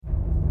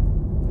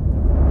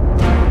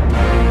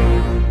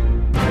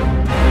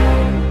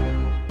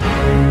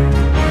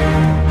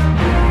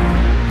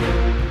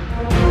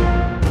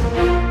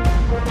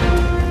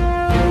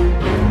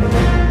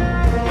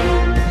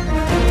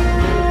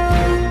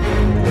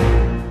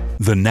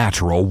The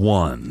Natural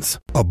Ones.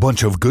 A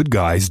bunch of good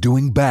guys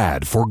doing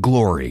bad for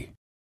glory.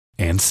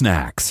 And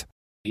snacks.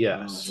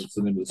 Yes.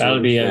 That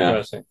would be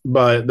interesting.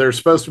 But they're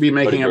supposed to be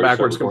making it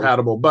backwards Recording.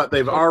 compatible, but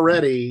they've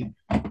already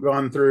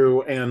gone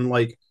through and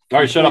like All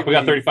right, shut up. We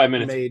got 35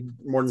 minutes. made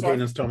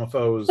Mordenkainen's Tome of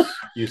Foes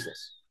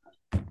useless.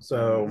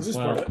 So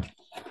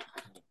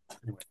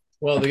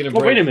Well, they're gonna.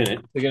 Well, wait a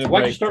minute. They're gonna.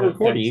 Why'd you break start the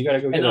recording? things. You got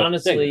to go get And a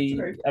honestly,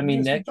 thing. I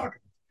mean, Nick,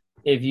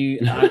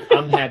 if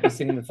I'm happy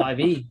sticking the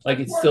 5e. Like,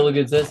 it's still a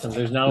good system.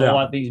 There's not a Yeah.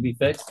 lot of things to be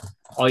fixed.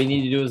 All you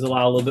need to do is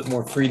allow a little bit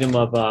more freedom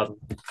of.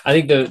 I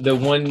think the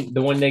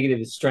one negative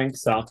is strength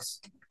sucks.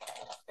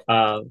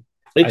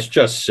 It's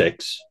just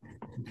 6.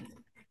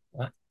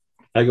 What?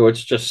 I go,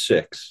 it's just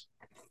 6.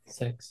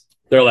 6.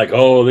 They're like,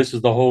 oh, this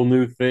is the whole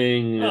new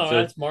thing. Oh, It's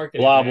that's marketing.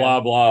 blah, man. blah,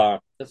 blah.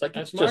 It's like,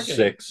 That's it's just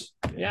marketing. 6.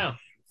 Yeah,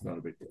 It's not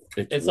a big deal.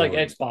 it's like one.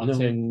 Xbox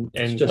No, and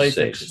it's just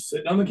PlayStation. 6.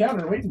 Sitting on the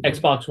counter waiting.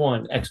 Xbox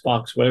One,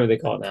 Xbox, whatever they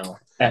call it now.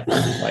 X,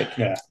 like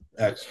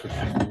X.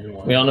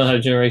 we all know how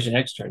Generation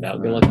X turned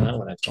out. Good luck on that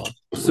one, Xbox.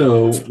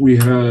 So we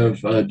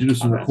have, due to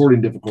some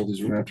recording difficulties,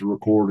 we're going to have to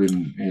record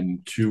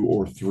in 2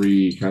 or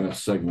 3 kind of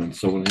segments.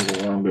 So when his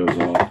alarm goes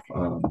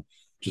off,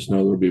 just know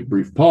there'll be a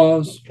brief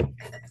pause.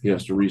 He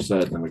has to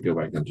reset, and then we go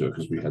back into it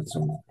because we had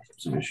some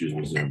issues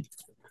with Zoom.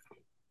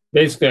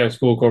 Basically, our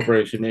school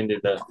corporation ended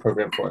the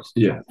program for us.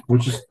 Yeah,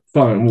 which is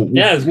fine. We'll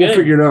It's good.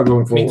 figure it out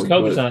going It means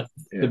forward. COVID's not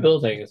yeah.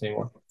 debilitating us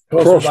anymore.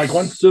 Like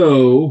one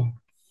So,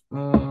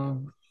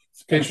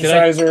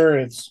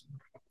 synthesizer. It's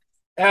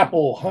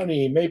apple,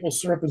 honey, maple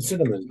syrup, and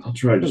cinnamon. I'll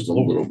try just a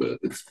little bit.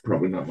 It's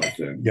probably not my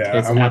thing. Yeah,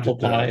 It's I want apple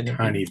pie. it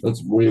tiny.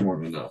 That's way more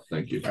than enough.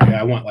 Thank you.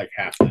 I want like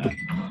half that.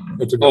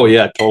 it's a Oh,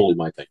 yeah, totally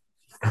my thing.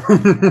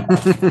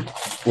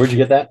 Where'd you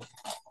get that?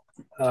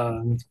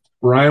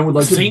 Brian would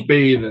like to Saint-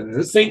 bathe in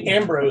it. St.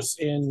 Ambrose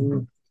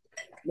in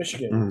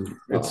Michigan.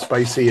 It's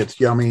spicy, it's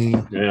yummy.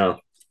 Yeah.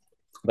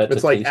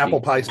 It's like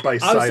apple pie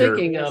spice I was cider.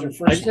 thinking, There's your I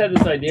first just had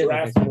this idea.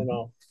 Draft and then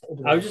I'll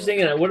open I it was just up.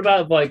 thinking, what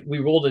about if, like, we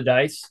rolled a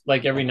dice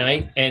like every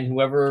night, and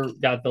whoever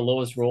got the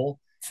lowest roll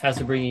has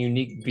to bring a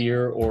unique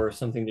beer or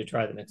something to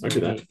try the next I time.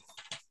 do we that. meet.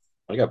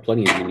 I got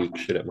plenty of unique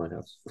shit at my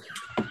house.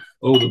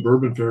 Oh, the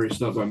Bourbon Fairy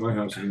stopped by my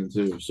house again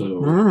too.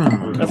 So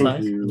That's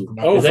nice.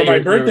 Oh, Is for that my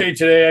your- birthday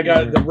today, I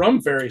got the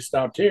rum fairy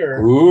stopped here.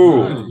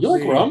 Ooh. You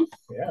like rum?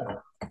 Yeah.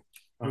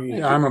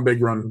 Yeah, I'm a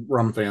big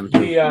rum fan too.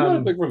 The, You're not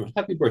a big rum.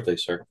 Happy birthday,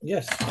 sir.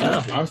 yes.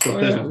 I'm still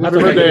Happy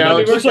birthday,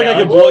 Alex. Looks like I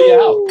Alex. could blow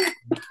you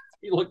out.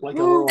 You look like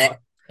a little.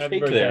 Happy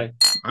Cake birthday.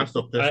 I'm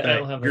still pissed I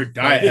don't that have your a-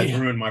 diet has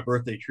ruined my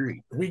birthday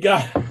treat. We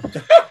got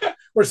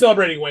we're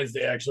celebrating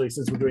Wednesday actually,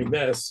 since we're doing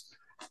this.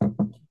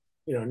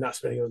 You know, not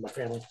spending it with my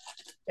family.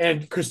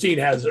 And Christine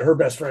has her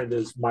best friend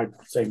is my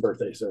same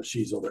birthday, so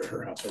she's over at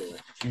her house anyway.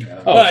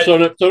 Oh, But- so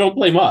don't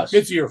blame us.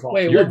 It's your fault.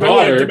 Wait, Your what-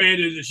 daughter-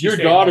 demanded that she Your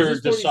stay daughter home.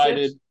 Is this 46?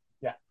 decided.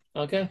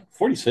 Okay.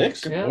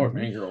 46? Yeah. Lord,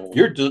 man, you're old.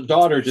 Your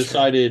daughter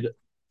decided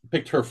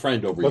picked her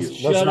friend over Let's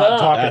you. not Shut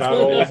talk up. about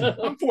old. That's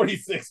I'm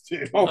 46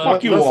 too. Oh,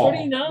 fuck you let's- all.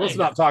 49. Let's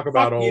not talk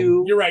about Fuck old.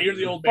 you. You're right. You're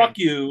the old man. Fuck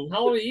you. How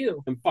old are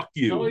you? And fuck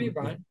How old are you, you.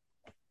 Brian?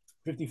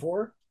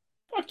 54.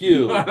 Fuck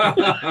you. Oh,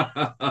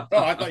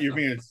 I thought you were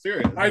being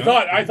serious. I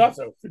thought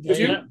so.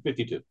 52. Yeah.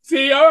 52.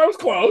 See, I was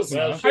close.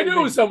 Well, I knew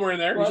it was somewhere in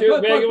there. You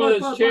should make one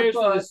of those chairs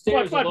for the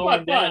stairs but, and lower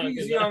them but, down.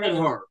 He's young at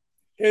heart.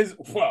 His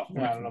well,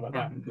 I don't know about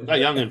that. Not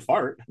young and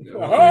fart.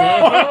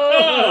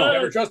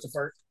 Never trust a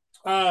fart.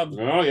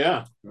 Oh,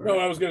 yeah. No,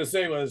 what I was gonna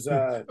say was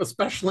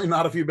Especially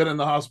not if you've been in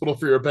the hospital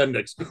for your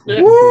appendix.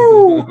 Yeah.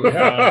 Woo! or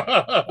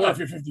if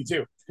you're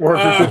 52. Or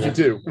if you're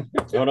 52.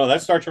 Oh, no,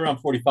 that starts around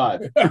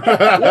 45.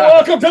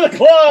 Welcome to the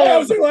club. I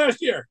was there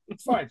last year.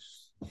 It's fine.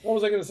 What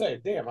was I gonna say?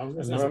 Damn, I was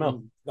gonna say I don't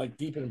something like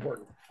deep and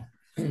important.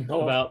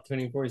 About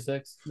turning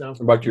 46? No,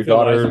 About your Feel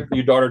daughter, wiser?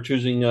 your daughter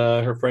choosing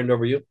her friend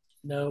over you,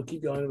 no,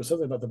 keep going. It was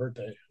something about the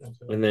birthday.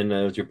 and then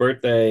it was your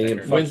birthday.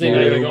 And fuck Wednesday you.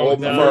 night, you're going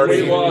Old down. fart.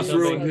 Weight You're loss doing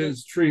ruined something.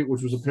 his treat,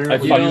 which was I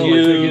apparently fuck You you. don't,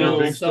 you Big don't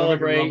stomach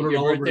celebrate and rubbing it your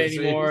all over birthday his face.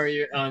 anymore.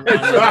 You're on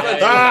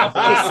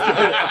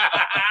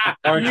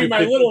Aren't You you, need my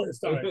 50 little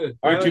stomach.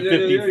 Aren't you Yeah,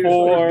 you're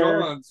 54?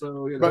 gone,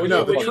 so, you know. But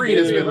no, the What treat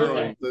do is you do going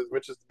for your to,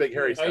 which is the big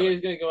hairy Are stuff. you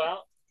guys going to go out?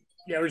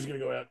 Yeah, we're just gonna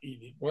go out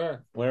eating.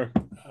 Where? Where?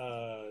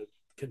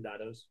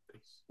 Condados.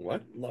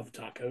 What? Love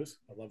tacos.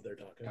 I love their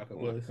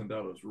tacos.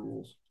 Condados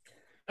rules.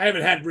 I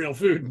haven't had real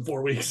food in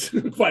 4 weeks.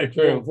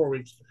 4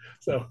 weeks.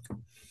 So,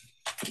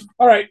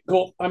 all right,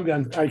 cool. I'm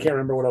done. I can't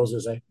remember what I was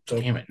gonna say.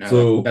 So, Damn it. No,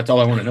 So- that's all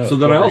I want to know. So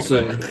then I'll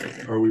say,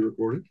 are we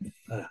recording?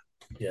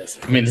 yes.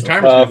 I mean, the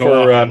timer's going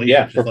to go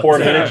off. For 4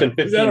 minutes and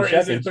Is that 15 all right? Is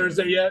it seconds.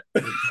 Thursday yet?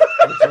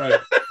 That's right.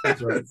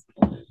 That's right.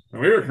 Are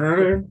we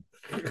recording?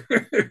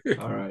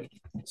 All right.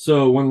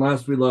 So when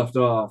last we left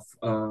off,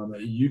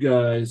 you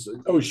guys.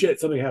 Oh shit!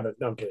 Something happened.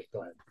 No, I'm kidding.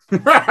 Go ahead.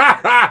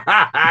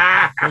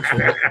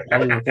 Are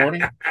we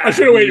recording? I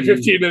should have waited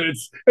 15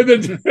 minutes, and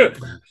then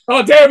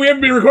oh damn, we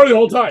haven't been recording the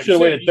whole time. Should have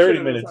Shit, waited you 30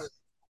 should've- minutes.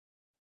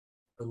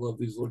 I love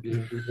these little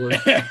games we play.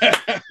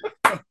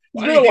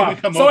 It's been a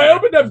while. So I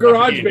opened up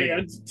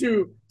GarageBand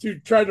to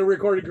try to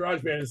record a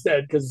GarageBand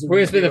instead because We're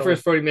going to spend the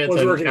first 40 minutes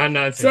Was on working.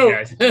 nonsense, So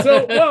guys.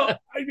 well,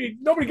 I mean,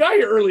 nobody got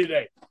here early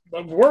today.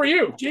 Where were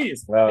you?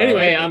 Jeez. Anyway,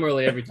 Hey, I'm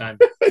early every time.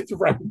 it's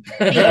right.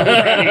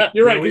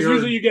 You're right. Because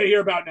usually you get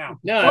here about now.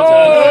 No,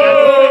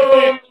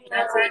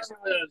 that's actually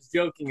what I was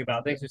joking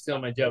about. Thanks for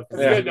stealing my joke.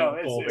 Yeah, no,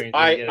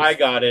 I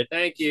got it.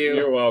 Thank you.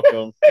 You're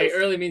welcome. Hey,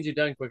 early means you're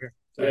done quicker.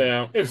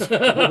 Yeah. It's-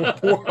 Get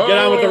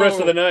on with the rest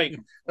of the night.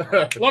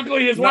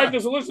 Luckily, his wife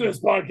doesn't listen to this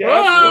podcast.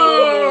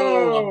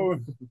 Whoa!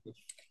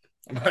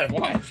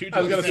 Why? I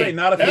was gonna say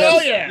not if Hell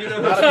he has, yeah!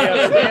 not if he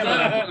has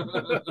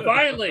stamina.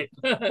 Finally.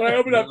 I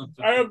opened up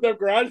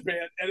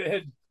GarageBand, and it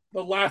had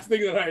the last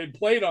thing that I had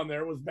played on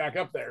there was back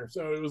up there.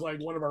 So it was like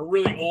one of our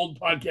really old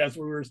podcasts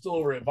where we were still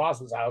over at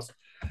Voss's house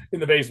in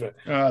the basement.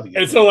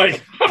 And so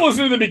like I'm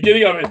listening to the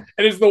beginning of it,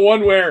 and it's the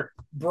one where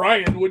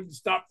Brian wouldn't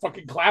stop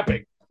fucking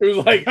clapping. It was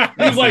like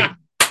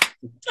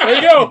there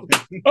you go.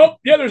 Oh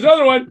yeah, there's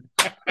another one.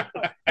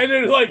 And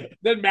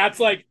then Matt's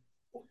like,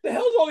 what the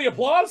hell's all the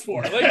applause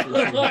for? Like people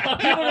are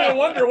gonna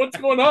wonder what's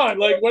going on.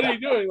 Like, what are you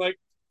doing? Like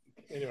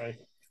anyway.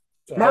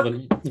 So,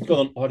 It's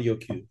called an audio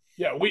cue.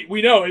 yeah,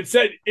 we know. It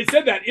said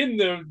that in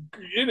the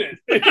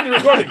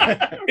recording.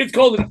 It's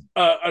called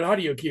an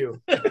audio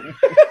cue.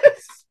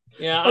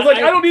 Yeah, I was like,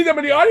 I don't need that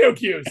many audio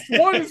cues.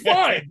 One is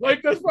fine.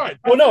 Like that's fine.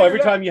 Well, no, every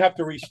time you have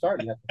to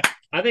restart, you have to.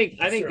 I think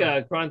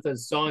Sure.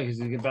 Krantha's song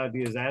is about to be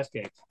his ass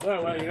kicked.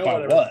 Oh, well, you know, By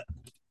whatever. what?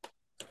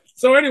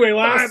 So anyway,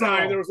 last Fireball.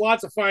 time there was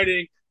lots of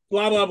fighting.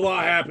 Blah blah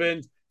blah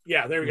happened.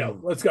 Yeah, there we go.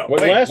 Let's go.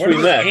 When last where we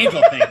did met, this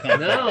angel thing come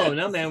from?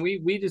 No, man.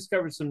 We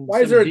discovered some. Why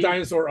is some there a deep,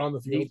 dinosaur on the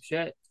field? deep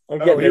shit?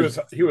 I'm Oh, getting he his-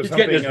 was he's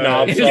getting his humping,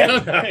 knobs He was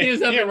off. up- he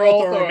was up Yeah, at Roll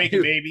Roll Thor Thor.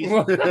 making babies.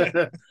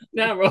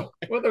 Nah, Roll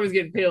Thor was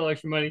getting paid a little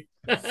extra money.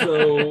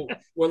 So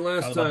when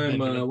last time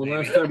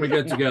we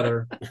got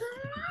together,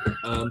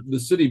 the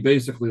city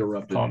basically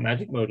erupted. Oh,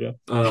 Magic Mojo.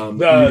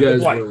 The You guys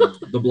Blight. were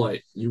the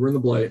Blight. You were in the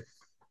Blight.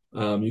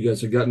 You guys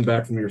had gotten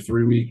back from your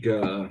 3-week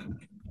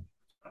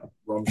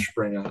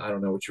Rumspringa. I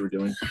don't know what you were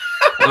doing.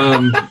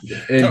 And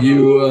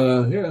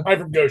you, yeah, I'm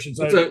from Goshen,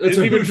 so It's it's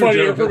a even Hoosier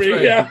funnier joke, for me. that's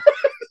right. Yeah,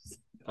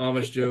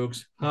 Amish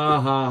jokes. Ha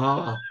ha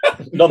ha.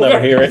 They'll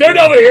never hear it. They're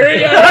never hearing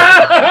it.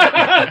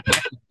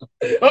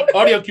 Oh,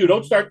 audio cue.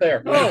 Don't start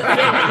there. Oh,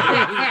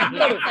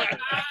 yeah.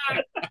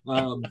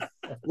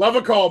 Love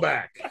a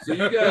callback. So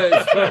you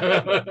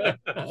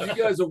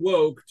guys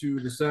awoke to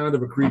the sound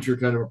of a creature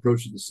kind of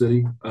approaching the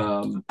city.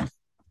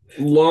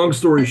 Long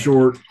story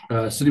short,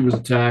 city was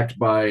attacked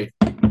by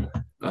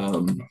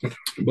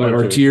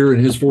Artir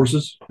and his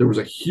forces. There was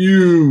a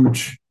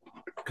huge,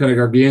 kind of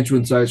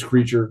gargantuan-sized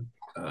creature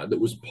that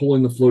was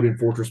pulling the floating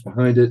fortress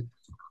behind it.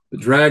 The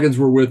dragons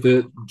were with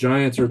it.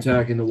 Giants are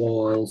attacking the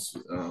walls.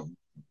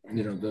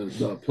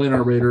 The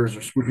planar raiders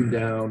are swooping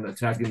down,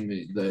 attacking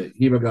the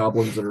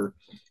hemogoblins that are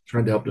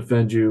trying to help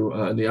defend you.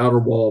 And the outer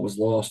wall was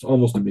lost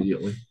almost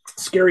immediately.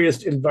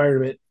 Scariest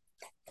environment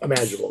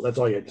imaginable. That's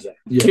all you had to say.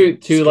 Yeah.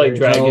 Two like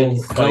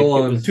dragons. Hell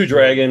like, on. it was- Two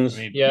dragons.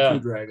 Yeah. Two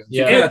dragons.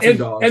 Yeah. Cats and And-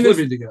 dogs and this-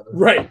 living together.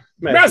 Right.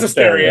 Mass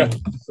hysteria.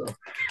 So,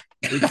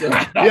 it's,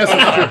 Yes,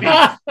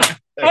 it's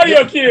true.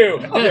 Audio cue.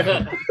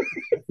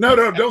 No,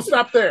 don't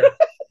stop there.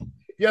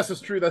 Yes,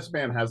 it's true. This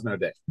man has no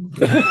day. it's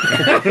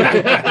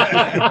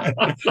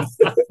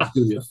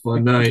gonna be a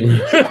fun night.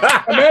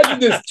 Imagine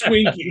this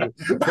Twinkie.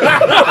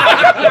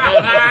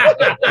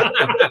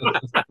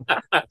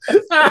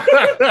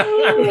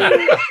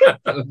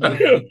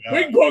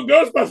 We can quote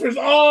Ghostbusters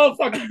all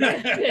fucking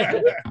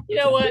day. You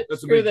know what?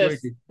 That's a Screw big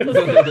this.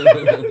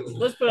 Twinkie.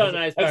 Let's put on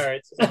Ice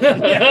Pirates.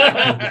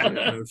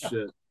 No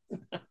shit.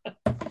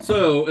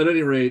 So, at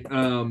any rate,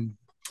 I'm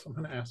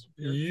gonna ask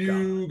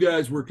you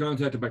guys were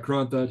contacted by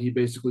Krantha. He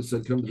basically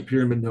said, "Come to the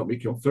pyramid and help me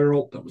kill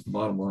Farrell." That was the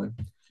bottom line.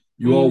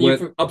 You all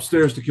went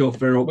upstairs to kill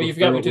Farrell. Well, you but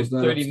forgot we Farrell took was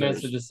not 30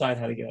 minutes to upstairs. decide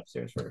how to get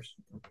upstairs first.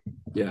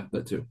 Yeah,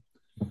 that too.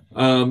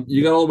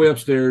 You got all the way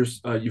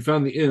upstairs. You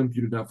found the imp.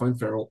 You did not find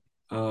Farrell.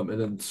 And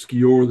then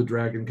Skior the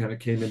dragon kind of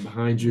came in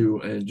behind you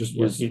and just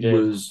Yes, he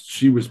did.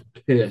 she was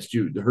pissed.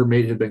 Her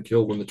mate had been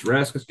killed when the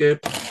Tarrasque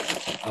escaped.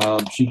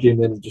 She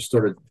came in and just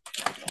started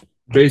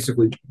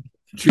basically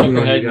chewing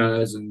on you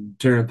guys and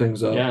tearing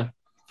things up. Yeah.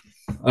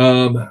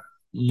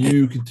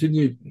 You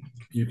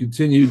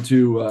continued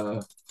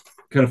to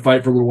kind of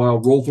fight for a little while.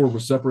 Rolthor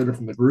was separated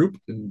from the group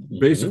and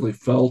basically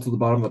fell to the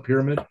bottom of the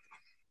pyramid,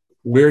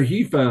 where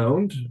he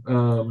found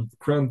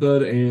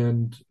Krantha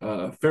and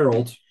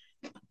Feralt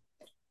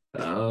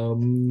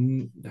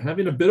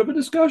having a bit of a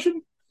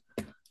discussion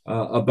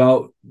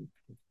about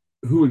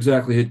who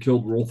exactly had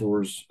killed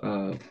Rolthor's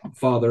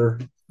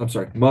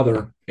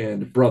mother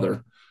and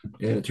brother.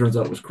 And it turns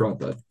out it was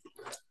Krantha.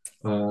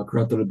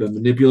 Krantha had been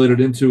manipulated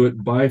into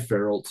it by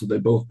Feralt, so they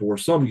both bore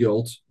some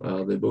guilt.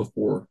 They both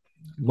bore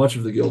much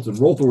of the guilt in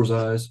Rolthor's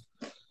eyes,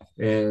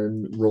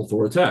 and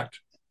Rolthor attacked.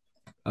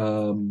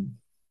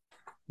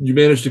 You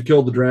managed to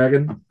kill the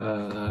dragon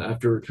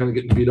after kind of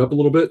getting beat up a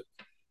little bit.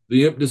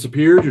 The imp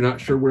disappeared. You're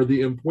not sure where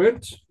the imp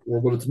went or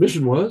what its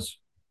mission was.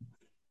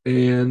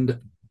 And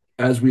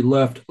as we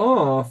left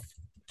off,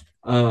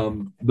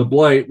 the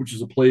Blight, which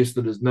is a place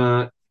that is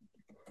not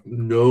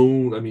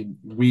known. I mean,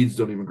 weeds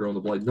don't even grow in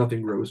the Blight.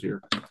 Nothing grows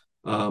here.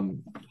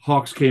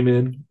 Hawks came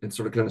in and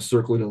sort of kind of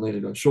circling and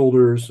landed on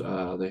shoulders.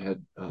 They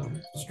had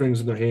strings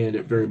in their hand.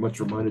 It very much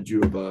reminded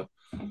you of a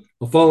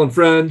fallen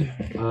friend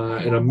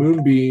and a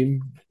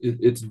moonbeam.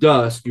 It's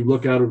dusk. You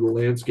look out over the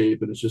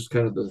landscape, and it's just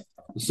kind of the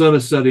sun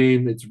is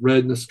setting. It's red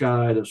in the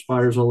sky. There's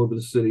fires all over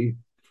the city.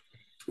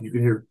 You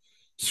can hear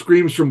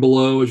screams from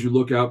below as you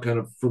look out kind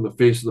of from the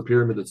face of the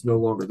pyramid that's no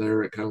longer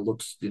there. It kind of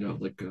looks,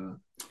 like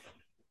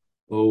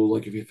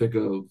like if you think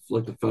of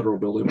like the federal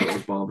building that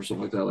was bombed or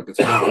something like that, like it's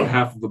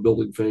half of the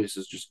building face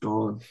is just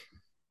gone.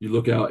 You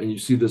look out and you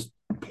see this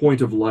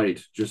point of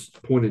light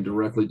just pointing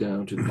directly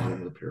down to the bottom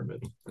of the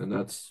pyramid. And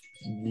that's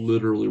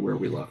literally where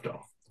we left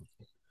off.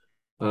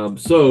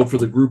 So for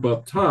the group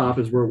up top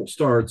is where we'll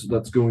start. So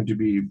that's going to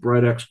be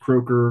Bright X,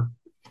 Croaker,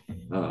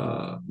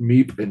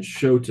 Meep, and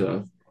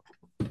Shota.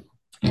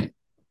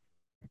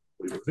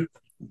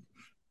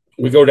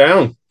 We go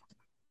down.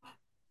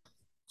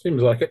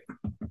 Seems like it.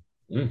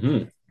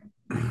 Mm-hmm.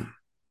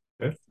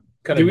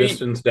 Kind Do of we-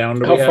 distance down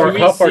to How where- far- Do we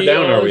how far see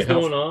down all are we? this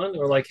going on,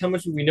 or like how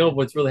much do we know of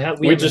what's really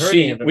happening? We just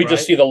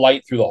see the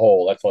light through the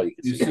hole. That's all you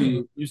can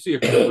see. You see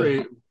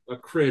a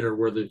crater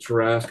where the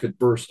Tarrasque had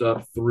burst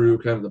up through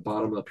kind of the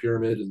bottom of the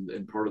pyramid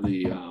and part of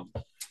the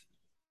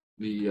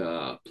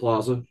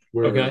plaza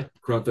where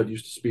Kronthud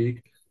used to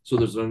speak. So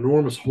there's an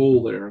enormous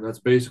hole there, and that's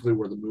basically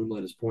where the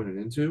moonlight is pointed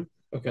into.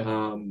 Okay.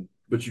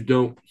 But you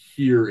don't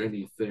hear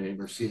anything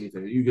or see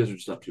anything. You guys are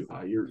just up too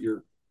high.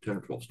 You're 10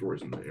 or 12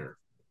 stories in the air.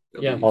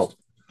 Yeah. Least.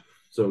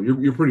 So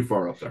you're pretty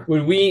far up there.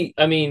 Would we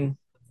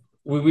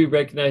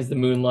recognize the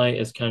moonlight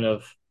as kind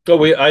of?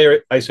 Oh,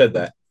 I said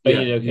that. Oh, you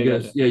did? Okay,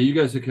 gotcha. You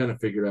guys had kind of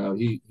figured out.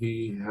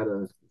 He had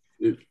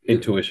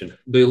Intuition.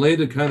 They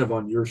landed kind of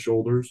on your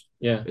shoulders.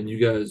 Yeah. And you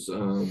guys.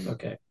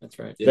 Okay, that's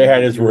right. They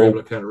had his you were rope.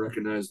 able to kind of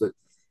recognize that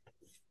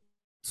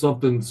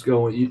something's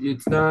going.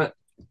 It's not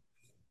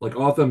like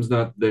Otham's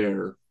not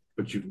there,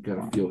 but you can kind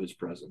of feel his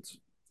presence.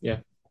 Yeah.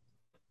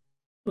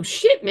 Oh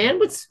shit, man!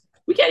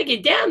 We got to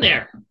get down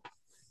there.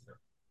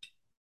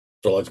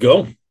 So let's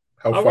go.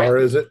 How All far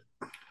right. is it?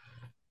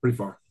 Pretty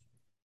far.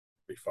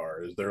 Pretty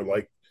far. Is there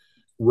like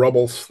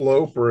rubble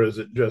slope, or is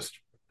it just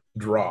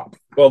drop?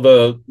 Well,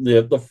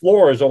 the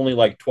floor is only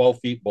like 12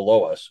 feet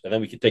below us, and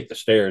then we could take the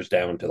stairs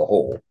down to the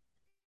hole,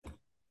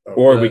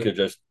 or we could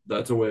just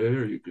That's a way,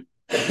 or you could.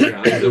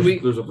 Yeah,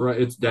 there's a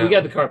it's down. We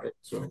got the carpet.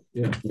 So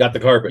yeah. got the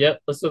carpet.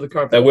 Yep. Let's do the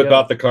carpet. I whip Yeah.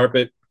 out the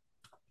carpet.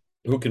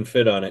 Who can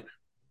fit on it?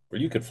 Or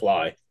you could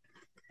fly.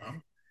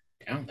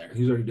 Down there.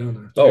 He's already down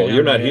there. Oh, Yeah,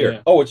 you're not yeah, here.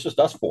 yeah. Oh, it's just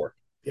us four.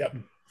 Yep.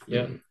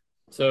 Yeah.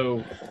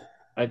 So,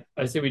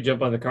 I say we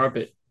jump on the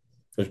carpet.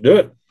 Let's do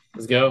it.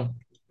 Let's go.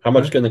 How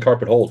much can the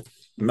carpet hold?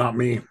 Not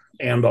me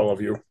and all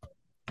of you.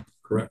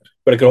 Correct.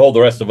 But it could hold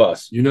the rest of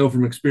us. You know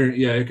from experience,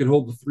 yeah, it could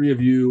hold the three of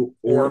you,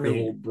 or Or it could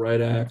me. hold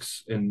Bright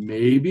Axe and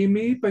maybe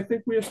Meep. I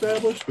think we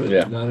established, but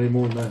Yeah. not any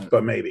more than that.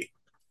 But maybe.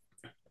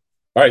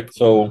 All right,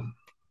 so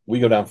we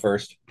go down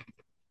first.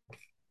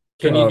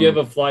 Can you Um, give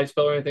a fly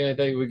spell or anything like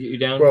that? We get you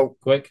down Well-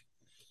 quick.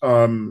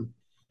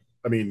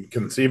 I mean,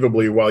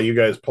 conceivably, while you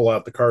guys pull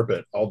out the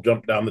carpet, I'll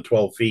jump down the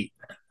 12 feet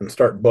and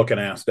start booking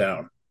ass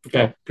down.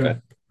 Okay. Okay.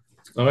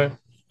 Okay.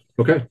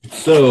 Okay.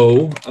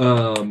 So,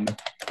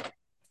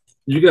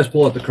 you guys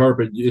pull out the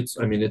carpet.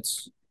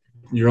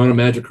 You're on a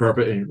magic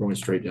carpet and you're going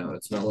straight down.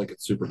 It's not like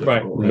it's super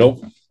difficult. Right? Nope.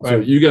 So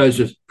Right. you guys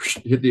just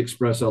hit the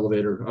express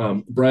elevator.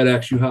 Bright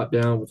Axe, you hop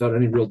down without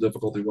any real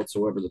difficulty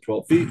whatsoever, the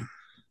 12 feet.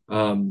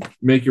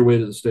 Make your way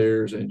to the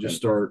stairs and just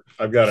start.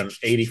 I've got an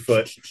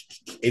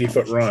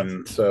 80-foot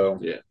run.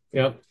 So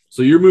Yep.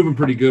 So you're moving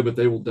pretty good, but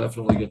they will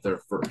definitely get there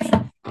first.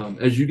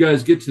 As you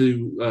guys get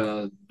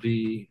to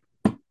the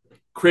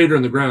crater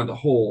in the ground, the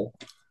hole,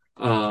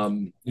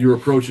 you're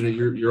approaching it.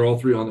 You're all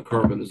three on the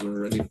carpet. Is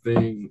there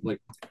anything like?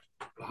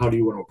 How do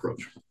you want to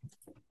approach?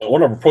 I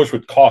want to approach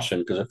with caution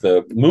because if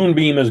the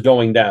moonbeam is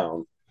going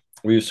down,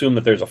 we assume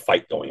that there's a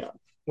fight going on.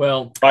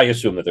 Well, I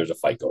assume that there's a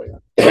fight going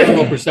on.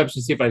 roll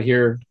perception. See if I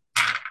hear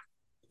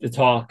the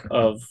talk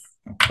of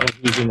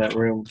who's in that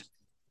room.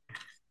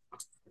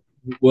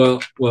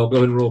 Well, go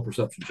ahead and roll a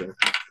perception check.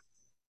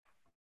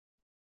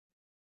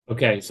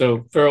 Okay,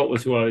 so Farrell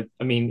was who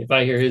I mean, if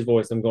I hear his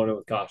voice, I'm going in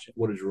with caution.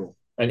 What did you roll?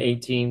 An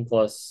 18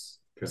 plus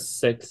Okay.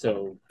 6,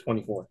 so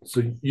 24.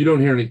 So you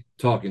don't hear any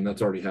talking.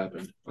 That's already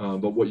happened.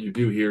 But what you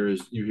do hear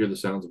is you hear the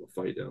sounds of a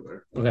fight down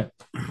there. Okay.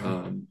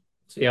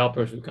 So yeah, I'll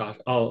approach with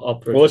caution. I'll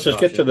approach. Well, let's with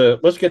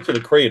just get to the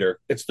crater.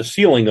 It's the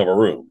ceiling of a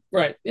room.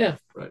 right. Yeah.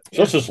 Right.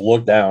 So let's just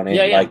look down and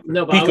Yeah. like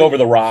but peek over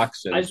the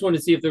rocks. And, I just wanted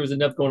to see if there was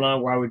enough going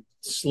on where I would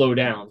slow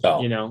down.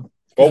 Oh. You know.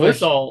 Well, Well, I we're-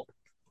 saw,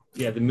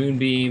 the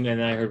moonbeam,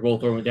 and I heard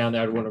Rolthor went down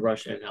there. I'd want to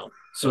rush in and help.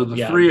 So the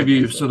Yeah, three of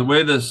you. okay, So the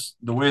way this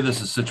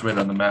is situated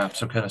on the map.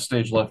 So kind of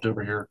stage left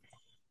over here,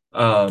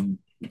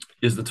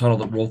 is the tunnel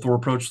that Rolthor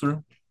approached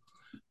through.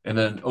 And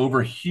then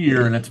over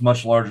here, and it's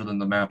much larger than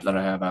the map that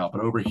I have out,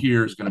 but over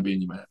here is going to be,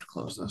 and you might have to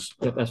close this.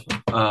 Yep, that's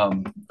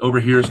fine.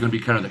 Over here is going to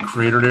be kind of the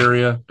cratered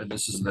area, and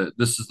this is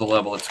the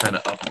level that's kind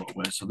of up a little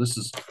way. So this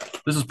is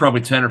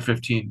probably 10 or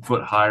 15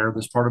 foot higher.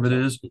 This part of it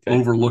is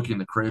overlooking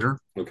the crater.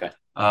 Okay.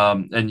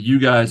 And you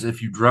guys,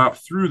 if you drop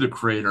through the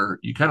crater,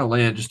 you kind of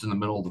land just in the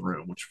middle of the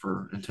room, which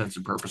for intents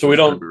and purposes, So we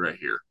don't be right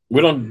here.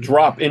 We don't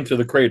drop into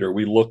the crater.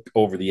 We look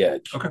over the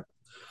edge. Okay.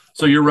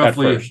 So you're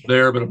roughly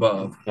there, but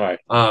above. All right.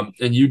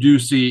 And you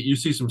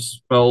see some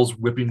spells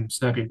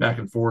snapping back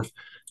and forth.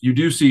 You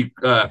do see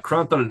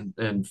Kronthud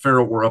and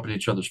Farrell were up in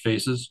each other's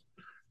faces.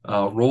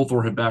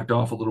 Rolthor had backed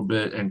off a little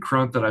bit, and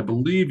Kronthud, I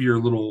believe your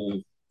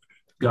little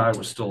guy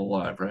was still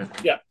alive, right?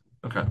 Yeah.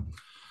 Okay.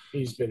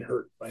 He's been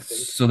hurt, I think.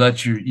 So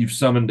that's you've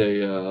summoned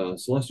a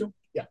Celestial?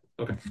 Yeah.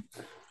 Okay.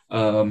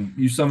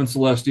 You summoned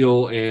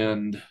Celestial,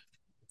 and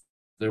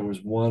there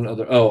was one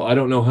other. Oh, I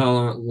don't know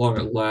how long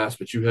it lasts,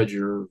 but you had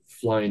your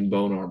flying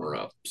bone armor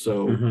up.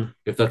 So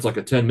if that's like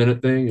a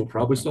 10-minute thing, you'll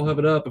probably still have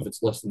it up. If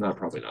it's less than that,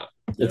 probably not.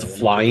 It's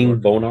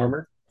flying bone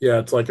armor? Yeah,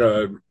 it's like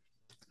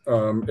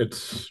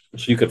it's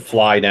So you could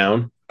fly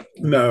down?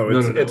 no,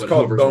 it's it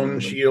called hovers Bone over them.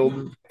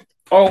 Shield.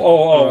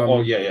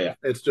 Yeah.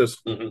 It's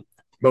just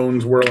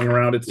bones whirling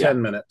around. It's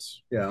 10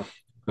 minutes. Yeah.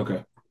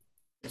 Okay.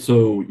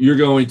 So you're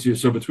going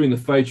to between the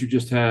fight you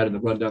just had and the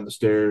run down the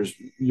stairs,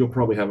 you'll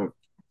probably have it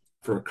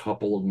for a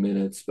couple of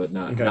minutes, but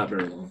not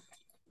very long.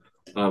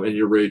 And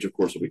your rage, of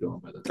course, will be gone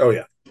by then. Oh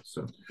yeah.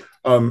 So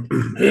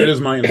it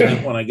is my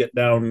intent when I get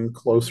down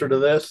closer to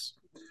this,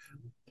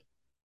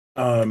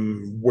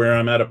 where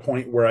I'm at a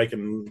point where I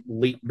can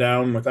leap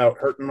down without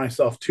hurting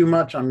myself too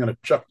much. I'm going to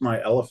chuck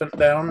my elephant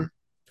down.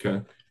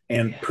 Okay.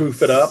 And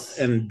poof it up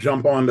and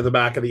jump onto the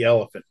back of the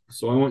elephant.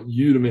 So I want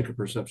you to make a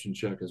perception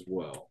check as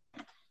well.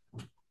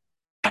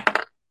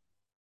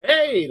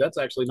 Hey, that's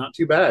actually not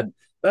too bad.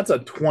 That's a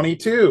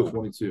 22.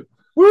 22.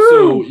 Woo!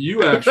 So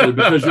you actually,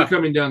 because you're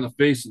coming down the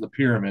face of the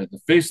pyramid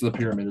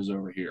is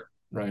over here,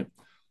 right?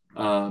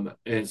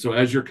 And so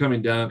as you're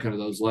coming down kind of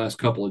those last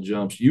couple of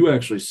jumps, you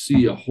actually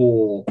see a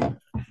hole.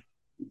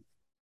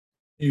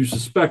 You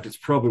suspect it's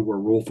probably where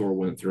Rolthor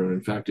went through, and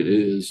in fact it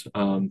is.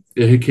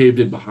 It had caved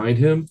in behind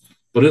him,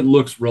 but it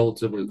looks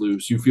relatively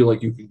loose. You feel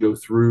like you can go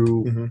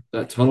through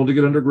that tunnel to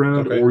get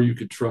underground, or you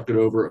could truck it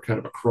over kind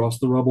of across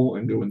the rubble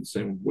and go in the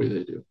same way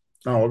they do.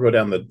 Oh, I'll go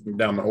down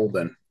the hole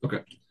then. Okay.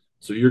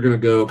 So you're going to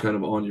go kind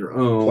of on your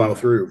own. Plow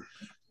through.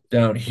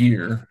 Down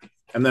here.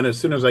 And then as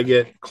soon as I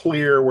get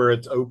clear where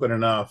it's open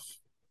enough,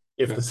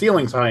 if the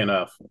ceiling's high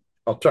enough,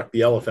 I'll chuck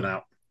the elephant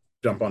out,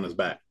 jump on his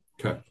back.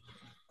 Okay.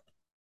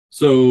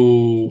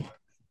 So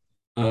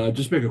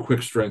just make a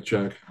quick strength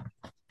check.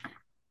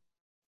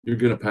 You're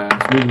going to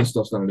pass. Moving this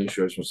stuff's not an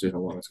issue. I just want to see how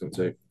long it's going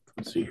to take.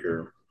 Let's see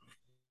here.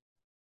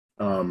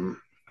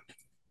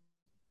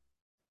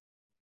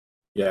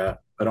 Yeah,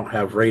 I don't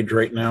have rage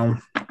right now.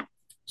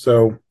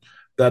 So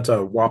that's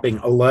a whopping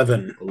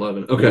 11.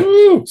 11. Okay.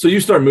 Woo! So you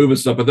start moving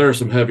stuff, but there are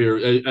some heavier,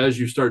 as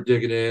you start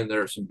digging in,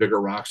 there are some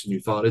bigger rocks than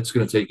you thought. It's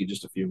going to take you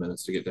just a few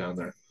minutes to get down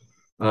there.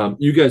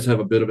 You guys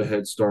have a bit of a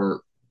head start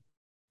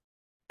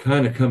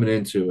kind of coming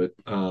into it.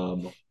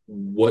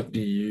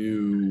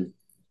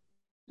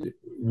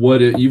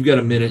 You've got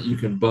a minute you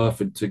can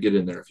buff to get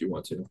in there if you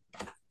want to.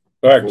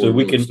 All right, so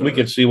we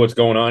can see what's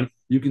going on.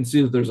 You can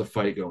see that there's a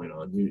fight going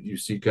on. You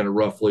see kind of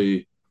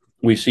roughly.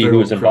 We see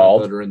who's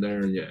involved. That are in there,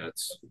 and yeah,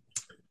 it's.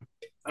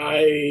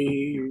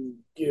 I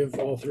give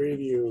all three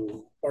of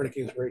you Bardic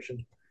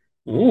Inspiration.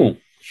 Ooh,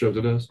 shows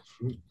it does.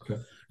 Okay.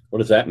 What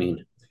does that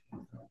mean?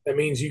 That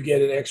means you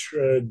get an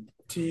extra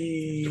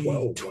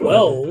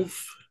D12.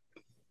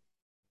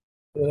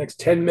 For the next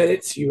 10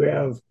 minutes, you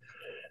have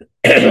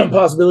a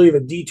possibility of a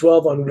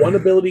D12 on one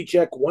ability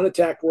check, one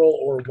attack roll,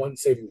 or one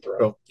saving throw.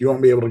 Well, you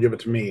won't be able to give it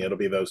to me. It'll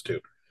be those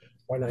two.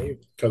 Why not you?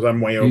 Because I'm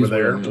way over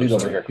there. He's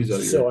over here.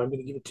 So I'm going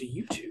to give it to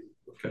you two.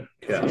 Okay.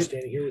 Yeah. You're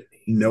standing here with me.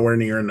 Nowhere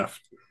near enough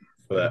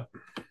for that.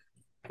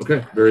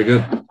 Okay. Very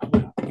good.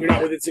 You're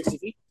not within 60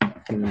 feet?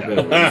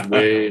 No,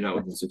 way not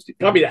within 60 feet.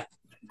 Copy that.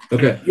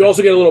 Okay. You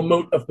also get a little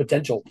mote of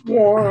potential. Kind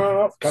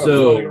of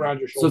floating around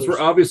your shoulders. Since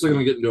we're obviously going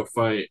to get into a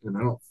fight, and I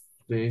don't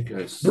think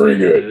I Very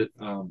good. it,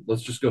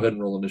 let's just go ahead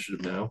and roll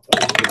initiative now.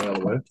 Get it out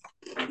of the way.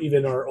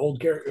 Even our old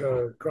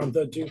character,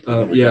 Kronthud, too?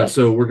 Yeah,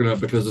 so we're going to,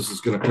 because this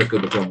is going to quickly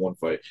become one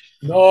fight.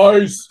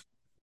 Nice.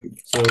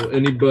 So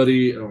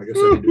anybody, I guess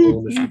I need to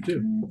roll initiative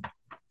too.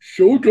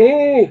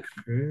 Shoto.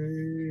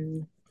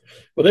 Okay.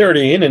 Well, they're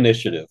already in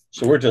initiative,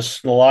 so we're just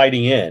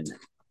sliding in.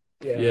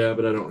 Yeah,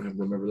 but I don't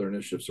remember their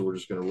initiative, so we're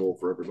just going to roll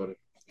for everybody.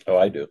 Oh,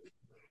 I do.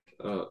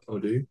 Oh,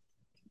 do you?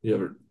 You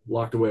have it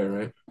locked away,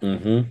 right?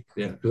 Mm-hmm.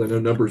 Yeah, because I know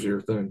numbers are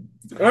your thing.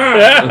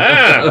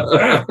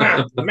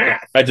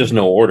 Math. I just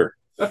know order.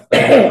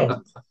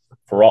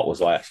 Peralt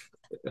was last.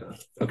 Yeah.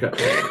 Okay.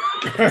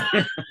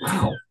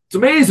 Wow. It's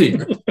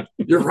amazing.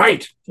 You're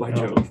right, my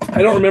Joe.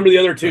 I don't remember the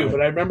other two,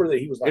 but I remember that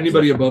he was last.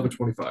 Anybody above a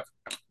 25?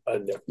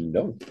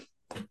 No.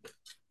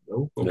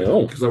 No? Okay.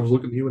 No. Because I was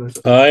looking at you and I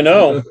said, I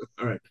know.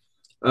 All right.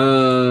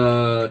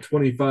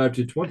 25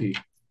 to 20.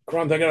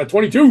 Kronthud got a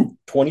 22.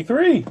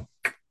 23.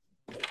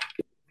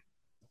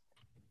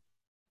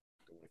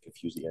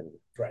 just use the editor.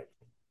 Right.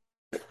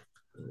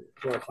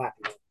 You want to clap?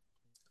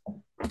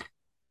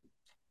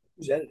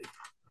 Who's editing?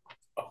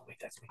 Oh, wait,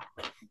 that's me.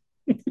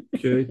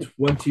 Okay,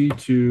 20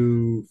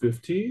 to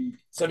 15.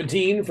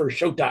 17 for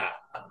Shota.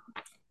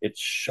 It's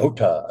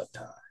Shota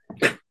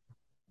time.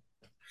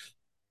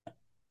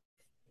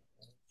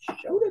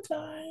 Shota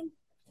time.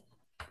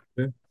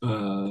 Okay.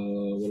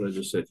 What did I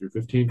just say? Through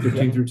 15?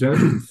 15 through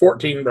 10?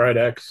 14 Bright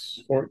X.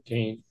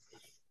 14.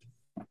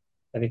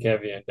 I think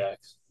heavy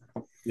index.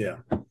 Yeah.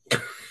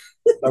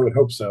 I would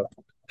hope so.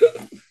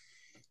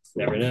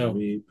 Never know.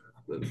 Meep,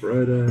 then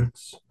Bright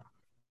X.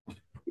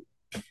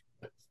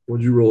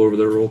 What'd you roll over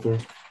there, roll for?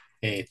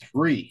 A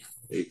 3.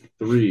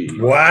 3.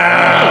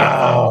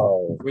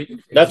 Wow.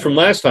 That's from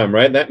last time,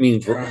 right? That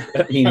means I'm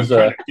trying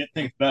to get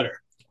things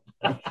better.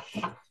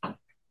 that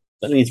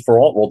means for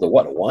all rolled a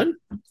what, a 1?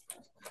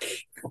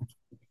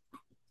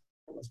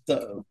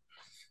 The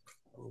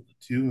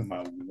 2 and my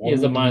 1. He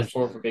has a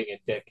 -4 for being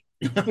a dick.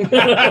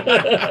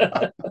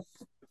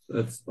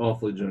 That's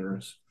awfully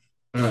generous.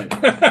 All right.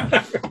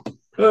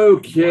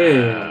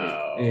 Okay.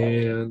 Wow.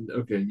 And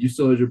okay, you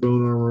still had your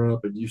bone armor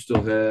up, and you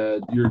still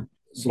had your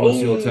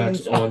celestial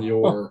attacks on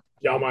your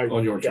Yeah,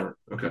 on your turn.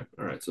 Okay.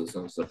 All right. So it's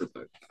not a separate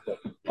thing.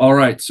 All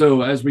right.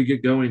 So as we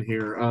get going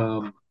here,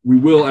 we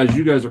will, as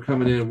you guys are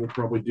coming in, we'll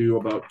probably do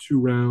about 2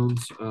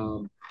 rounds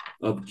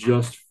of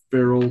just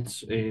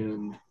Feralt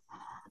and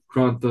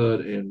Kronthud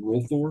and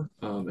Rolthor,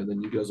 and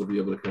then you guys will be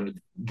able to kind of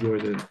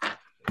join in.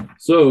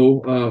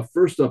 So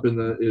first up in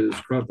that is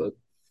Kronthud.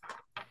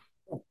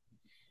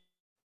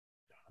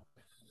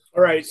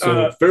 All right.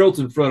 So Feralt's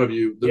in front of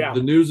you. Yeah.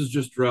 The news has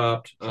just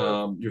dropped.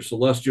 Your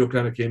Celestial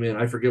kind of came in.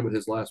 I forget what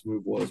his last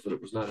move was, but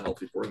it was not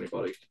healthy for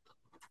anybody.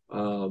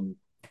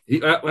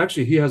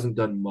 He hasn't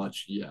done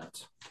much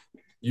yet.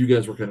 You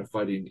guys were kind of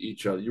fighting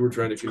each other. You were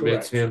trying to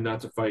convince him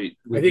not to fight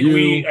with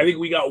you. I think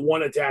we got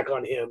 1 attack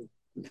on him.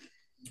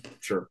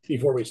 Sure.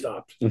 Before we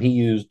stopped. And he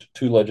used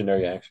 2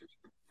 legendary actions.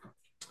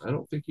 I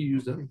don't think he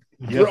used any.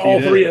 Yes, For all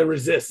he did. 3 of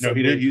resist. No,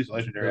 he did use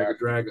legendary The actions.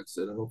 Dragons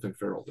did. I don't think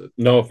Feralt did.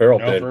 No, Feralt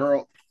No, did.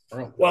 Feralt.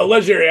 Well,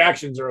 legendary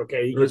actions are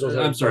okay. He gets those I'm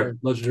every sorry. turn.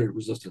 Legendary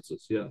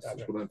resistances. Yes, Gotcha.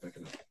 that's what I'm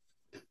thinking of.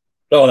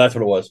 Oh, that's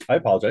what it was. I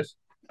apologize.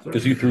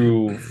 Because you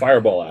threw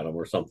Fireball at him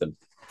or something.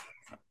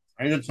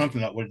 I did something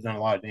that would have done a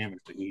lot of damage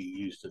that he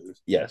used to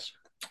this. Yes.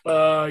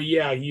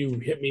 Yeah, you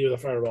hit me with a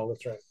fireball.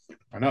 That's right.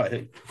 I know.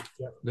 It,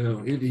 No,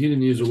 he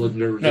didn't use a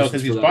legendary no, resistance.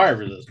 because he's for that. fire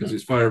resistant. Because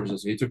he's fire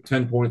resistant. He took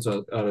 10 points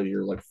out of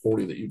your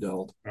 40 that you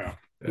dealt. Yeah.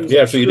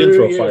 Yeah, so you didn't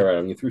throw Screw fire at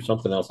him. You threw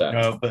something else at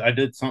him No, but I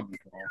did something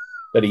for him.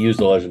 that he used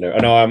the legendary.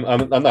 No, I'm not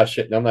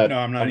shitting. I'm not. No,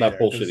 I'm not. I'm not either,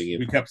 'cause bullshitting you.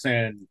 We kept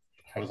saying,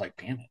 I was like,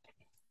 damn it.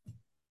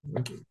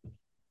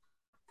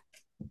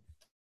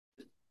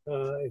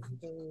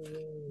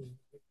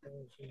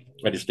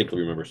 I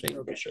distinctly remember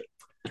saying this shit.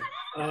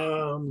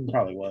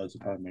 Probably was.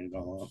 It probably made it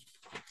all up.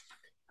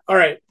 All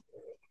right.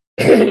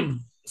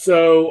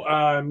 So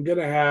I'm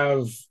gonna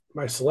have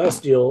my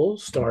Celestial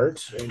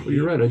start. And Well,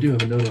 you're right. I do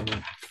have a note on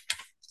that.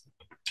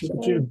 Look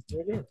at you.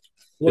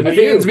 It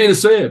pains me to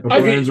say it, but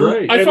Brian's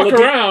right. I And fuck look at-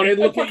 around. and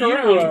look I at fuck you,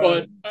 around,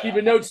 but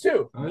keeping notes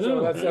too. I know.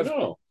 So that's, I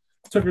know.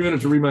 It took me a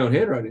minute to read my own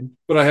handwriting,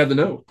 but I had the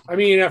note. I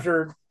mean,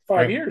 after 5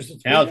 Right. years,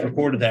 it's Alex pretty good.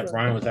 reported that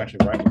Brian was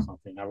actually writing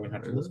something. Now we're going to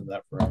have to listen to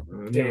that forever.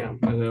 I know. Damn.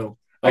 I know.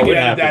 I can it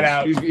edit that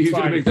happens. out. He's It's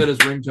going to fine. make that his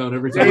ringtone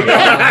every time. right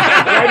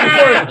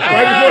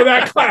before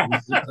that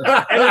class.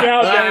 Edit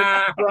out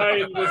that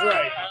Brian was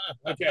right.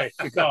 Okay,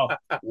 good call.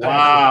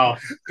 Wow.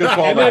 Good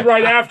call. And then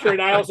right after it,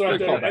 I also have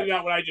Good to callback. edit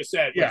out what I just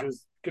said. Yeah. Which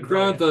is good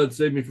call. Kronthud,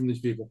 save me from these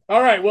people.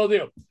 All right, will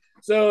do.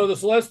 So the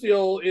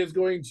Celestial is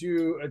going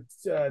to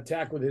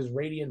attack with his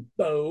Radiant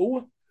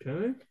Bow.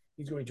 Okay.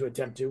 He's going to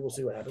attempt to. We'll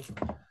see what happens.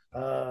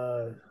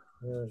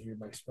 Here's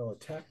my spell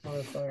attack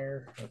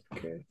modifier.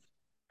 Okay.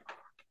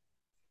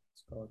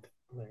 Spell attack.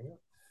 There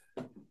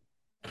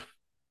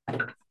you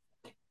go.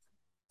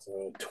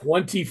 So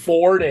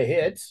 24 to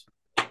hit.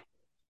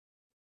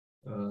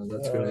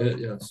 That's going to hit,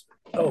 yes.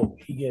 Oh,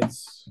 he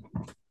gets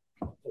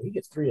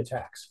 3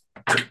 attacks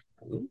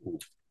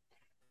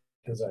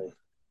because I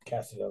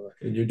cast it over.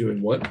 And you're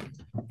doing what?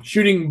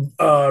 Shooting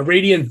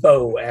Radiant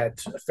Bow at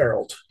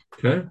Feralt.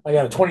 Okay. I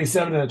got a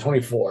 27 and a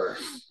 24.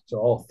 So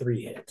all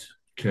 3 hit.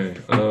 Okay.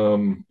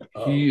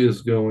 He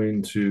is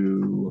going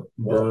to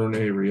burn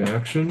a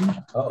reaction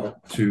Uh-oh.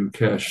 to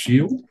cast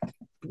shield.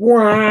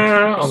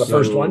 On the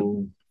first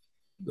one.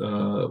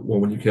 Well,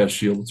 when you cast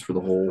shield, it's for the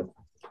whole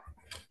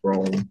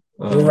problem.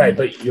 You're right,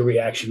 but your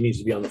reaction needs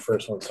to be on the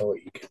first one so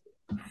you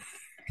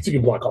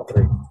can block all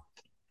 3.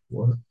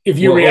 What? If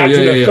you Well, react to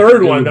the yeah.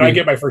 third It one, would then I be-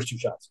 get my first 2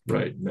 shots.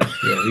 Right. No,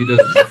 yeah, he does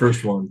the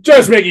first one.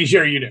 Just making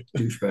sure you do.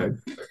 Douchebag.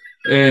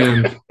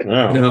 And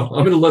Wow. no,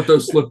 I'm going to let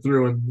those slip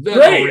through. And then I'll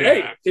Great. Hey,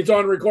 react. it's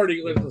on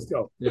recording. Let's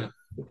go. Yeah.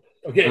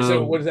 Okay,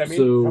 so what does that mean?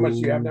 So, How much do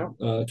you have now?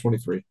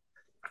 23.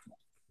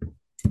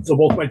 So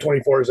both my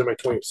 24s and my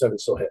 27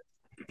 still hit.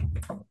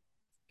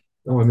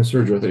 Oh, I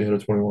misheard you. I thought you had a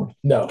 21.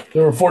 No,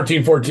 there were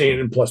 14, 14,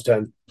 and plus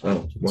 10.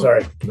 Oh, well,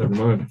 Sorry. Never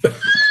mind.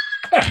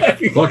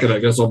 Fuck it, I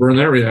guess I'll burn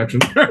that reaction.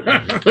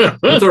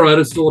 That's all right.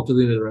 It's still up to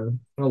the end of the round.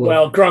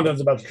 Well,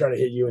 Kronthon's about to try to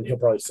hit you, and he'll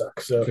probably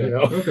suck. So, okay. you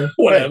know, Okay.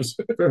 whatevs.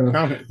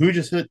 Okay, who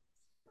just hit?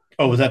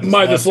 Oh, was that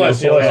The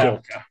Celestial? Yeah.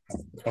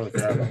 Totally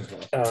forgot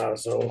about that.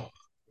 So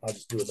I'll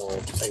just do it all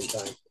at the same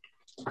time.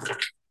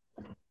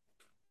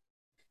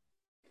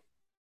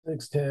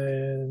 6,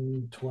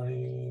 10,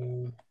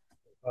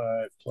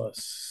 25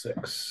 plus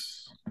 6.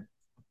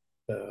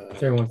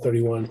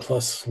 31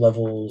 plus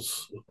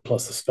levels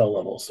plus the spell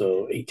level,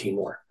 so 18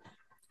 more.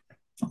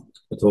 A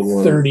total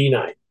of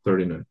 39.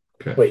 39.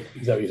 Okay. Wait,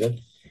 is that what you said?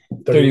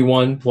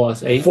 31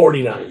 plus 8.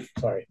 49.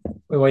 Sorry.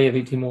 Wait, why you have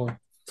 18 more?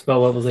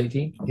 Spell level's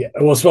 18? Yeah.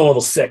 Well, spell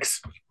level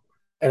 6.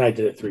 And I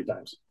did it 3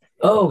 times.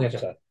 Oh, okay.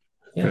 So,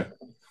 Yeah.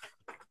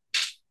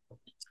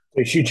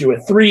 They shoot you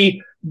with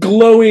 3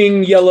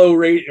 glowing yellow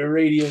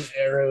radiant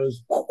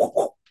arrows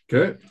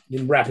Okay.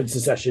 in rapid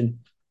succession.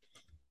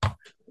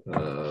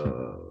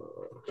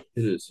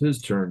 It is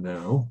his turn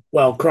now.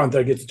 Well,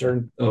 Kronthar gets a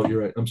turn. Oh,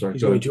 you're right. I'm sorry.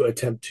 He's Go going ahead. to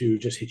attempt to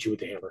just hit you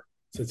with the hammer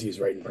since he's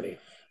right in front of you.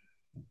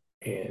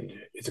 And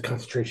it's a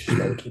concentration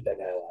spell to keep that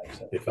guy alive.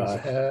 So. If I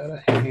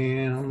had a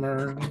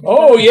hammer.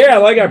 Oh, yeah,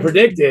 like I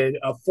predicted,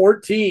 a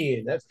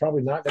 14. That's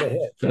probably not going to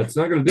hit. That's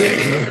not going to do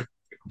it.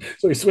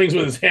 So he swings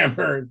with his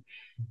hammer, and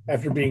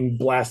after being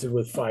blasted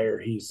with fire,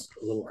 he's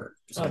a little hurt.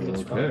 So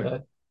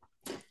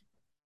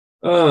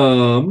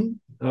Okay.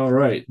 All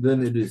right.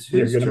 Then it is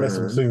You're his going to miss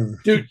him turn. soon.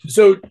 dude,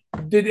 so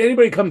did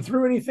anybody come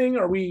through anything?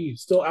 Are we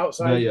still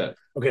outside? Not yet.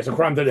 Okay, so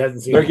Kronthar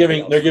hasn't seen They're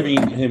anything giving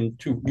else. him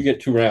 2. You get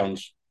 2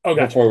 rounds Oh,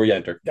 gotcha. before we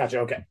enter. Gotcha.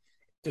 Okay.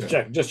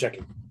 Just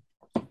checking.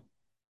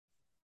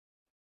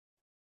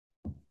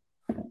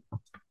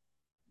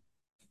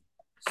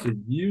 So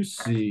you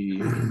see.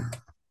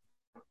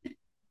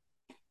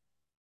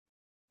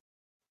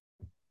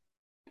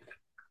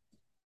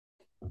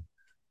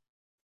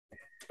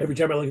 Every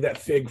time I look at that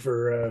fig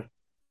for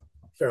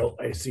Feral,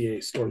 I see a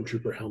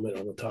stormtrooper helmet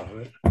on the top of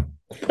it.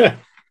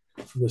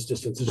 From this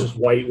distance, it's just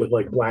white with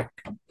like black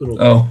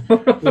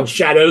little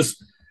shadows.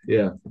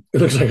 Yeah.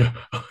 It looks like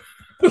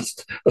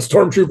a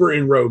stormtrooper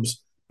in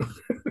robes.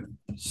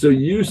 So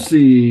you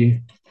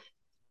see,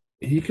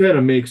 he kind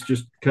of makes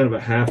just kind of a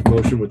half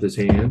motion with his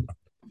hand.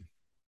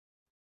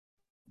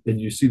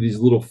 And you see these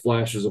little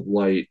flashes of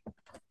light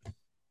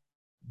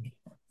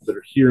that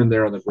are here and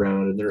there on the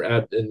ground, and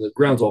the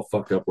ground's all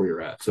fucked up where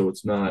you're at. So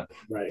it's not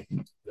right.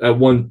 At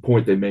one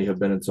point they may have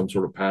been in some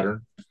sort of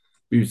pattern.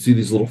 You see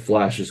these little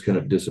flashes kind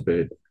of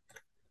dissipate.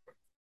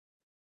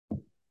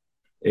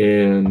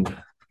 And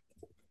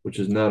which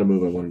is not a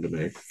move I wanted to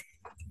make.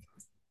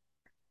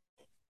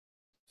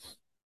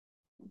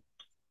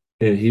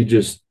 And he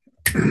just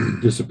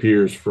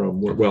disappears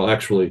from where, well,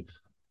 actually,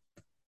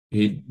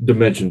 he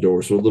dimension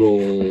door. So a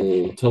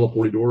little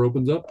teleporting door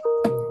opens up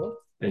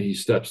and he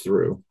steps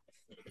through.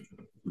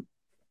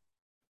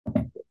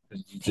 And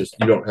you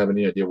don't have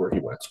any idea where he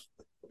went.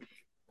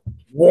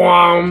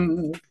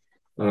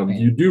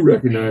 You do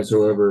recognize,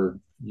 however,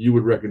 you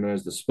would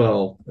recognize the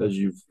spell as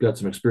you've got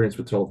some experience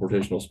with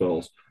teleportational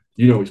spells.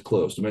 You know he's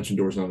close. Dimension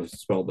door is not a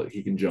spell that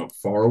he can jump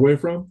far away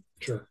from.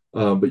 Sure.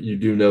 But you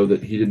do know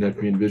that he didn't have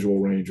to be in visual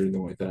range or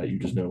anything like that. You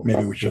just know.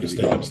 Maybe we should have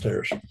stayed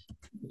upstairs.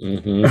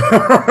 Mm-hmm.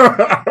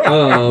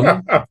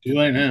 Too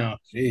late now.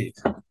 Jeez.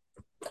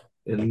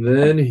 And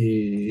then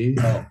he's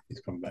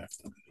coming back.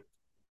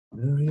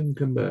 No, he didn't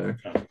come back.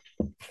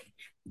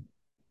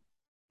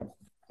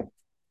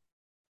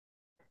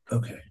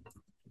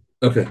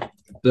 Okay.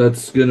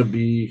 That's gonna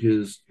be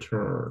his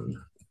turn.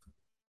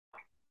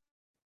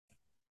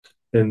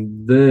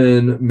 And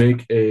then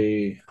make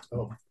a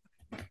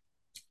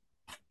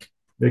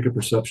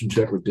perception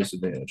check with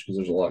disadvantage because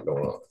there's a lot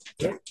going on.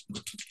 Okay.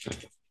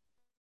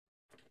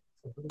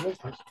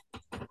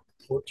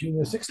 14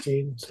 to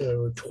 16,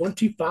 so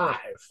 25.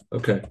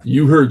 Okay.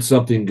 You heard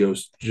something go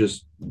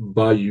just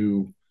by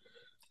you,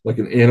 like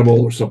an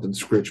animal or something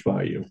scritch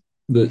by you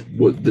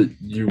that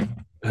you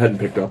hadn't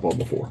picked up on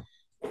before.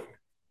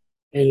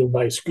 And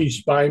by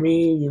screech by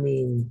me, you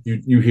mean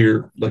you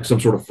hear like some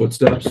sort of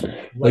footsteps,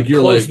 like you're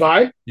close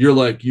by? You're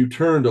like you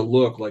turn to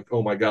look like,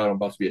 oh my god, I'm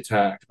about to be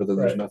attacked, but then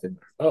there's nothing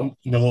there. Oh,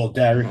 the little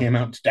dagger came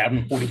out and stabbed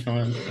him 40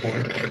 times.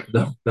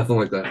 No, nothing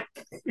like that.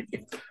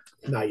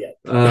 Not yet.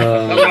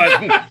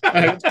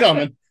 It's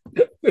coming.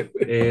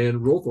 And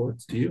Rolthor,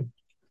 it's to you.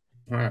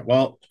 All right.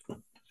 Well,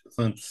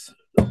 since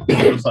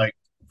it looks like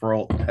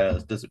Feralt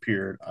has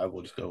disappeared, I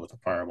will just go with a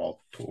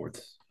fireball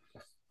towards.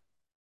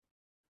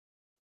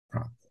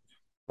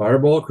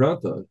 Fireball,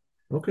 Kronthud.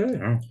 Okay.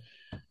 Yeah.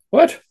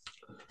 What?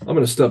 I'm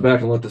going to step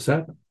back and let this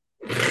happen.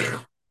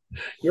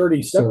 You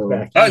already stepped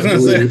back. I was going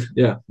to say.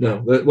 Yeah,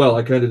 no.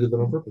 I kind of did that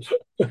on purpose.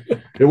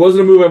 It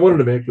wasn't a move I wanted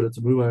to make, but it's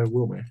a move I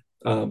will make.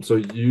 So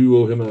you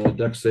owe him a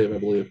dex save, I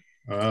believe.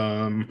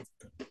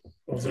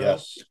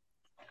 Yes.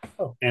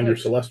 Oh, and your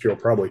celestial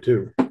probably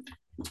too.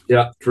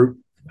 Yeah, true.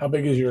 How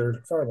big is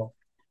your fireball?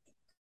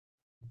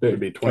 It'd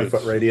be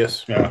 20-foot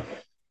radius. Yeah.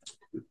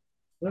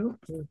 Well,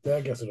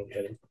 I guess it'll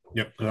hit him.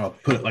 Yep. I'll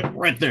put it like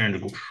right there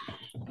and go.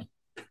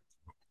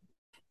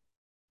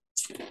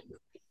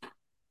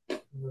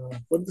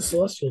 What did the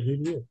Celestial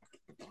do to you?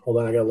 Hold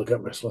on, I gotta look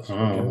up my Celestial.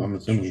 I'm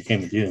assuming he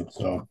came with you.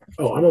 So.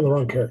 Oh, I'm on the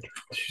wrong character.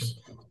 Jeez.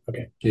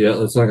 Okay. Yeah,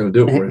 that's not going to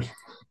do it for you.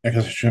 I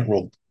guess I shouldn't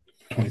roll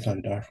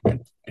 20-sided die for my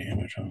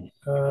damage.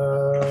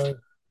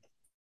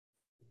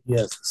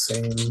 Yes,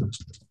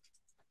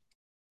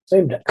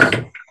 same deck.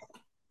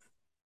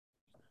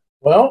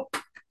 Well,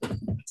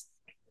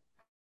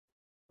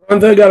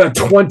 Ronda got a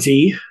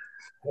 20,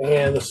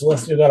 and the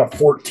Celestial got a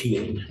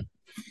 14.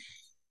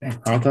 I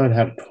thought I'd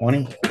have a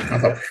 20. I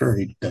thought for sure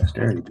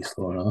dexterity would be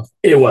slow enough.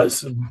 It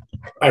was.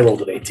 I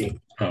rolled an 18.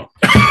 Oh.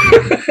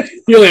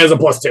 He only has a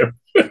 +2.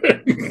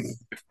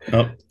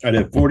 Oh, I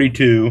did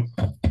 42.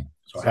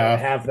 So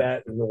half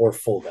that or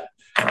full that.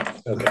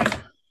 Okay.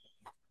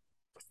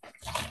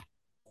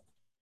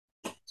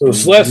 So the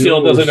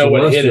Celestial doesn't know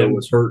what hit him.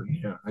 Was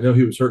hurting. Yeah, I know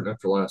he was hurting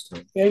after last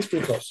time. Yeah, he's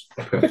pretty close.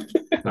 Okay.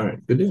 All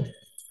right. Good deal.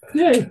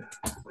 Yay.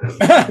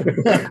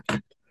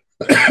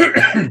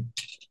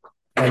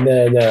 And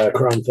then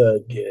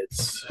Krantha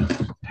gets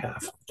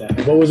half of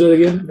that. What was it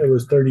again? It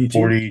was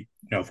 32.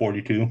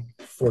 42.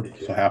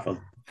 42. So half of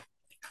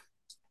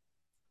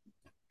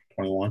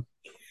 21.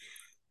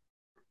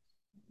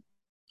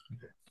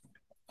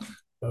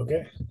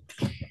 Okay.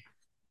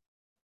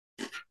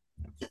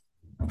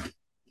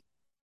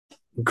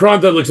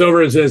 Krantha looks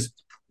over and says,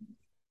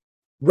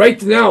 right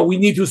now, we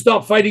need to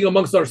stop fighting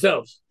amongst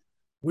ourselves.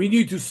 We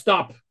need to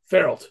stop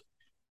Feralt.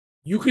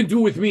 You can do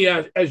with me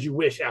as you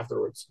wish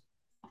afterwards.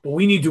 But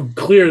we need to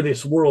clear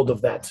this world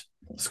of that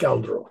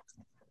scoundrel.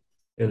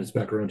 And it's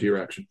back around to your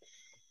action.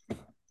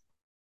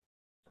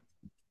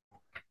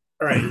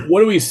 All right.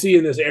 What do we see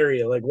in this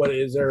area? Like, what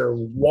is there?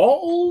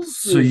 Walls?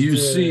 So you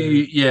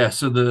see, yeah.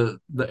 So the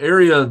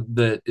area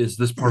that is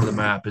this part of the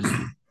map is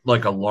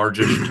like a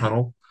largish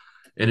tunnel,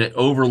 and it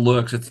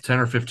overlooks. It's 10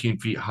 or 15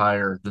 feet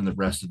higher than the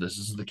rest of this.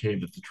 This is the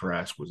cave that the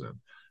Tarrasque was in.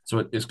 So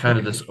it is kind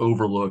of this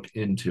overlook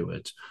into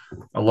it.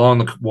 Along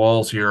the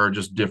walls here are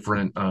just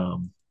different,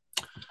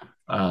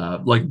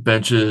 like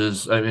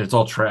benches. I mean, it's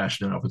all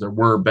trashed now, but there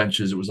were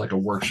benches. It was like a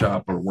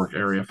workshop or work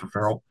area for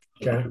Feralt.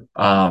 Okay.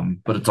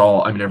 But it's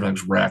all, I mean,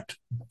 everything's wrecked.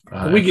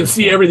 We can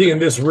see everything in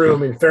this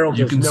room, and Feralt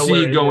you can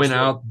see going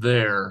out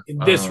there. In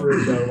this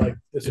room, though, like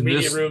this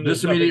immediate room.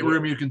 This immediate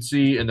room you can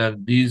see, and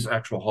then these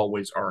actual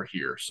hallways are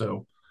here.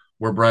 So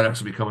where Braddock's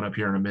will be coming up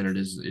here in a minute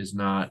is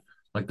not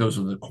like those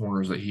are the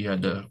corners that he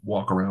had to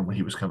walk around when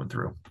he was coming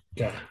through.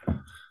 Okay.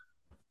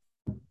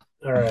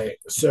 All right.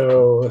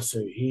 So let's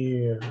see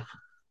here.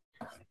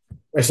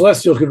 My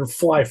Celestial's going to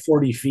fly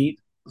 40 feet.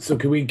 So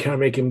can we kind of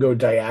make him go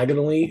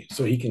diagonally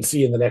so he can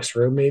see in the next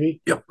room,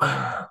 maybe? Yep. So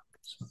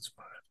that's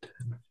 5, 10,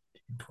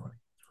 15, 20,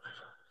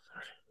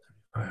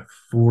 35,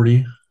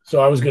 40. So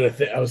I was going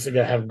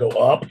to have him go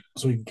up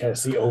so we can kind of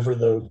see over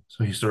the.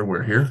 So he started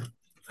where here?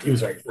 He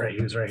was right.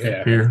 He was right here.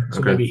 Yeah. Here.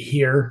 So maybe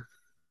here.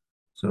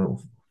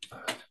 So.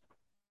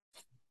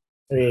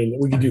 I mean,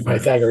 we can do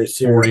Pythagoras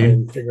theorem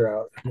and figure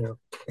out,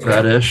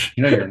 that ish.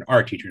 You know, you're an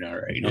art teacher now,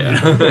 right?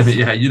 Yeah,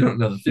 yeah. You don't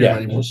know the theory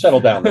anymore. Settle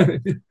down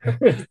there.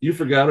 You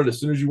forgot it as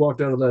soon as you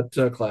walked out of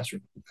that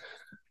classroom.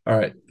 All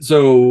right.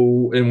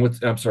 So, and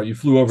what? I'm sorry, you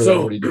flew over there.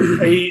 What are you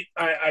doing?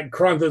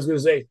 Krantha's going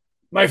to say,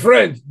 "My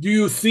friend, do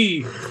you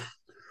see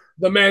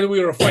the man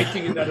we were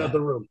fighting in that other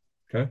room?"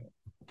 Okay.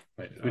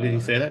 Wait, who did he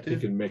say that to? You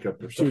can make up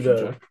perception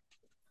check.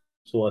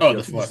 Celestial.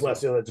 The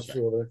Celestial that just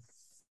flew over there.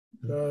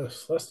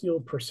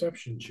 Celestial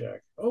perception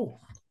check. Oh,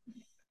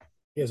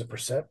 he has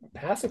a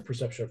passive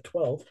perception of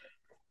 12.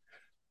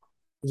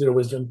 Is it a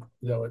wisdom?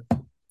 Is that what?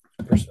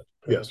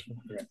 Yes.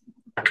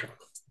 Okay.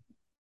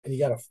 And he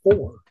got a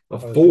 4. A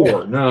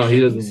 4? No, he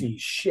doesn't see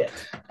shit.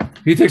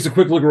 He takes a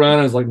quick look around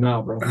and is like,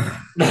 "Nah, bro."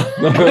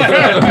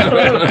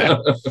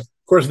 Of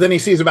course, then he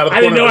sees about a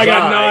I didn't know I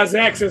got Nas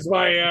X as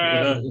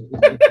my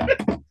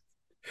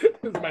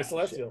my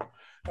Celestial.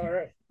 All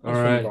right.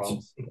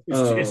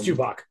 It's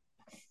Tuvok.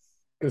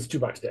 Because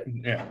Tuvok's dead.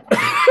 Yeah.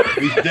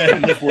 He's dead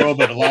in this world,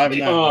 but alive in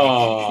that.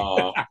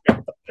 Oh.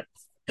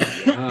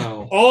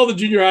 Wow. All the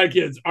junior high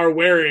kids are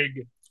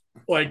wearing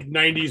like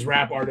 90s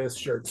rap artist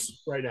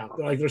shirts right now.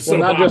 They're so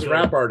not popular. just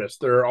rap artists.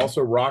 They're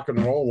also rock and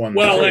roll ones.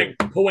 Well, too. like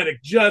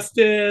Poetic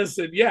Justice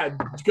and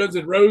Guns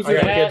N' Roses. I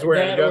got kids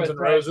wearing Guns N'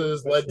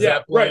 Roses, Led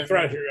Zeppelin. Right,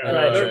 Thrasher.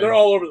 They're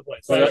all over the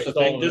place. So that's the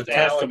thing. Just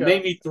ask them.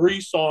 Name me 3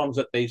 songs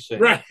that they sing.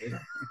 Right.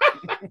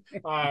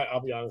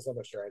 I'll be honest. I'm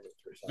not sure I did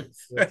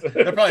 3 songs.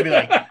 They'll probably be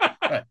like,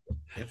 "What?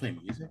 They play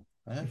music?"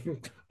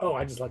 Oh,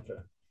 I just like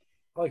the.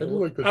 I like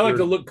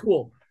to look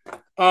cool.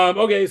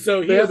 Okay,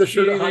 so they had the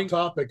shirt Hot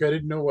Topic. I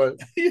didn't know what.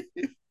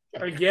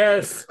 I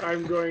guess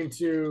I'm going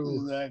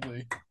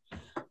to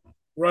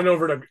run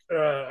over to.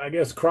 I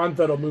guess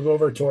Krantha will move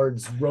over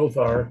towards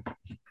Rothar,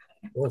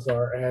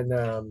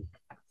 and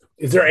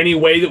is there any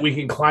way that we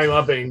can climb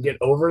up and get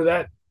over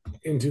that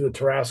into the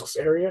Tarrasque's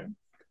area?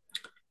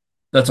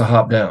 That's a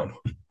hop down.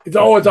 It's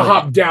a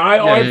hop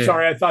down. I'm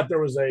sorry. I thought there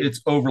was a.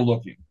 It's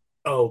overlooking.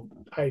 Oh,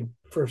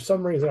 for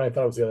some reason I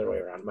thought it was the other way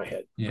around in my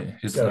head. Yeah,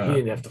 so he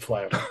didn't have to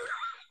fly over.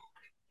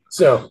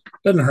 So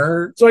doesn't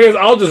hurt. So I guess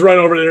I'll just run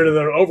over there to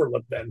the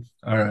overlook then.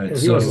 All right.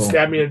 If he wants to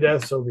stab me to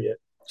death, so be it.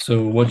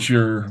 So what's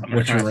your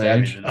gonna try and stab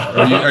range? you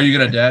to Are you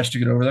gonna dash to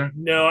get over there?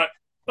 No.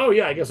 Oh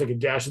yeah, I guess I can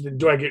dash it. Then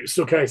do I get?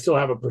 Still, can I still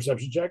have a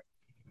perception check?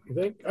 You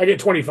think I get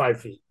 25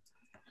 feet?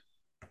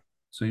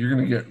 So you're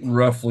gonna get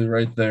roughly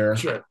right there.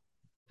 Sure.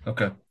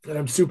 Okay. And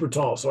I'm super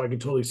tall, so I can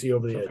totally see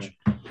over the edge.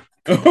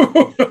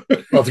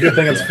 Well, it's a good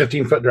thing it's a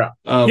 15-foot drop.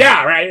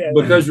 Yeah, right.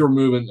 Because you're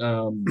moving.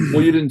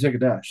 Well, you didn't take a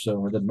dash,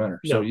 so it doesn't matter.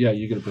 So No. yeah,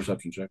 you get a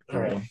perception check. All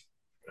right.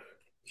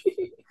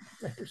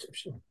 My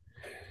perception.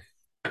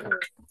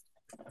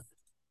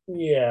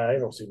 Yeah, I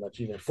don't see much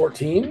either.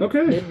 14.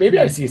 Okay. Maybe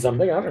I see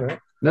something. I don't know.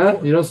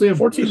 No, you don't see him.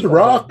 14 These are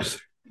rocks.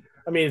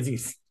 I mean, is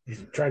he's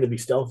trying to be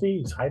stealthy?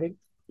 He's hiding.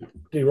 Did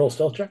he roll a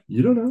stealth check?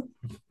 You don't know.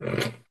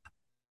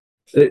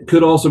 It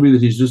could also be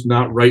that he's just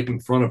not right in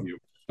front of you.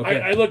 Okay.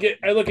 I look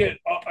at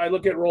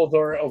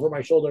Rolthor over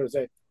my shoulder and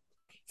say,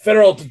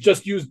 "Federal to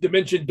just use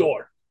Dimension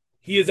Door.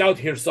 He is out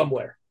here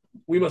somewhere.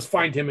 We must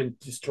find him and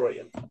destroy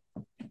him."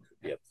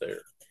 Be up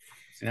there.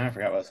 See, now I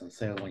forgot what I was going to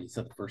say when you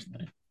said the first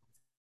thing.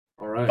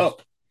 All right. Oh,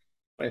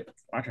 wait,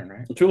 my turn,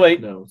 right? Too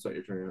late. No, it's not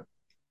your turn yet.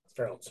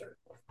 Feral's turn.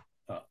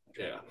 Oh,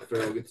 Yeah,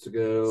 Pharaoh gets to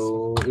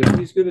go if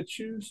he's going to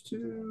choose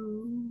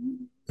to.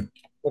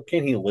 Well,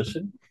 can he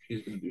listen?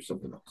 He's going to do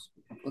something else.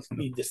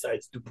 He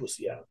decides to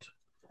pussy out.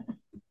 I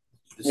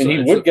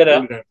mean,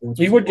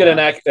 he would get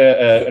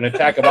an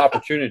attack of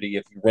opportunity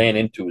if you ran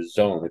into his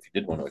zone. If you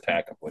did want to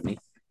attack him, wouldn't he?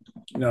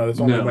 No, that's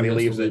only No, when he that's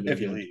leaves the it. if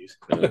he If leaves.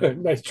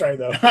 Nice try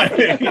though.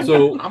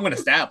 So I'm going to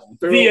stab him.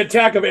 The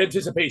attack of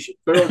anticipation.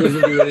 Pharaoh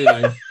doesn't do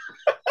anything.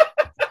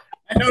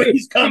 I know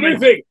he's The new coming.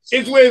 thing.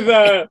 It's with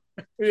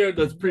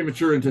That's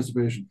premature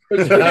anticipation.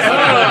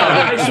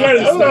 I swear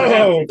to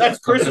God. That's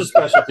Chris's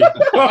specialty.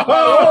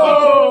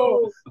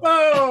 Oh,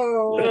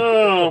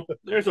 Oh,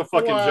 there's a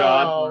fucking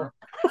job.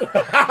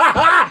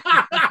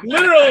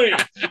 literally.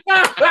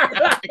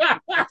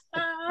 I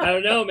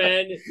don't know,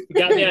 man. You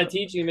got me on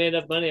teaching, made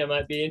enough money. I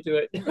might be into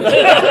it.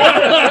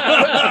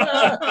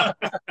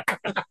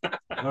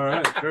 All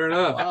right, fair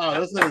enough. Wow,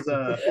 this is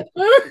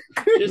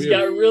Just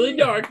got really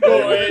dark,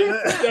 boys.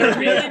 Got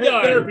really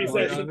dark. Therapy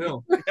Going session.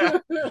 downhill. All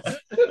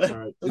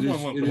right, This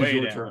one went it is way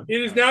your down. turn.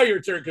 It is now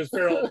your turn because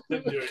Farrell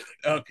didn't do it.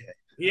 okay.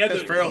 He had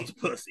Because the Feral's a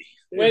pussy.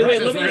 Wait, I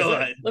let just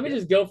realized. me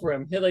just go for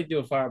him. He'll like do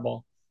a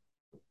fireball.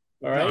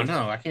 All right.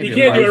 No, I can't. He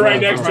can't do it right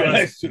next to Right us.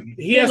 next to me.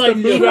 He has Like to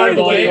move out of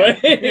the fireball way.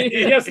 anyway.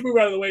 He has to move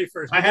out of the way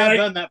first. I But then have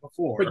done that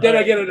before. But then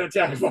I get an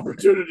attack of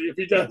opportunity if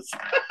he does.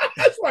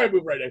 That's why I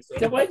move right next to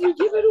So him. why'd you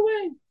give it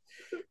away?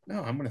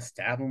 No, I'm gonna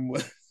stab him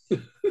with.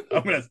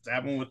 I'm gonna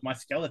stab him with my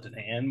skeleton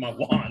hand, my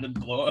wand, and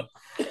blow up.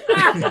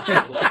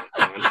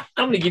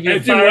 I'm gonna give you a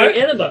And do fire what?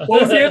 enema.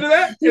 What was the end of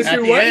that? It's At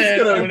your the what? end,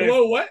 He's I'm gonna gonna-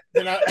 blow what?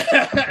 Then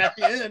at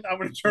the end, I'm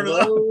gonna turn it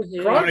up. Blow him.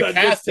 I'm gonna Kronda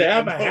cast gets to it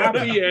have a and blow it up.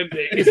 happy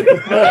ending. He's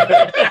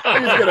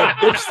gonna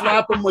bitch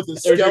slap him with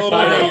his There's your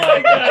skeleton. title.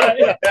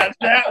 hand.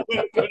 That would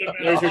have been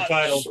There's your awesome.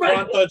 title.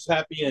 Frontud's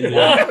happy ending.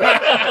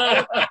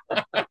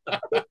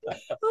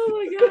 Oh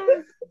my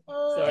god.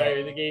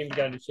 Sorry, the game's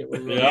gone to shit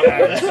with me.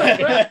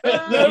 Yeah.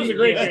 That was a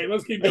great game.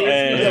 Let's keep going.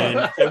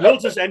 And we'll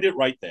just end it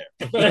right there.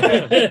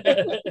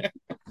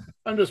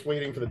 I'm just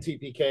waiting for the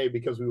TPK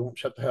because we won't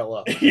shut the hell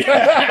up. The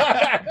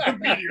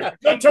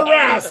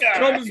Tarrasque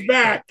comes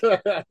back. And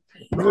the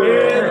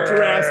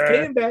Tarrasque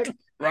came back.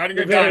 Riding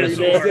a Very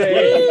dinosaur.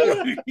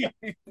 good.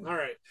 All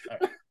right.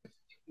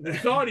 We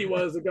thought he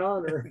was a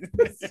goner.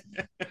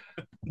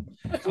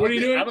 So what are you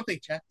doing? I don't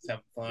think Chat's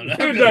having fun.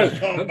 Dude, I'm no.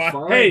 just going by.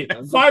 Hey,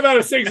 5 out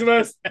of 6 of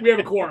us, we have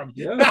a quorum.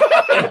 Yeah.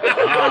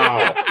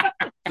 Wow.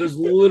 There's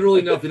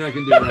literally nothing I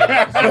can do right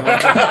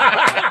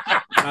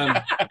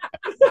now.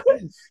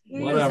 He's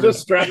Whatever.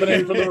 just strapping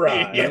in for the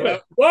ride. Yeah.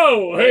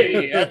 Whoa, Hey,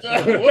 hey. that's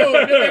whoa,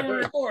 good thing we're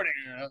recording.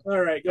 All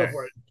right, go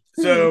for it.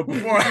 So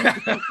before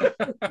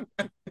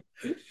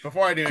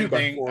I do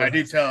anything, I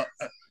do tell.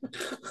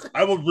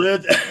 I will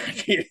rid.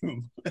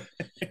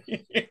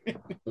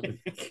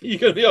 You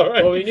gonna be all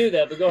right. Well, we knew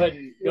that, but go ahead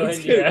and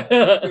do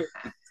that.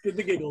 Get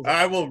the giggles.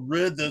 I will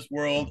rid this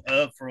world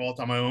of for all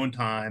on my own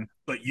time,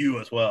 but you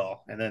as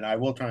well. And then I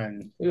will try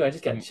and Ooh, I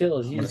just got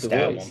chills. I'm Use gonna the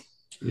stab voice. him.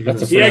 You're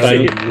That's gonna a He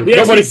say- actually, he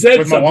actually said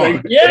with my something.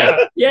 wand.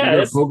 Yeah, You're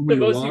that's gonna poke the me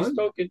with most a you've wand?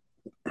 spoken.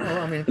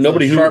 Well, I mean,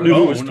 Nobody it's a who sharp knew who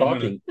bone, was I'm gonna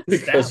talking stab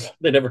because him.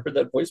 they never heard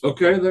that voice.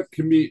 Okay, that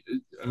can be.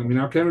 I mean,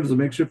 I'll count it as a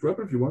makeshift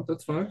weapon if you want.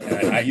 That's fine.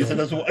 I use it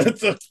as one.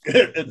 It's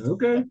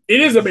Okay.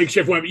 It is a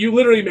makeshift weapon. You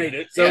literally made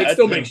it, so Yeah, it's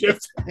still it's-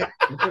 makeshift.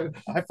 Okay.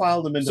 I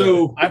filed them into.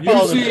 So I you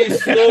filed see them.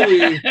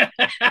 slowly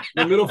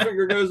the middle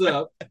finger goes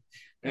up,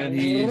 and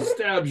he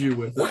stabs you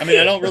with it. I mean,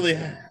 I don't really.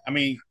 I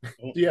mean,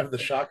 Do you have the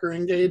shocker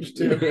engaged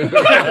too?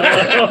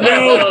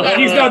 No,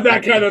 he's not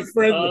that kind of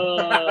friend.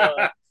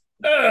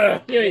 Yeah,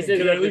 he said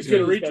Can I at least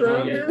get a reach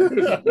around here?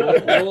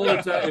 Roll an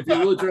attack. If you're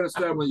really trying to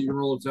stab him, you can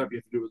roll an attack. You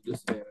have to do it with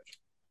disadvantage.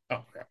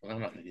 oh crap! Well,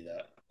 I'm not gonna do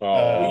that.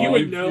 Oh, You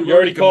would know. You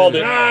already called it.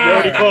 You Ah.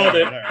 already called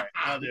it. All right,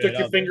 I'll do Took it,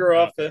 your I'll do finger it.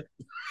 off the.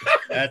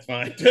 That's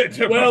fine.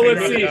 Well,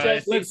 let's see.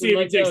 Guys. Let's see if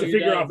he takes the You're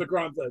finger done. off the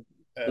Kronta.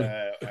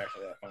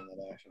 Actually, I found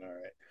that action. All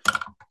right.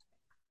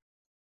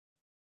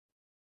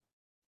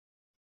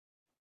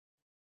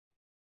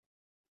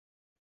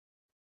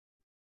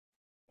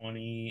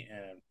 20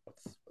 and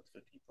what's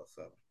plus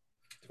 7.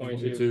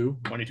 22.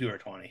 22 or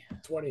 20.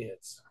 20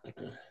 hits.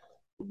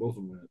 Both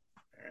of them hit.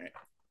 All right.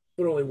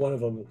 But only one of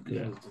them.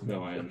 Yeah.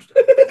 No, I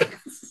understand.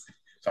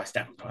 So I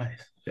stabbed him twice.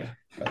 Yeah.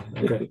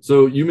 Okay.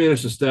 So you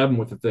managed to stab him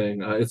with the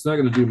thing. It's not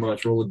going to do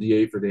much. Roll a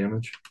d8 for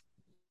damage.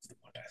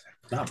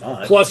 Not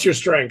much. Plus your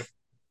strength.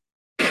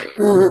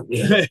 could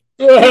be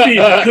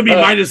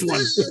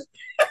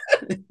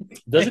 -1.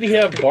 Doesn't he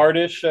have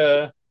Bardish?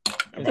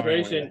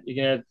 Inspiration. You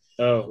can add.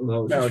 No,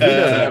 No, he he doesn't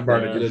have have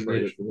Bardic Bardic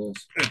inspiration inspiration.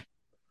 for this.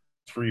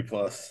 3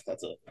 plus.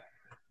 That's it.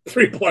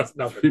 3 plus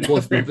nothing. 3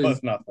 plus 3 nothing.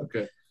 plus nothing.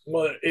 Okay.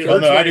 Well, it So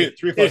hurts. no, I my- do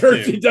 3 it plus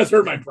hurts. 2. It does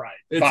hurt my pride.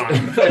 It's, Fine.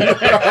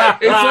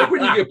 it's like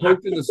when you get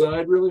poked in the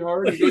side really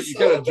hard. You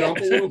kind of jump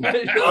a little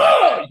bit.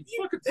 Oh,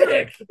 you fucking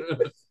dick!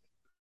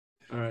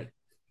 All right.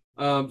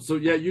 So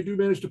yeah, you do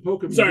manage to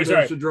poke him. Sorry, you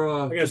manage to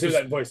draw. I gotta say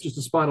that voice. Just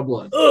a spine of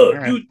blood. Ugh,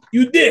 right.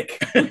 you dick!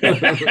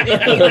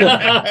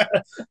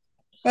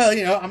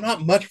 Well, I'm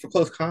not much for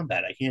close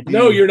combat. I can't do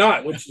No, you're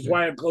not, which is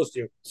why I'm close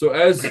to you. So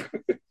as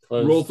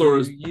Close Rolthor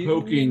is to you.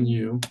 poking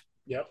you,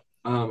 Yep.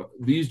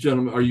 these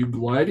gentlemen, are you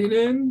gliding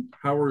in?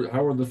 How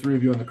are the three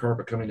of you on the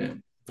carpet coming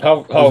in? How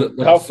Is it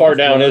like how a far soft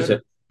down is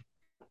ladder?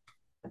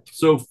 it?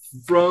 So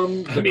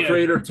from the I mean,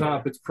 crater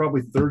top, it's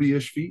probably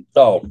 30-ish feet.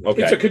 Oh,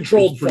 okay. It's a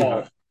controlled It's pretty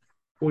fall. high.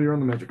 Well, you're on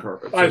the magic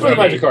carpet. I So- was on the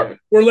magic carpet.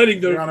 We're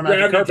letting the You're on a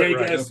magic gravity carpet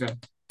take ride, us, Okay.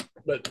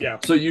 but yeah.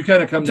 So you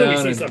kind of come Until we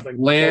down see and something.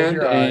 land,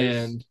 Close your eyes.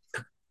 and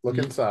Look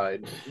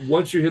inside.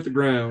 once you hit the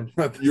ground,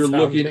 Let the you're sound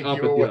looking take up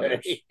you at the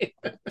away.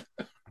 others.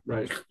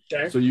 Right.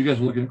 Okay. So you guys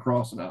are looking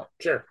across and out.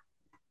 Sure.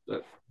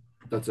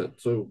 That's it.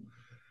 So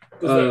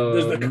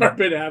Does the Um,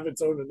 carpet have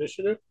its own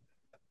initiative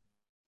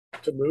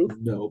to move?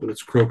 no, but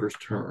it's Croker's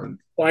turn.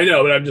 Well, I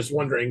know, but I'm just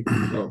wondering,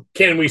 Oh.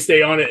 can we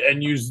stay on it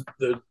and use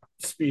the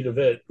speed of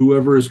it?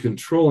 Whoever is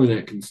controlling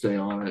it can stay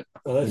on it.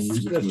 Well, And use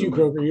its that's you,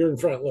 movement. Croker. You're in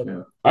front. Look.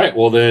 Yeah. All right.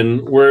 Well,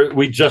 then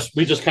we just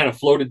kind of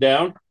floated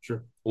down.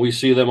 Sure. We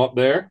see them up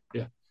there.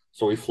 Yeah.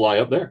 So we fly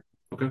up there.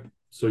 Okay.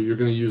 So you're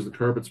going to use the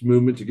carpet's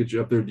movement to get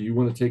you up there. Do you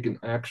want to take an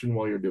action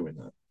while you're doing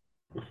that?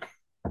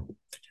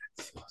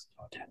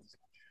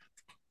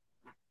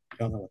 I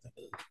don't know what that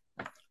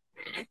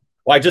is.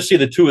 Well, I just see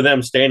the two of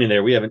them standing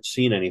there. We haven't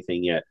seen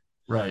anything yet.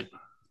 Right.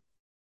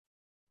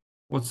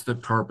 What's the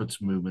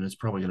carpet's movement? It's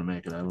probably going to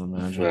make it, I would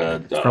imagine. Uh,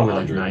 It's probably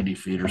like 100. 90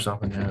 feet or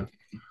something. Yeah.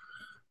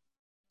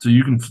 So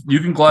you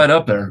can glide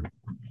up there.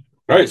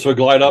 All right. So I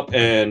glide up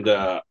and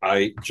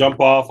I jump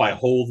off. I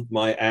hold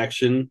my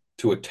action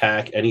to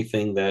attack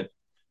anything that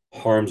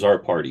harms our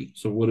party.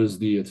 So what is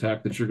the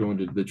attack that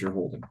you're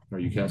holding? Are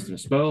you casting a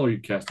spell? Are you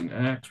casting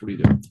axe? What are you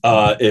doing?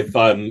 If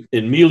I'm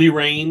in melee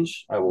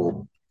range, I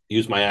will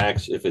use my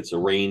axe. If it's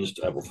arranged,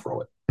 I will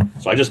throw it.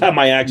 So I just have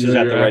my axes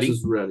Yeah, at your the axe ready.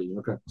 is ready.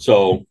 Okay.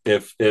 So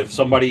if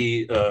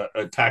somebody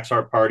attacks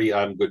our party,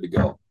 I'm good to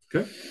go.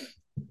 Okay.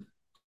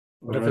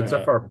 What if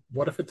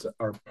it's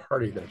our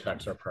party that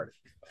attacks our party?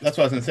 That's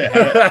what I was going to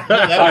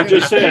say. I'm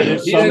just saying,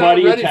 if He's not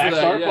somebody ready for attacks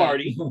that our yet.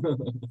 party,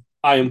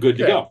 I am good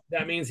to Okay. go.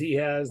 That means he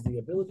has the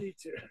ability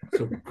to.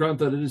 So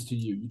Grantha, it is to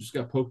you. You just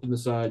got poked in the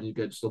side. You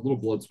got just a little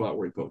blood spot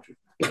where he poked you.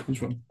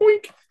 Which one?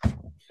 Boink.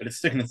 But it's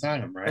sticking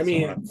inside him, right? I So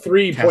mean, I'm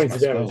 3 cast points my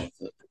of spell damage.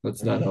 with it.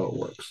 That's not how it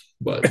works.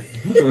 But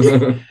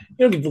You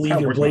don't get to leave That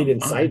your works blade on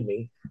inside mine.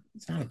 me.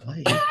 It's not a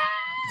blade.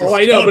 Oh,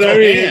 I know, but I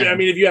mean,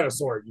 hand. if you have a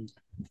sword, you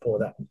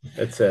pull it out.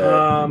 It's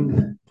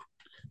Um,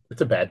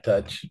 a bad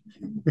touch.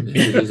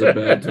 it is a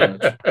bad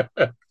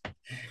touch.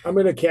 I'm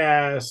gonna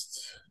cast.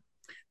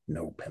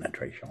 No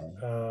penetration.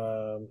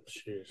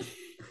 Jeez.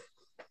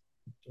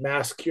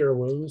 Mass cure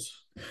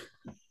wounds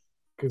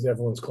because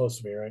everyone's close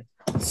to me, right?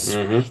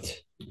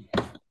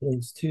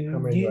 Close to How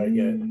many do I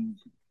you.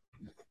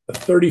 get? A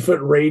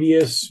 30-foot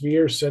radius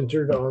sphere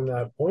centered on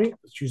that point.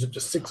 Let's choose up to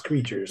 6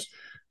 creatures.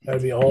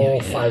 That'd be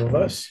all 5 of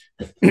us.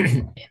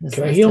 Can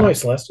I heal my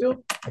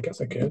celestial? I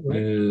guess I could. Right?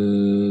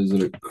 Is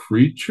it a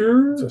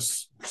creature?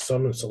 It's a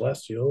summon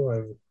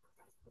celestial.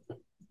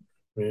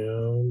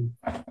 It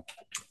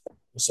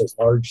says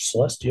large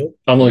celestial.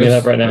 I'm looking it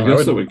up right I now.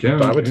 guess that would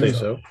count. I would say yeah.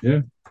 so.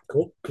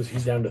 Cool, because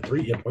he's down to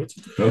 3 hit points.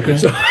 Okay.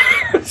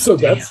 So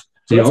that's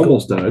He that's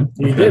almost died.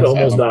 He did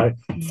almost die.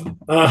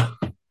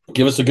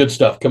 Give us the good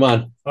stuff. Come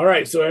on. All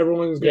right, so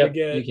everyone's gonna Yep,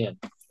 get you can.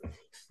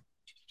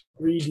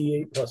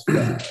 3d8 plus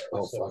 5.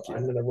 Oh, So fuck yeah.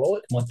 I'm gonna roll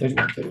it.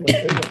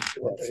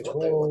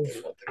 130.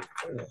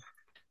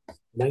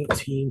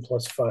 19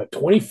 plus 5.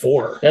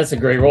 24. That's a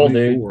great roll,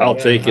 dude. I'll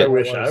take I it.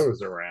 wish I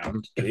was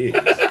around.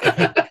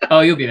 Jeez. Oh,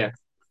 you'll be there.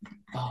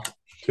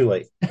 Too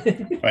late.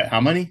 Wait,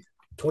 how many?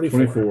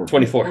 24.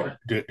 24.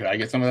 Do I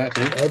get some of that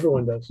too?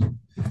 Everyone does.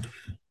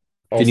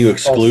 Can you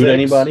exclude 6?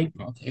 anybody?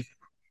 I'll take it.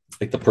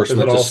 Like the person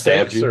Is it that all just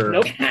stabbed 6 you? or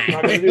Nope. Not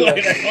gonna do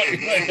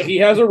that. He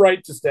has a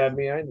right to stab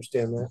me. I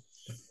understand that.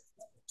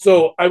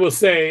 So I will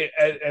say,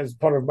 as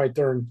part of my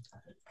turn,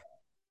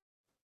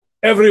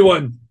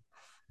 everyone,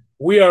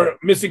 we are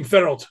missing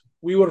Feralt.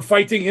 We were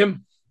fighting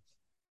him.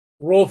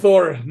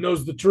 Rolthor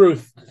knows the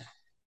truth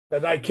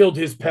that I killed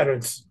his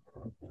parents,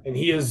 and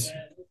he is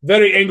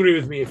very angry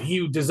with me. If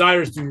he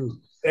desires to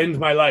end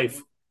my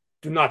life,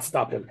 do not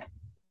stop him.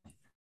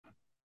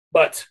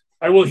 But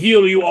I will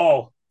heal you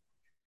all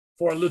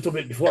for a little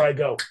bit before I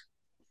go,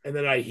 and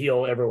then I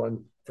heal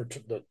everyone for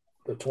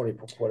the 20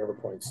 whatever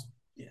points.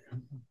 Yeah.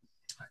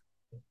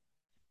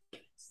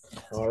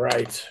 All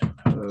right.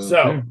 Okay.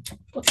 So,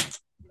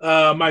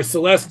 my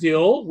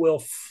Celestial will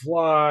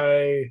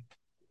fly.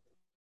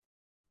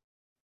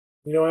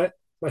 You know what?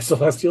 My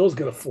Celestial is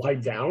going to fly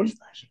down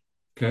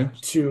Okay.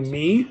 to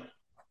me.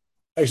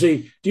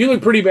 Actually, do you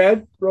look pretty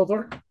bad,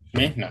 Rolthor?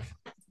 Me? No.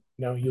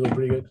 No, you look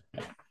pretty good.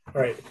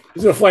 All right.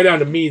 He's going to fly down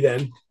to me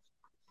then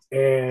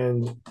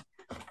and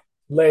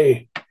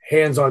lay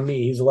hands on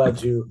me. He's allowed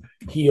to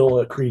heal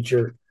a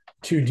creature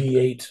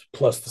 2d8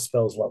 plus the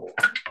spell's level.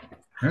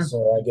 Okay.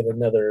 So I get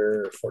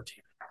another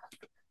 14.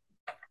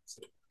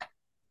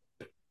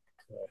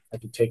 I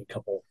can take a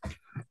couple.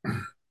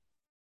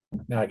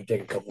 Now I can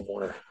take a couple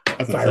more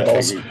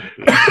fireballs.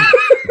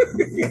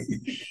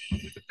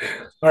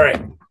 All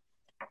right.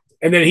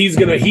 And then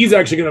he's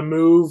actually gonna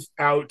move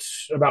out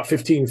about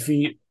 15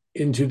 feet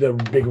into the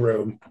big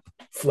room,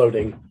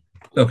 floating.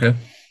 Okay.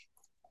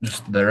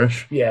 Just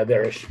there-ish. Yeah,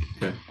 there-ish.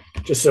 Okay.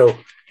 Just so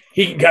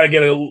he can kind of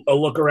get a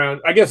look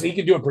around. I guess he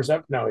can do a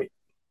perception. No,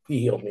 he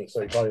healed me,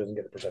 so he probably doesn't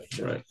get a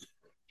perception. Right.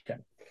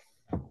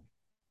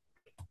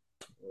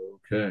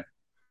 Okay.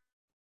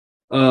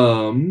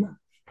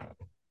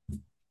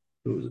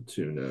 Who was it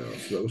to now?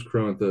 So that was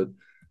Kronthud.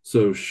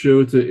 So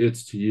Shota,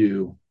 it's to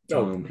you.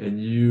 Oh.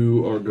 And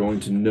you are going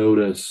to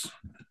notice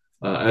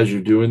as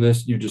you're doing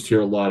this, you just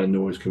hear a lot of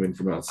noise coming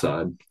from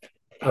outside.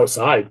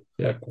 Outside?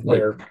 Yeah.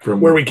 Where?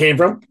 From Where we came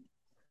from?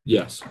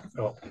 Yes.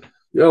 Oh.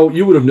 Oh,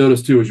 you would have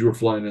noticed too as you were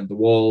flying in the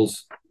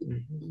walls.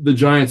 The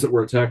giants that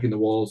were attacking the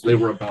walls, they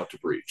were about to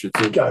breach.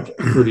 It's a Gotcha.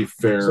 pretty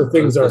fair So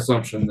things are-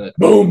 assumption that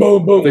Boom,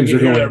 boom, boom. Things You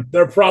are hear going-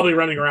 they're probably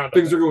running around.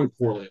 things are going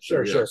poorly.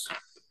 Sure, sure. yes.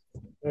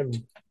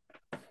 And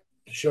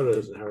Shota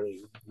doesn't have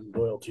any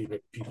loyalty to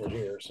people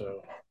here,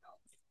 so.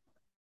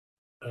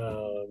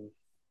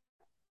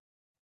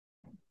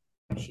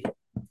 Shoot.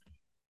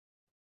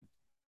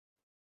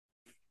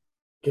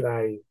 Can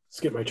I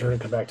skip my turn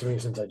and come back to me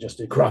since I just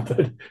did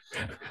Kronthud?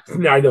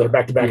 Now I know they're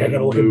back to back. I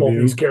gotta look at both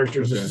these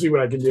characters just to see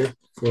what I can do.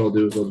 What I'll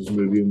do is I'll just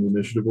move you in the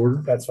initiative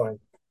order. That's fine.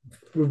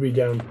 Move me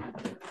down.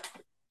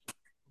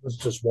 It's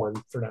just one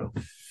for now.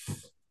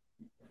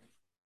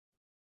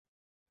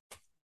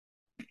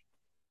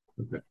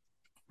 Okay.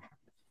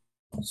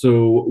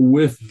 So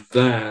with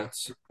that,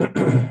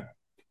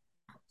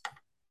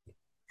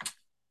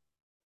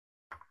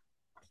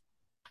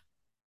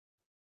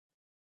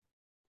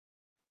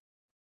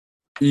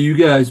 you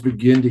guys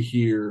begin to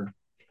hear,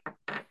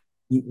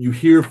 you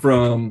hear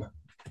from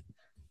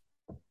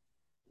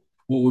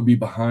what would be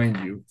behind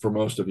you for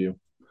most of you.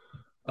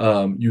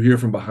 You hear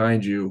from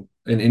behind you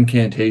an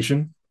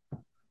incantation.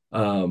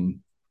 Those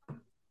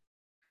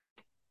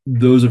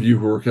of you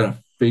who are kind of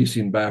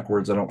facing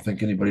backwards, I don't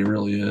think anybody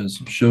really is.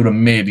 Shota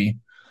maybe.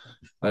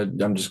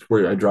 I'm just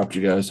where I dropped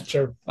you guys.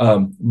 Sure.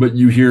 But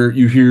you hear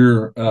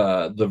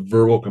the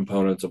verbal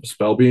components of a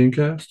spell being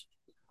cast.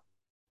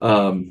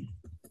 And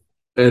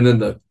then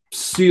the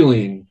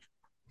ceiling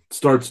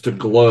starts to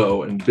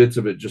glow and bits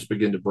of it just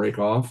begin to break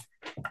off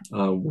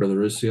where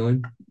there is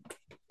ceiling.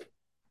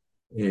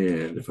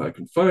 And if I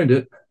can find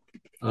it,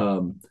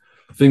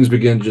 things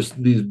begin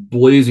these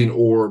blazing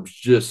orbs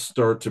just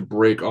start to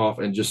break off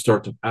and just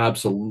start to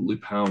absolutely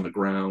pound the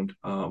ground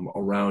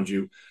around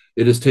you.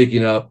 It is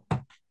caving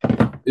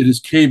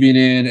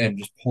in and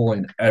just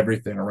pulling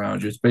everything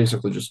around you. It's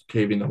basically just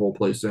caving the whole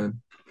place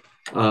in.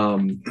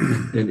 And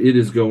it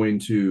is going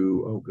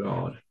to, oh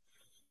God.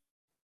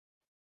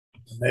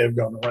 May have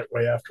gone the right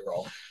way after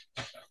all.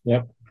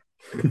 Yep.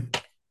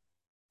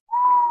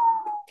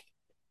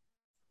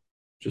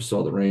 Just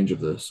saw the range of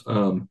this.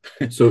 So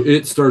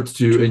it starts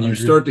to, and you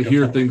start to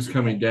hear things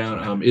coming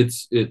down.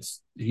 He's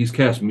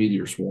cast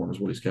Meteor Swarm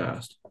is what he's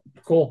cast.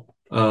 Cool.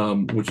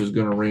 Which is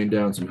going to rain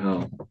down some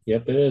hell.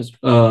 Yep, it is.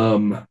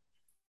 I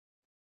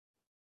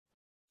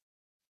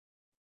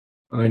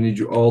need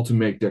you all to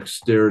make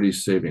dexterity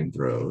saving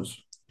throws.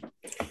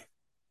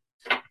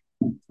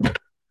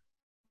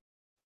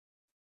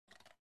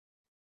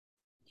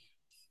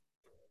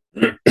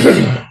 I'm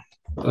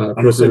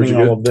Chris, what assuming you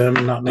all of them,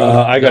 not me.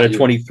 I got a you.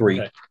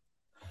 23. Okay.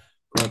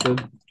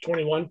 get?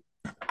 21.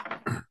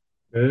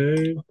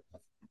 Okay.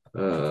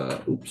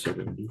 Oops, I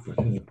didn't do for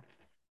him.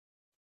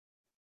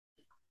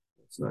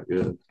 That's not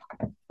good.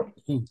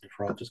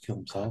 Frog just killed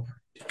himself.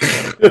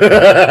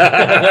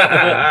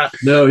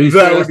 No, he's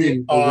That would be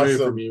casting away awesome.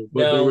 from you. But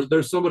No.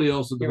 there's somebody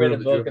else in the He read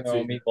room a that you book and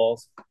haven't they're all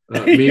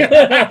seen. meatballs. Me,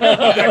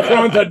 That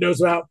Kronthud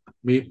knows about,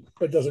 me,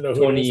 but doesn't know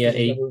who it is 'cause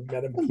he's 28. never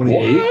met him.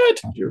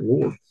 28. Dear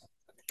Lord.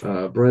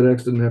 Bright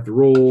X didn't have to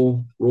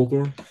roll. Roll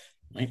Thor.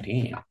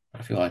 19.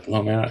 I feel like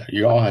long out.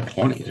 You all had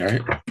 20s,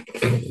 right?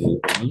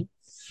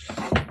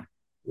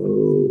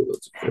 Oh,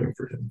 that's a fail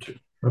for him too.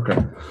 Okay.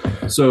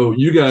 So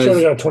you guys,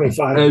 Showed got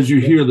 25. as you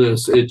hear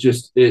this, it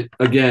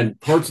again,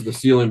 parts of the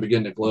ceiling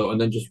begin to glow,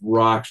 and then just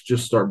rocks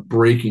just start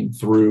breaking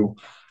through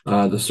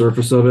the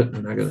surface of it.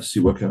 And I got to see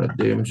what kind of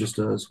damage this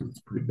does because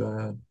it's pretty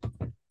bad. I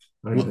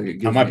don't think it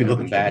gives I might me be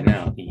looking damage. bad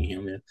now. Can you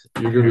hear me?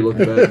 You're gonna be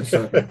looking bad in a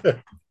second.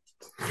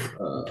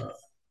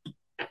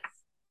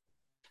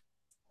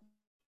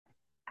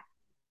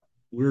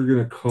 We're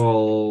gonna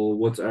call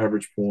what's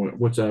average point?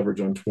 What's average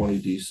on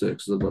 20d6?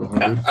 Is it about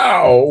 100?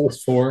 Ow!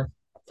 It's 4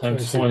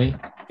 times 20,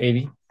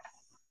 80.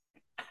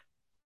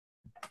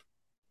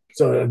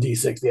 So on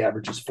D6, the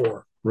average is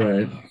 4.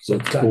 Right. So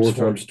it's Times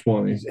 4 times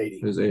 20 is 80.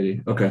 is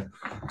 80. Okay.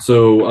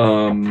 So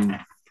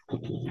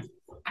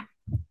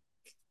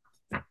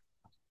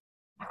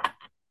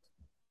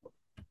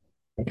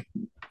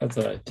That's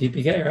a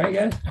TPK, right,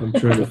 guys? I'm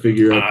trying to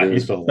figure out He's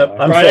this. still Yep,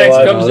 alive. I'm Right still X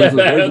alive. comes there's a-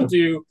 down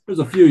to. There's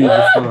a few you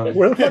just find.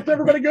 Where the fuck did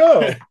everybody go?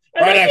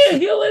 I can't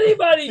heal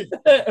anybody.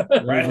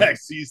 Right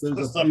next sees There's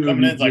the a stuff few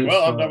coming in. of It's like, you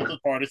well, I'm just done with this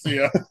party. See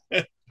ya.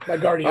 My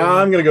guardian.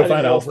 I'm gonna go I find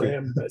didn't roll for Alfie.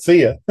 him. But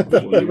See ya.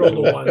 he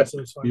rolled a 1, so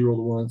it's fine. You rolled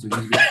a 1, so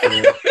he's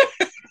good.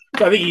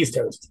 So I think he's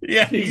toast.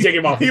 Yeah, You can take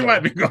him off He the might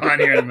be gone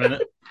here in a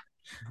minute.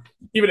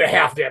 Even at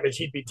half damage,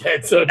 he'd be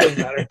dead, so it doesn't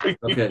matter.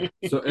 Okay.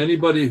 So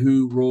anybody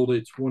who rolled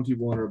a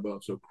 21 or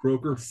above. So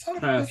Croaker Son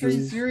of a bitch, are you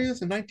passes.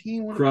 serious? In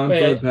 19?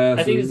 Kronthud passes.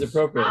 I think it's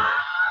appropriate.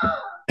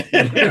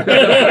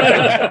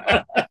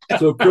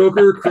 So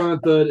Croaker,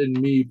 Kronthud, and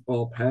me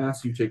all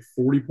pass. You take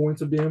 40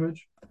 points of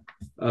damage.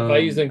 If I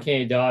use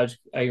uncanny dodge,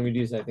 I can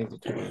reduce, I think, to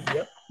 20.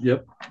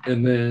 Yep.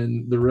 And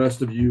then the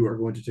rest of you are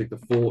going to take the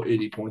full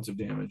 80 points of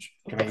damage.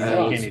 Can I use As-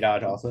 uncanny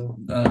dodge also?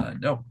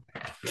 No.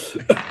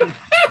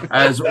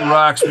 As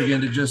rocks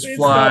begin to just It's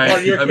fly. not part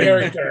of your I mean,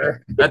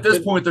 character. at this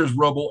point, there's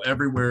rubble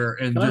everywhere,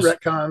 and Can I just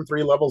retcon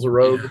 3 levels of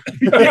rogue?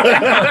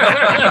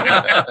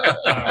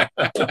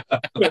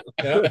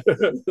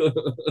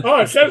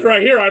 Oh, it says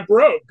right here I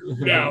broke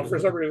now for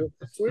some reason.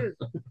 It's weird.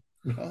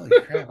 Holy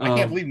crap. I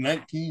can't believe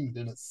 19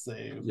 didn't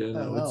save. Yeah,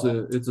 What the no,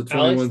 hell? it's a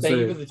 21 Alex, thank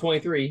you for save. the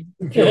 23.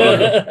 What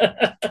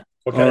kind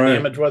All of right.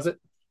 damage was it?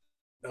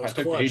 That I was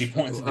took clutch. 80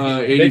 points. 80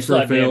 Bitch for a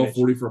slap fail, damage.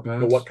 40 for a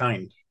pass. But what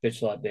kind? Bitch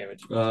slap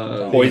damage.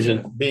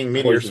 Poison. Being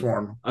meteor Poison.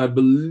 swarm. I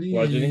believe.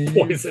 Bludgeoning.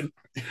 Poison.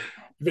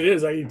 If it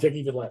is, I can take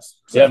even less.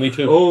 Yeah, me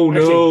too. Oh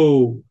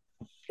no!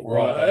 We're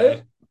all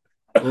dead.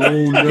 Oh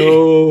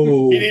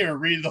no! He didn't even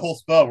read the whole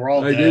spell. We're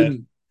all I dead.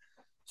 didn't.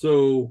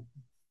 So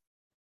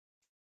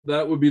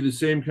that would be the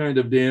same kind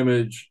of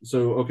damage.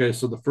 So okay,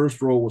 so the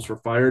first roll was for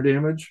fire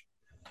damage,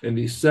 and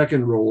the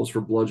second roll is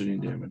for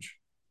bludgeoning damage.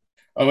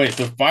 Oh, wait.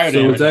 So fire So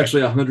damage. it's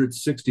actually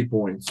 160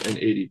 points and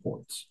 80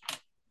 points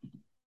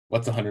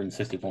What's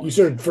 160 You points?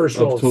 said first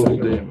roll. of total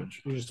second roll.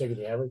 damage. You're just taking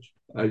the average.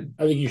 I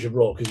I think you should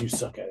roll because you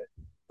suck at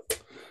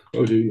it.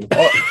 oh do you?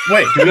 Oh,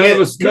 wait. None None of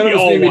us, give me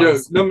all need me to.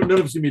 ones. None of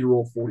us need me to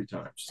roll 40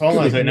 times. So hold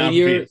on a second. Now I'm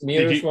Meteor, confused.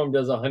 Meteor Did you- Swarm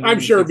does 100. I'm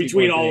sure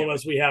between all of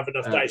us, we have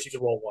enough Yeah. dice you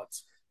can roll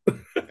once.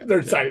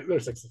 They're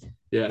 6.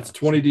 Yeah, it's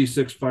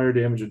 20d6 fire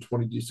damage and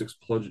 20d6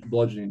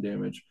 bludgeoning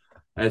damage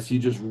as he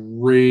just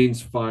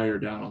rains fire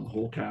down on the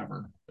whole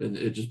cavern. And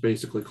it just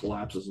basically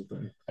collapses the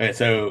thing. Okay,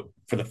 so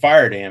for the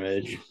fire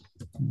damage,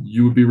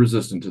 You would be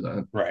resistant to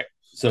that. right.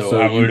 So,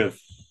 So I you- would have.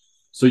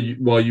 So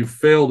while you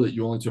failed it,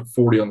 you only took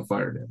 40 on the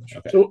fire damage.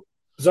 Okay.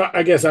 So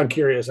I guess I'm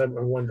curious. I'm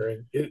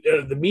wondering,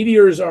 the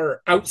meteors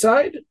are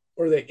outside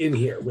or are they in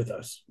here with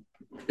us?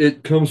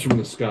 It comes from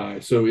the sky.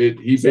 So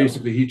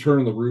he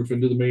turned the roof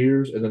into the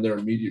meteors, and then they're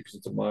immediate because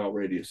it's a mile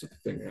radius if the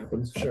thing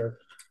happens. Sure.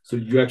 So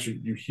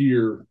you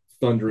hear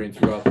thundering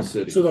throughout the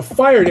city. So the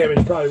fire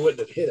damage probably wouldn't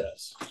have hit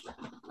us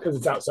because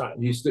it's outside.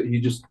 he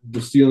just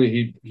the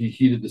ceiling he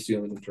heated the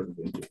ceiling and turned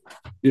it into.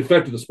 The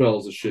effect of the spell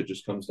is the shit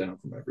just comes down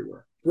from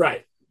everywhere.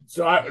 Right.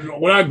 So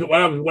what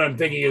I'm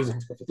thinking is,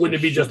 wouldn't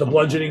it be just the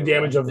bludgeoning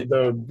damage of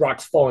the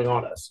rocks falling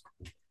on us?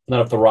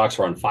 Not if the rocks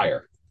are on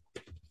fire.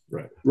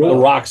 Right. The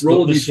rocks.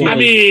 roll the a d20. I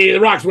mean, the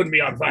rocks wouldn't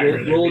be on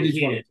fire. Roll a They'd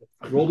be d20. heated.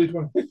 Roll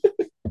d20.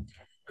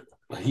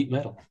 heat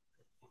metal.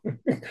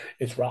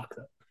 It's rock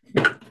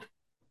though.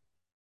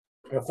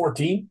 I got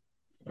 14.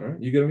 All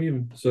right, you get them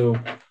even. So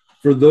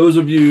for those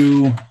of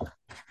you,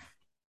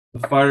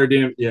 the fire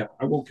damage. Yeah,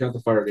 I won't count the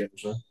fire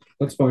damage. Huh?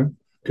 That's fine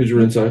because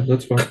you're inside.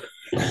 That's fine.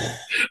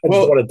 I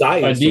just want to die.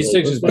 A instantly.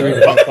 D6 is That's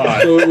bigger fine. than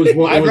 5. So it was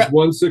 160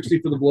 160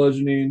 for the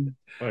bludgeoning,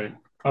 Right.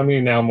 I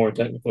mean, now more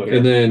technical.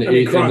 and then I mean, 80.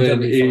 And Kron's then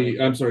gonna be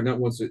 80 I'm sorry, not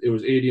 160. It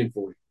was 80 and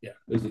 40. Yeah.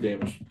 Is the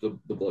damage the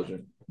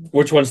bludgeoning?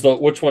 Which one's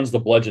the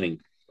bludgeoning?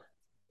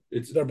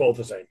 It's They're both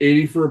the same.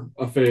 80 for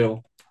a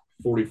fail,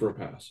 40 for a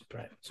pass.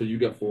 Right. So you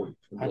got 40.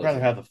 I'd rather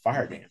have the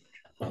fire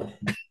damage.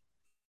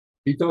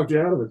 He talked you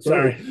out of it.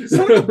 Sorry.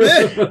 Son of a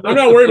bitch. I'm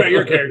not worried about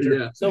your character.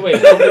 Yeah. So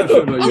wait, We'd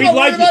not like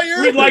worried about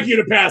yours. we'd like you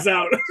to pass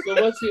out. so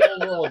what's the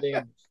overall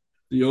damage?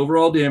 The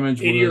overall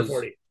damage 80 or was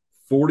 40.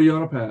 40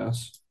 on a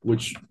pass,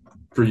 which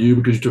for you,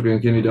 because you took an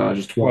uncanny dodge,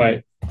 is 20.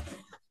 Right.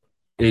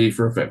 80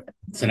 for a fail.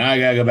 So now I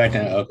gotta go back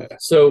down. Okay.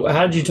 So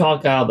how did you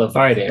talk out the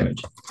fire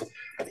damage?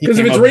 Because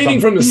if it's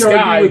raining from the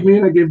sky, with me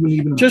and I gave him an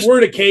even. we're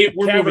in a cave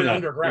we're cavern moving on.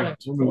 underground.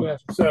 We're moving on.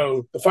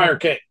 So the fire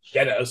can't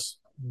get us,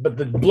 but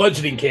the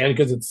bludgeoning can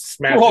because it's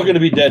smashing. We're all going to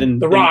be dead in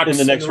the rocks in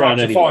the next and the round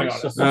rocks are falling anyway.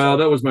 on us.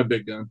 That was my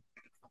big gun.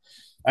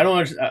 I don't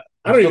understand.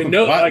 I don't even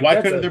know. Why, like, why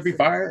that's couldn't a- there be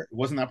fire?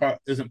 Wasn't that part?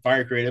 Isn't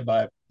fire created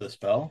by the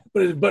spell?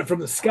 But from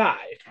the sky,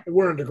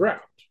 we're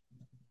underground.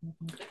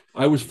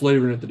 I was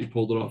flavoring it that he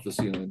pulled it off the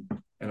ceiling,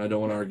 and I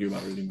don't want to argue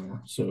about it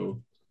anymore.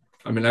 So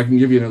I mean, I can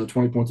give you another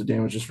 20 points of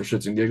damage just for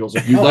shits and giggles.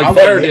 If you'd like I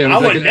fire want, damage,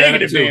 I want can add it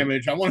negative to it.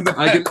 damage. I want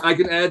I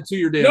can add to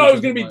your damage. No, it was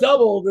if going to you be like.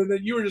 doubled, and then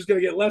you were just going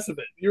to get less of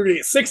it. You were going to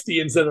get 60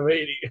 instead of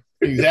 80.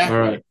 exactly.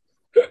 All right.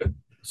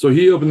 So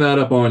he opened that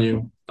up on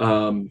you.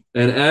 And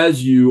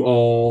as you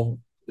all,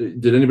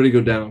 did anybody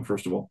go down,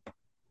 first of all?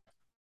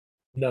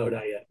 No,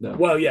 not yet. No.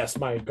 Well, yes,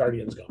 my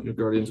guardian's gone. Your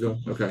guardians go?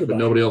 Okay. Goodbye. But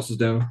nobody else is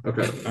down?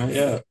 Okay.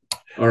 Yeah.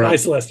 All right. Hi,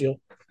 Celestial.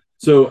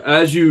 So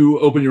as you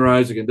open your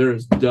eyes again, there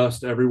is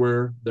dust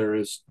everywhere. There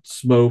is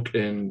smoke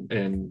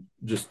and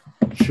just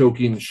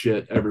choking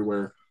shit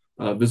everywhere.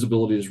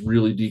 Visibility is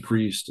really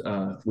decreased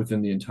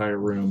within the entire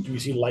room. Do you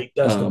see light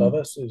dust above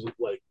us? Is it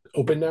like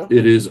open now?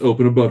 It is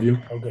open above you,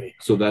 Okay.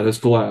 so that has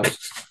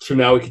collapsed. So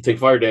now we can take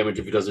fire damage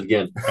if he does it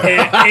again. And We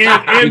all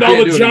can't the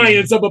do it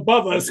giants up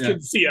above us Yeah.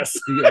 can see us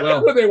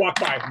Well, when they walk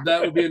by.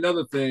 that would be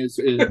another thing.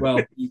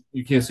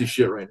 You can't see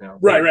shit right now.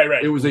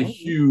 Right. It was a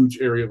huge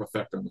area of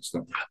effect on this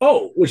thing.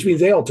 Oh, which means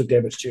they all took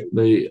damage too.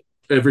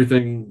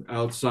 Everything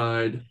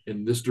outside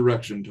in this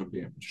direction took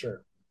damage.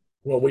 Sure.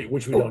 Well,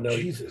 which we don't know.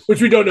 Jesus.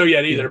 Which we don't know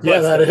yet either. Yeah,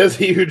 but that is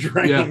huge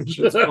Yeah, range.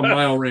 it's a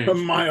mile range. A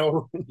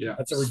mile. Yeah,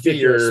 that's a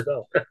ridiculous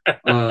spell.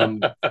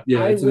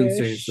 Yeah, it's I an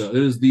insane wish. spell.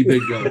 It is the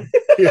big gun.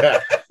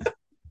 Yeah.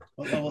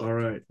 All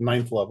right,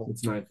 9th level.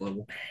 it's 9th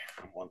level.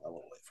 I'm one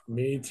level away from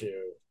Me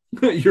too.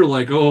 You're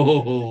like,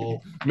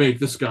 oh, make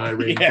the sky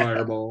rain Yeah.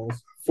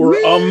 fireballs. For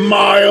a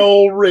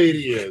mile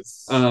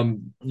radius.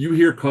 You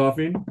hear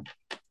coughing.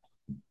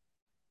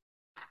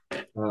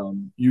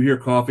 And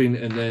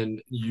then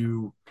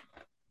you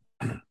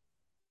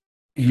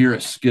hear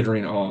it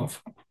skittering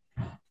off.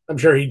 I'm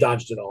sure he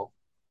dodged it all.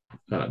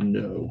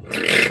 No.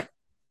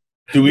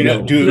 Do we know?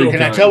 Little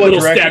Can I guy. tell what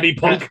Little direction? stabby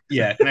punk.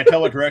 Yeah, can I tell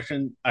what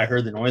direction I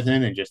heard the noise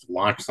in and just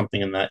launch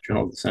something in that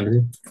general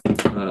vicinity?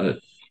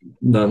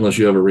 Not unless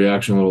you have a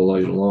reaction that'll allow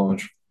you to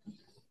launch.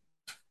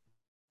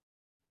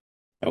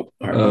 Oh,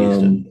 I already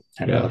used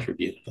it. Yeah. $10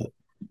 review, but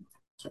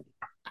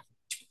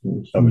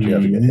How would you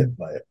have to get hit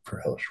by it for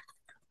hellish?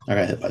 I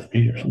got hit by the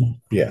meteor. or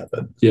something. Yeah,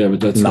 but Yeah, but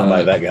that's not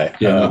by that guy.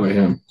 Yeah, not by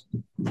him.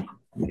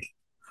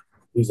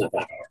 He's not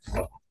that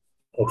powerful.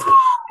 Hopefully,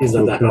 he's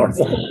not that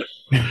powerful.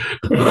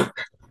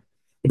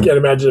 I can't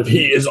imagine if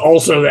he is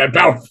also that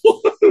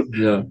powerful.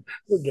 Yeah.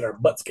 We'll get our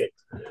butts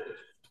kicked.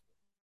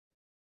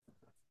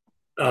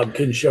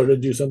 Can Shota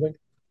do something?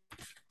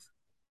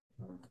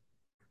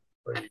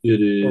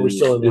 It is. Are we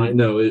still in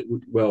line?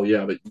 Well,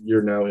 yeah, but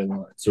you're now in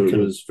line. So it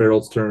was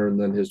Farrell's turn,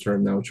 then his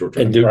turn. Now it's your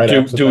turn. And do, Right do,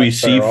 after do that, we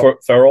see Farrell.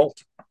 Farrell?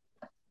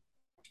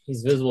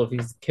 He's visible if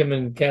he's Kim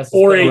and Cass.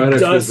 Or a right,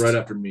 dust, right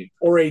after me.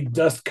 or a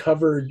dust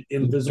covered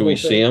invisible. Do we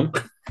see him?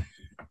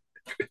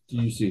 Do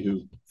you see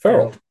who?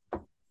 Farrell.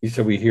 You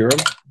said we hear him?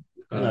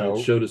 No.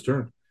 It showed his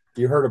turn.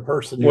 you heard a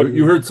person. What,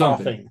 you heard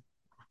something. coughing,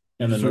 And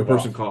and then then a move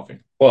person off. coughing.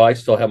 Well, I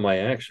still have my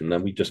action.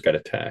 Then we just got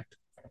attacked.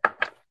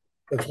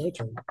 That's my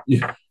turn.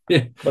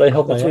 But I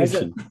held my That's what I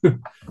action.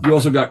 You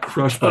also got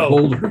crushed by Oh.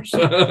 holders.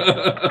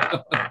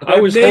 I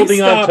was may holding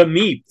stop- on to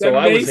meat, That so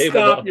I may was able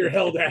stop to. your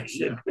held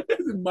action.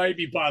 It might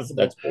be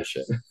possible. That's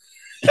bullshit.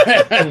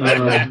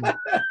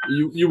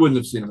 You wouldn't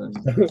have seen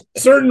that.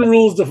 Certain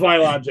rules defy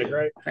logic,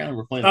 right? Apparently,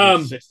 we're playing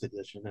Um, the 6th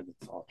edition and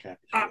it's all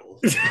Japanese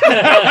rules.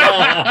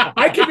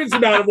 I convinced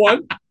him out of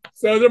one,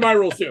 so they're my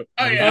rules too.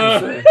 Oh,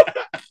 yeah.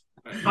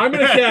 I'm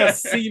going to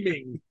cast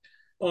Seeming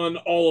on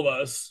all of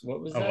us. What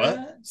was A that?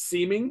 what?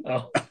 Seeming?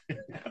 Oh,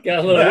 got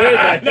a little weird.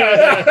 Back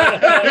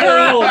there. You're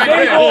all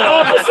naval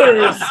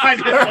officers. I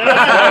didn't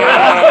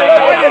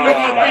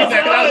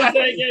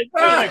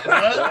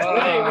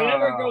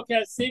Whenever a girl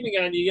casts seeming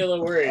on you, get a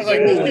little worried. I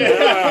was like,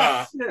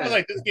 Yeah.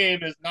 this game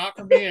is not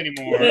for me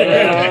anymore.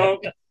 Yeah.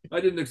 I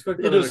didn't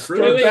expect You that. just on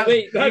a crit.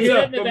 wait. That's You it.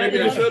 said in the But maybe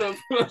I background- should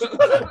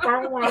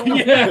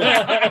have.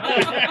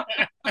 Yeah.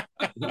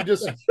 You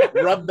just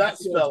rub that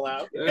spell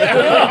out. Yeah,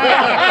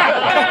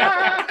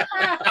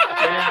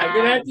 I'm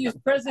gonna have to use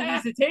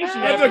prestidigitation.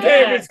 That's after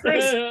okay. that. If it's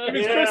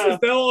Chris's,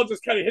 they'll all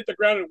just kind of hit the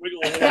ground and wiggle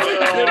a little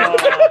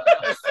bit.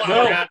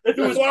 No, If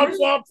it was flop,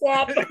 flop,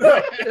 flop.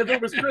 if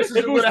it was Chris's,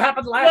 it would have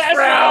happened last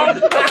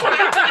round.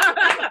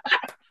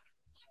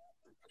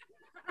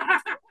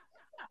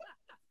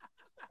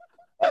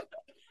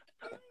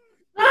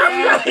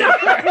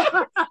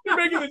 You're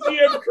making the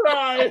GM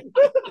cry.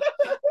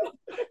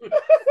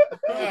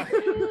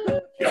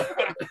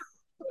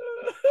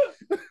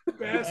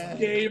 Best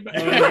game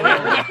ever.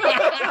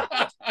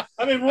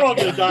 I mean, we're all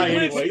going to die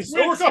anyway,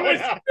 so we're going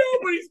out.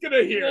 Nobody's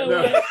gonna hear. You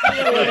know what?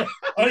 You know what?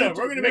 I know,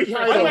 we're going to make sure.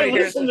 I might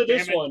listen to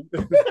this one.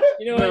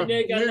 You know No, what,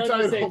 Nick? I'd new love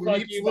to say title, fuck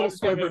Meat's you, but I'm Little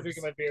just gonna Swimmers. drink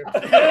my beer.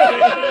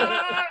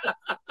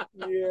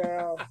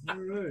 Yeah.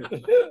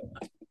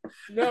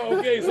 No,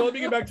 okay, so let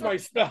me get back to my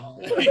spell.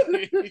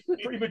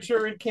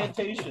 Premature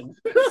incantation.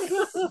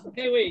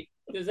 Hey, wait.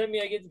 Does that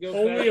mean I get to go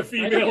Only a fast? I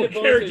female get a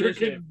bonus character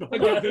initiative.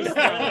 can get this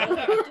spell.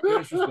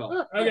 Finish your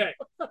spell. Okay.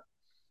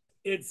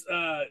 It's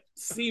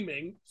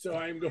seeming, so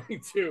I'm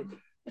going to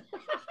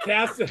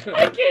cast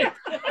I can't.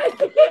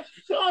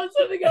 Oh,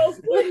 something else,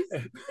 please.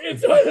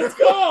 It's what it's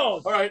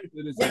called. All right,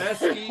 it is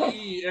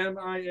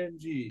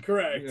SEEMING.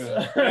 Correct.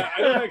 Yeah.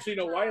 I don't actually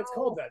know why it's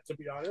called that, to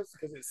be honest,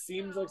 because it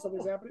seems like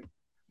something's happening.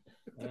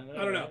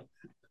 I don't know.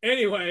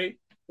 Anyway,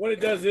 what it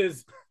does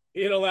is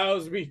it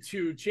allows me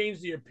to change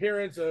the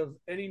appearance of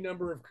any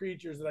number of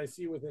creatures that I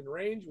see within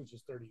range, which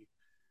is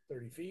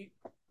 30 feet,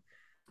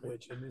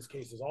 which in this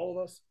case is all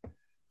of us.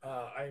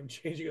 I am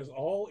changing us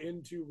all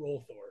into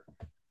Rolthor.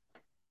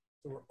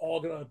 So we're all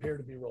going to appear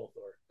to be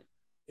Rolthor.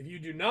 If you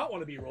do not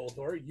want to be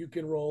Rolthor, you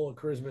can roll a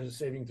charisma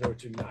saving throw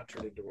to not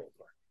turn into Rolthor.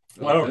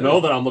 Well, I don't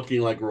know that I'm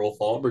looking like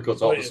Rolthor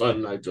because all of a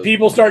sudden I just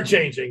people start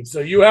changing. So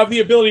you have the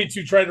ability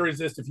to try to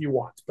resist if you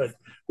want, but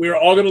we are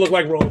all going to look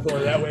like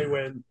Rolthor. That way,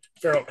 when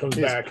Ferrell comes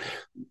back,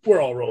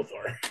 we're all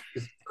Rolthor.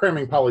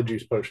 Cramming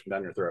polyjuice potion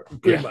down your throat.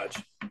 Pretty much.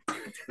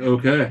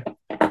 Okay.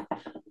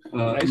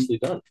 nicely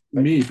done.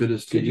 Meep, it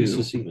is to Good use you.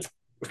 of semen.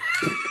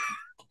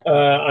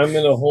 I'm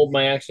going to hold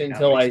my action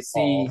until I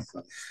see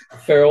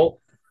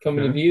Ferrell come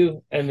into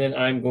view, and then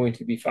I'm going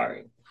to be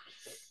firing.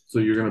 So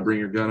you're going to bring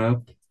your gun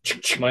up.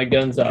 My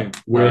gun's up. Okay.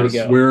 Ready to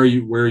go. Where are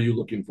you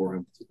looking for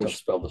him? Let's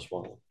spell this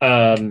one.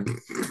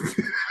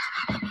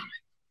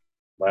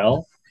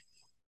 Well,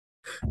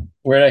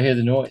 where did I hear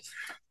the noise?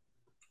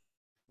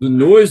 The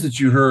noise that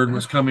you heard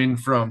was coming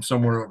from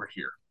somewhere over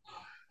here.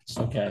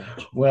 Okay.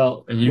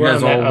 Well, And you where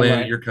guys I'm all at, I'm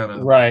land. like- You're kind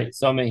of right.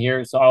 So I'm in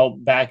here. So I'll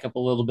back up a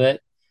little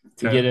bit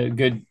to Okay. get a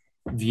good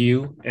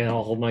view, and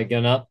I'll hold my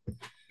gun up,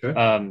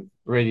 Okay.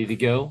 ready to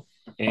go,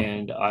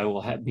 and I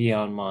will be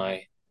on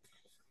my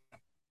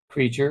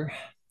creature.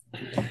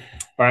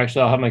 Or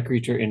actually, I'll have my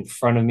creature in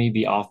front of me,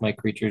 be off my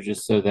creature,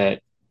 just so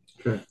that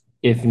Okay.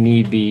 if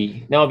need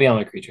be, no, I'll be on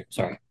my creature.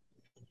 Sorry.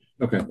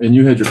 okay. And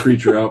you had your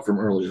creature out from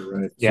earlier,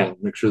 right? Yeah. So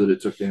make sure that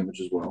it took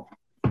damage as well.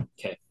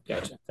 Okay,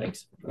 gotcha.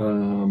 Thanks.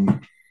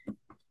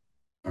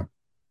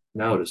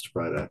 Now it is to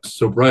Bright X.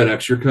 So Bright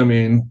X, you're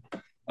coming.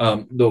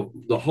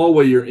 The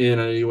hallway you're in,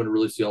 I know you want to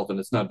really see elephant.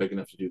 It's not big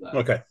enough to do that.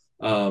 Okay.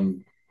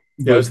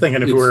 Yeah, I was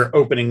thinking if we it's- were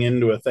opening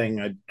into a thing,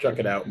 I'd chuck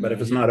it out. But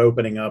if it's not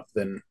opening up,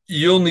 then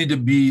You'll need to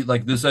be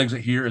like this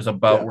exit here is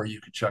about Yeah. where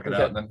you could chuck it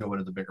Okay. out and then go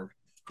into the bigger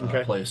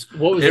Okay. place.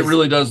 What was It this?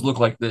 really does look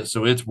like this.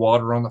 So it's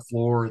water on the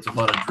floor. It's a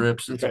lot of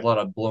drips. It's Okay. a lot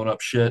of blown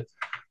up shit.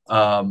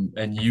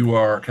 And you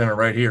are kind of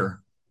right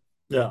here.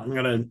 yeah, I'm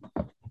gonna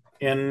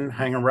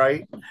hang a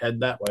right, head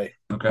that way,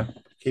 Okay.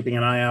 keeping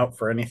an eye out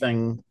for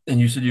anything.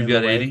 And you said you've In the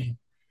got way. 80.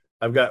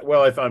 I've got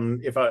if I'm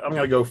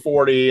gonna go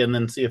 40 and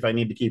then see if I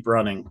need to keep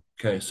running.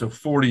 Okay. So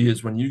 40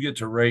 is when you get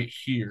to right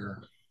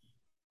here.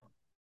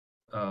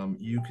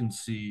 You can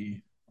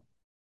see,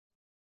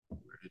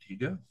 where did he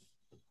go?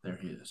 There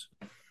he is.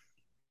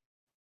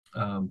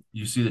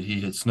 You see that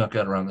he had snuck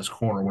out around this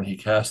corner when he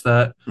cast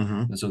that. Mm-hmm.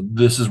 And so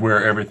this is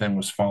where everything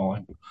was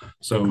falling.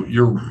 So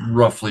you're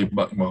roughly,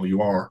 well,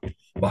 you are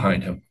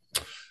behind him.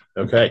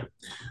 Okay.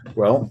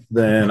 Well,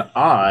 then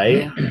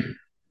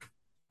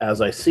as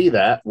I see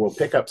that, will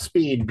pick up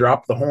speed,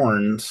 drop the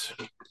horns,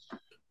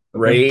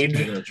 rage,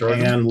 You're gonna charge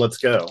him? and let's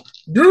go.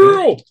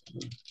 Girl!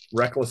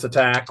 Reckless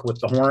attack with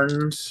the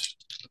horns.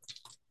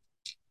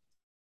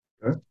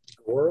 Okay.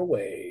 Or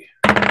away.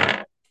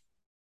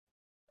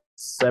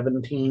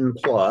 17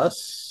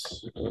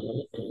 plus.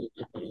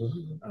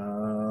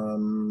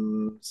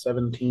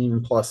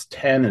 17 plus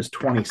 10 is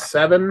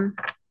 27.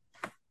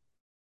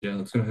 Yeah,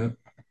 that's gonna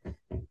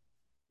hit.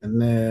 And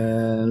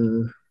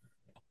then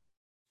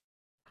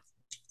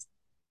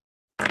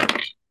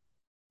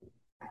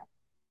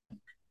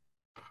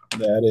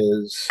that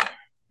is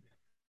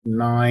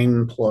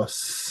 9 plus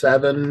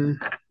 7.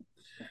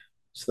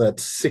 So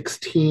that's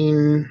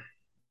 16.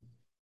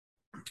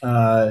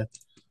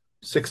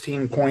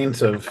 16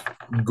 points of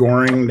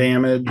goring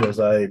damage as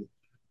I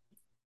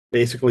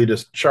basically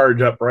just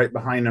charge up right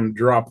behind him,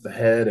 drop the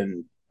head,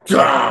 and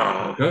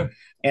Okay.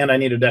 and I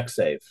need a dex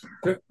save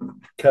Okay.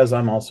 because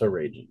I'm also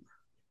raging.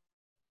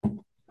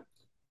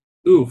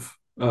 Oof.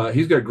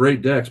 He's got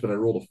great dex, but I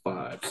rolled a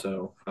 5,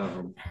 so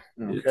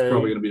it's Okay.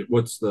 probably gonna be.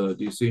 What's the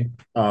DC?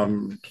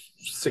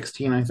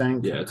 16, I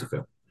think. Yeah, it's a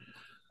fail.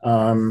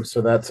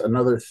 So that's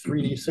another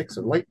 3d6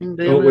 of lightning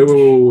damage.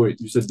 Oh wait!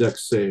 You said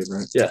dex save,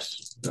 right?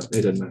 Yes. No,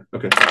 it doesn't matter.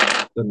 Okay,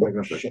 doesn't make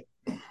no sense.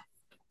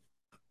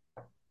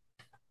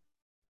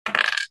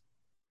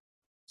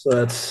 So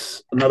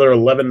that's another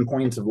 11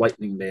 points of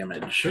lightning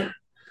damage.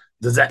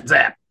 Zap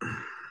zap.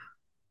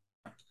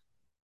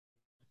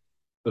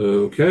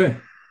 Okay.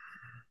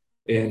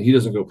 And he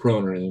doesn't go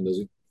prone or anything, does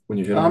he? When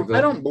you hit him like that?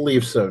 I don't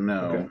believe so.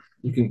 No. Okay.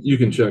 You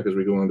can check as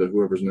we go on to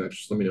whoever's next.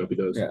 Just let me know if he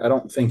does. Yeah, I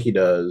don't think he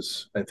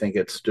does. I think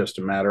it's just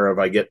a matter of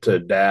I get to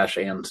dash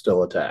and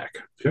still attack.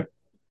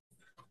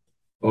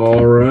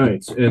 All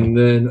right, and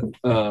then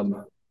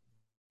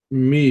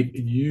Meep,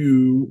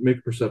 you make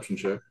a perception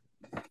check.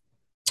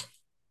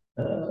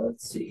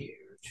 Let's see here.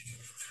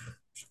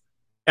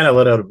 And I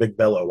let out a big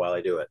bellow while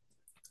I do it.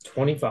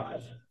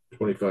 25.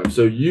 25.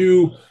 So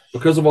you,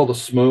 because of all the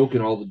smoke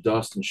and all the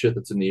dust and shit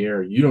that's in the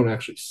air, you don't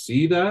actually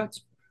see that,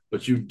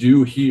 but you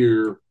do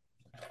hear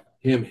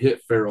him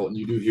hit Farrell, and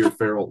you do hear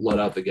Farrell let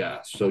out the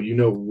gas. So you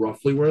know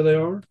roughly where they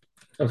are.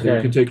 So you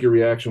Okay. can take your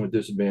reaction with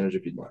disadvantage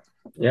if you'd like.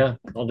 Yeah,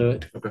 I'll do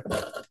it. Okay.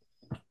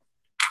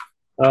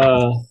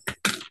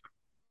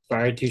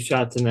 Fire 2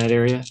 shots in that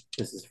area.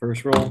 This is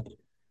first roll.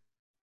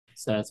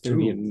 So that's going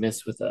to be a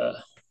miss with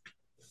a.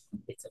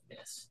 It's a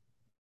miss.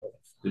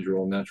 Did you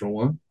roll a natural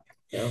 1?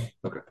 No.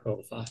 Okay. Roll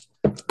a 5.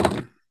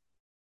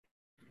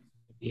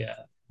 Yeah.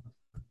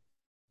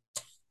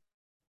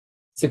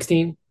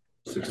 16.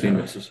 16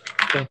 misses.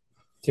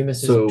 2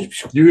 misses. So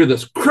you hear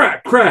this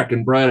crack, crack,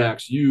 and Bright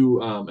Axe,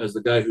 you, as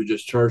the guy who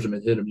just charged him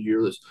and hit him, you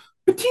hear this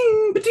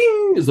ba-ting,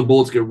 ba-ting, as the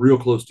bullets get real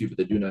close to you, but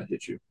they do not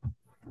hit you.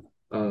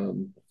 It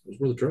was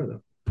worth a try,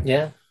 though.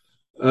 Yeah.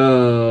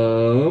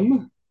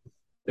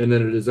 And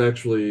then it is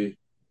actually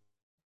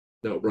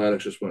no, Bright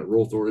Axe just went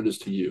roll Thor. It is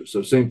to you.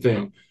 So same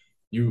thing.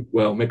 You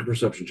make a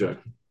perception check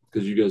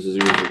because you guys'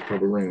 ears are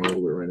probably ringing a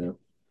little bit right now.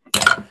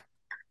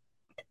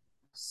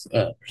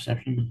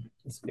 Perception.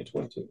 Let's get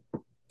 22.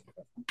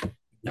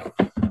 No.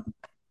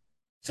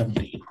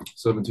 17.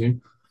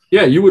 17.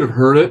 Yeah, you would have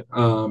heard it.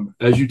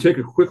 As you take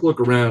a quick look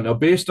around. Now,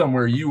 based on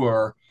where you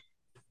are,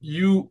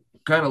 you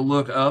kind of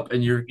look up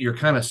and you're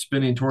kind of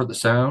spinning toward the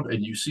sound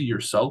and you see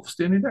yourself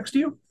standing next to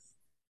you.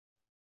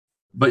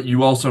 But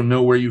you also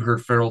know where you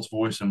heard Farrell's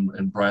voice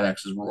and Bright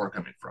Axe's roar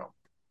coming from.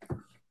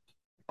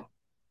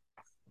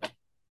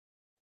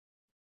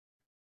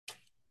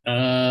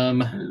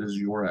 It is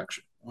your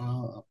action.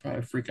 Well, I'll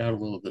probably freak out a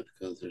little bit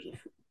because there's a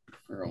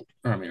roll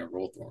Thor in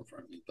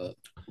front of me, but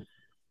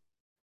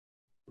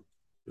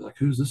You're like,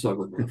 who's this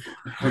ugly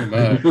motherfucker? pretty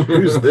much.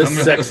 Who's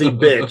this sexy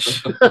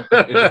bitch?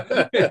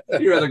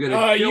 You're either going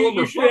to kill him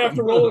You or should have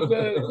to roll fuck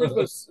him. the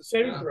Christmas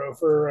saving throw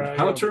for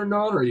How turned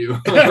on are you?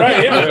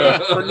 right, yeah,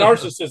 for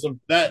narcissism.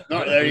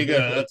 There you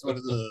go. That's what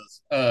it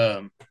is.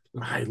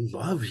 I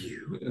love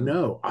you.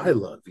 No, I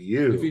love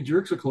you. If he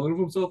jerks a clone of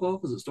himself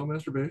off, is it still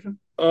masturbation?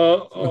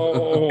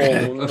 Oh,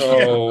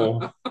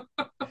 no.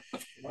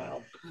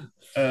 Wow.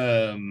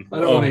 I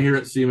don't want to hear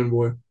it, Seaman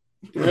Boy.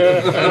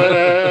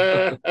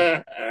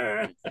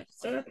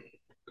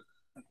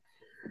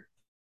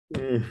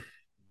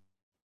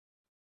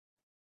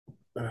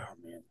 Oh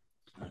man.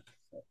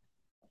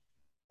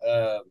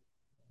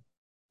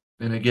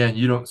 And again,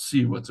 you don't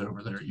see what's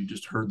over there. You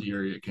just heard the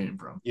area it came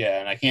from. Yeah,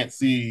 and I can't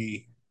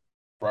see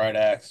Bright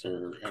Axe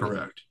or anything.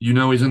 Correct. You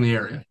know he's in the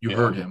area. You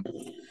heard him.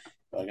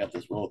 I got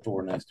this roll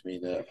Thor next to me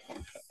that.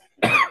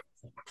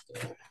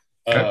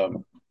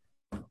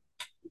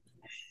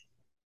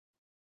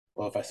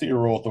 Well, if I see a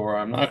roll Thor,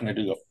 I'm not going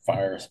to do a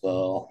fire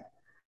spell.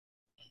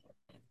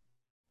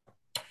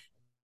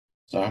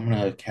 So I'm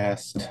going to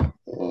cast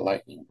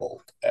Lightning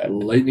Bolt at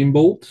Lightning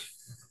Bolt.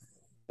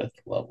 5th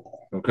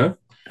level. Okay.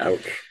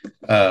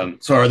 Ouch.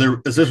 So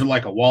is this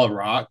like a wall of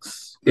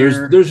rocks?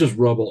 There's just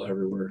rubble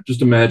everywhere.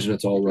 Just imagine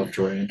it's all rough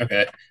terrain.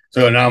 Okay.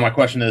 So now my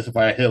question is, if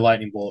I hit a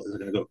lightning bolt, is it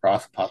going to go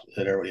across and possibly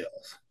hit everybody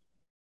else?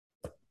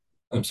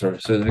 I'm sorry.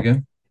 Say that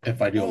again.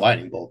 If I do a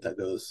lightning bolt that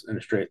goes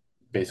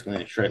basically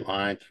in a straight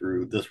line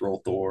through this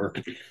roll Thor,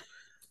 Into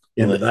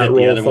will it that hit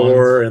the roll other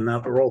Thor ones? and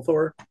that roll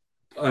Thor.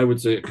 I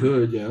would say it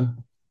could. Yeah.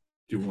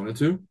 Do you want it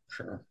to?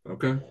 Sure.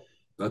 Okay.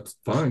 That's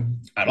fine.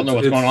 I don't know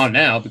what's going on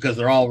now because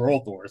they're all roll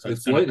Thors. So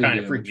it's it's going to lightning kind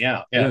of freak damage. me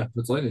out. Yeah. Yeah.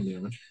 It's lightning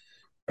damage.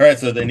 All right.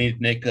 So they need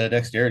to make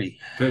dexterity.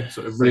 Okay.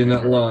 So everybody in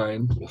that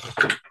line.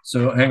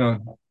 So hang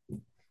on.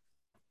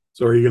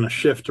 So are you going to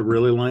shift to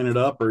really line it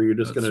up, or are you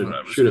just That's going what I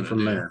to was shoot it gonna from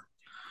do. there?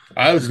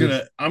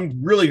 I'm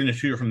really going to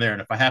shoot it from there.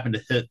 And if I happen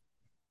to hit,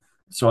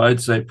 So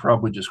I'd say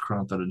probably just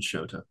Krantha and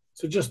Shota.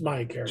 So just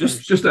my character.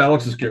 Just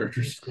Alex's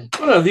characters.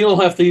 Oh, no, you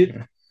don't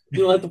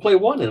have to play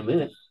one in a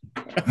minute.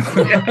 It's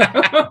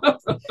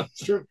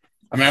true.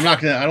 I mean,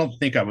 I don't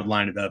think I would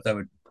line it up. That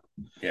would,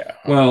 yeah.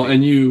 Well,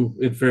 and you,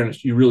 in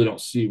fairness, you really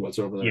don't see what's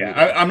over there. Yeah.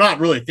 either. I'm not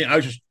really I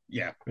was just,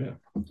 yeah. Yeah.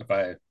 If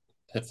I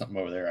hit something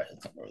over there, I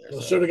hit something over there.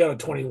 Well, So should have got a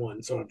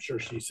 21, so I'm sure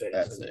she's safe.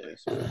 that's it.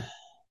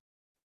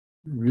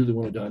 You really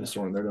want a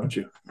dinosaur in there, don't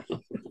you?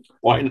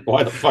 Why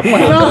the fuck? Why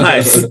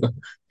not?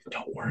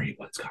 Don't worry,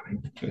 what's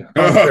coming. Yeah.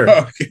 Oh, sure.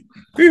 Okay.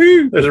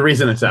 There's a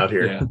reason it's out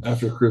here. Yeah,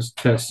 after Chris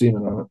cast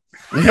semen on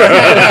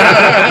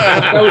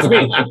That was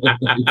me.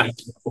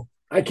 it.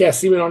 I cast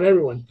semen on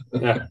everyone.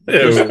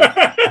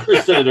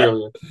 Chris said it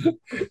earlier.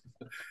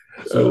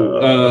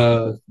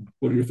 So,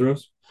 what are your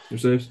throws? Your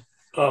saves?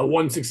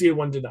 One succeeded,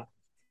 one did not.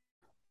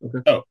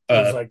 Oh, It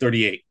was like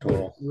 38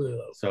 total. really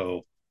low.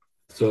 So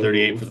So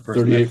 38 for the first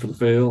 38 one. for the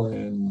fail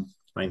and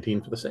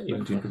 19 for the save.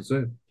 19 for the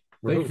save.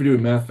 Thank you for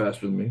doing math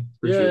faster than me.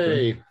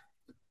 Appreciate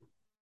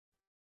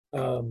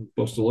that.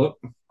 Postal up.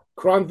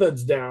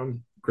 Kronthud's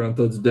down, Ground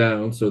Thud's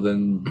down, so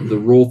then the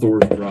roll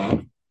Thors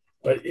drop.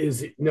 but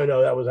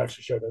no, that was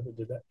actually Shota that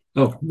did that.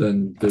 Oh,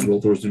 then the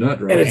roll Thors do not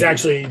drop. And it's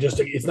actually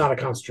it's not a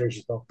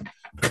concentration spell.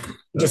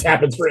 It just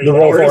happens for 8 The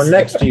roll hours. Thor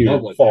next to you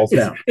Lovely. falls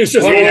down. It's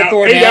just One roll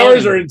Thor 8 down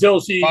hours and or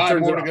until she 5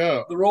 turns more it to off.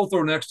 go. the roll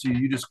Thor next to you.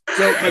 You just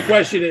So my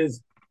question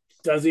is,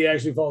 does he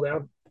actually fall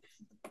down?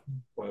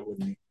 why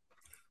wouldn't he?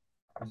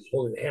 He's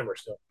holding the hammer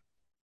still.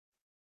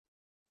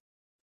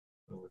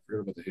 Oh, I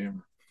forgot about the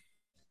hammer.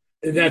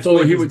 And that's only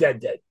Well, he he was would-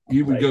 dead.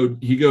 He would Right. go.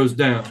 He goes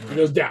down. He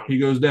goes down. He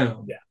goes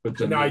down. Yeah. But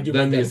So then, now I do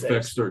then my the death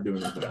effects saves. start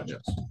doing it.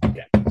 Gotcha.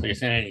 Yes. So you're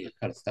saying I need to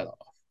cut his head off.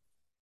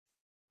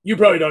 You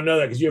probably don't know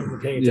that because you haven't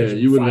been paying Yeah, attention.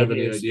 you for wouldn't 5 have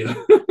any years. idea.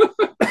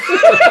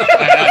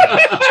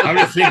 I'm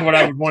just thinking what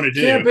I would want to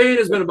do. Campaign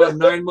has been about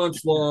 9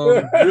 months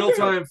long. Real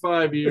time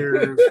 5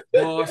 years.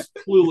 Lost,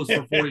 clueless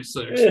for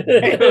 46.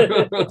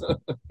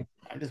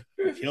 I'm just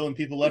killing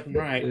people left and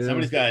right. Yeah.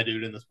 Somebody's got to do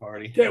it in this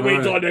party. Can't wait All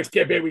until right. our next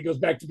campaign. We goes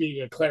back to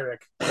being a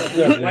cleric,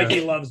 Yeah. like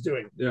he loves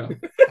doing. Yeah.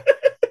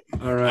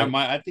 All right.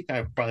 I think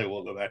I probably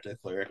will go back to the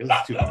cleric. This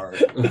is too hard.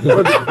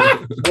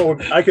 Well,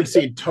 I could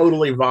see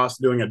totally Voss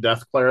doing a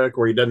death cleric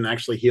where he doesn't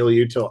actually heal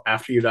you till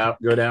after you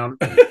go down.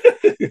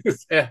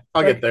 Yeah,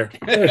 I'll get there.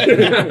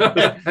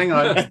 Hang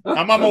on.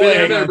 I'm on my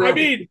way. Yeah, bro. I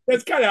mean,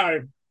 that's kind of how I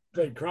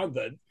played Kron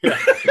then. Yeah.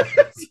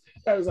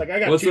 I was like, I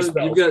got What's 2 the-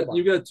 spells. you Come got on.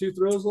 you got 2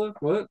 throws left?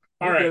 What?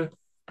 All right.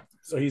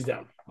 So he's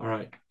down. All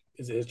right.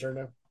 Is it his turn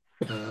now?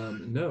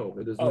 No,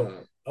 it is Oh. not.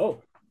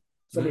 Oh,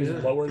 somebody's Yeah.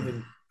 lower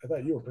than I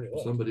thought. You were pretty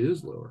low. Somebody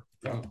is lower.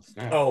 Oh,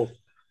 snap. Oh,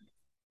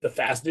 the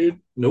fast dude.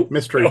 Nope.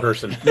 Mystery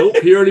person. Nope.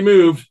 He already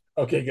moved.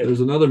 Okay, good.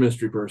 There's another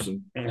mystery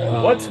person.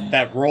 What?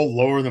 That rolled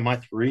lower than my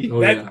 3. Oh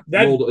That- yeah.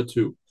 that- Rolled a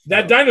 2.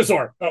 That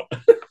dinosaur. Oh,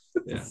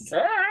 Yeah.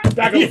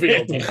 back on the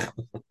field.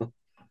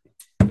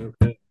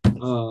 Okay.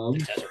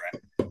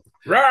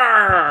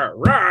 Rawr,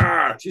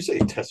 rawr. Did you say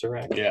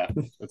Tesseract? Yeah,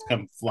 it's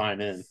come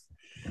flying in.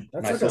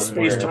 That's My like a son-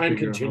 space time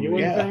Figure out how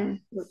continuum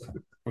many-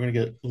 thing. We're gonna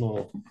get a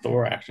little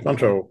Thor action.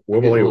 Bunch of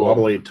wibbly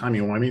wobbly, timey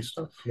wimey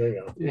stuff. There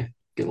you go.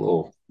 Get a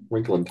little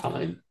wrinkle in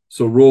time.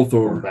 So roll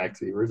Going Thor. back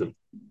to the original.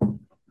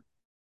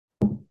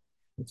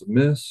 That's a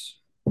miss.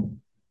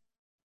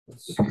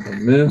 That's a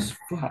miss.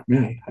 Fuck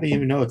me. How do you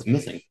even know it's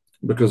missing?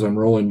 Because I'm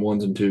rolling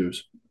 1s and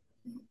 2s.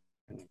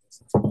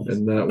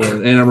 And that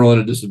one, and I'm rolling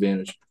a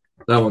disadvantage.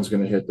 That one's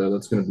going to hit though.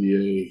 That's going to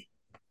be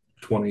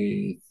a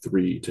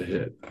 23 to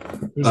hit.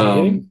 Who's he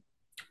hitting?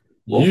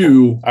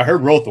 You I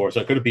heard roll Thor,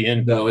 so it could be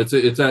in. no, it's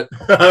at it's at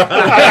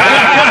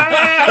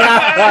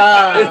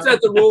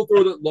the roll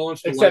Thor that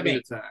launched the Except lightning me.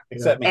 attack.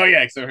 Except me. Oh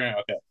yeah, so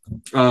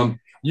okay.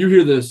 You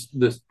hear this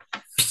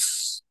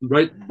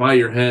right by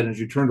your head as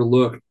you turn to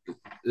look.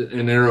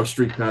 An arrow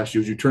streaks past you.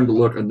 As you turn to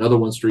look, another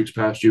one streaks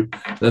past you.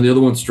 Then the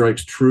other one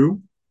strikes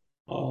true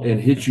and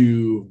hits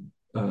you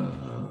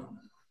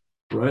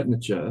right in the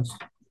chest.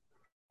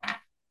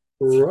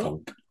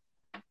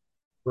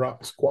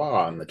 Rock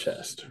squaw on the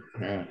chest.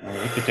 Yeah, I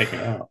mean, you could take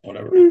it out,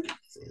 whatever.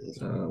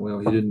 Well,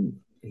 he didn't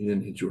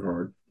hit you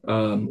hard.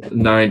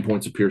 9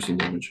 points of piercing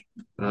damage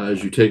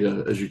as you take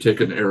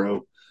an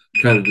arrow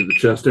kind of to the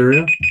chest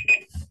area.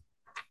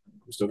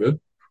 You still good?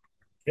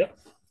 Yep.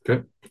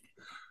 Okay.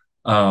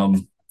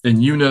 And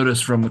you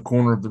notice from the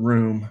corner of the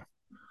room,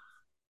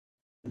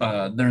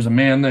 there's a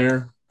man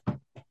there.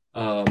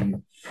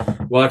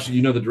 Well, actually,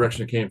 you know the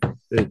direction it came from.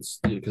 It's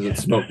because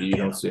it's smoky. You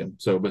don't see him.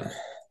 So, but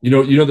you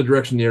know the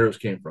direction the arrows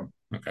came from.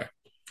 Okay.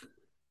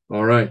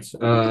 All right.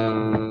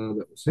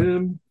 That was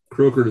him.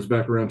 Croker is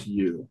back around to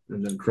you,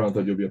 and then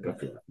Kronthud, you'll be up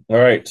after that. All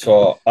right,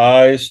 so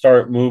I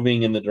start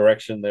moving in the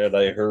direction that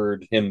I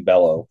heard him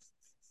bellow.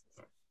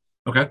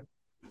 Okay.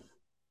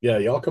 Yeah,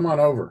 y'all come on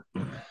over.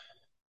 All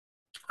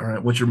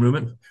right. What's your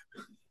movement?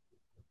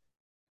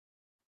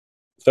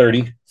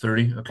 30.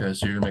 30. Okay,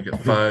 so you're gonna make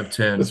it 5,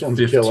 10, This one's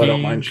 15. a kill. I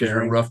don't mind because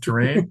you're in sharing. rough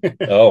terrain.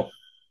 Oh,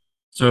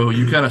 So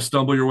you kind of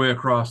stumble your way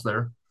across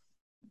there.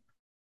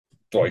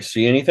 do I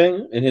see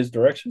anything in his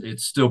direction?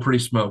 It's still pretty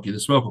smoky. The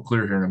smoke will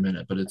clear here in a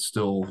minute, but it's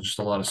still just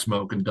a lot of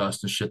smoke and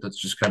dust and shit that's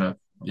just kind of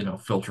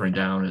filtering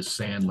down as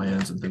sand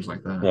lands and things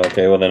like that.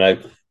 Okay, well, then I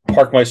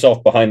park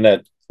myself behind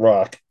that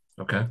rock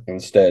Okay.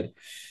 instead.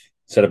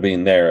 Instead of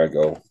being there, I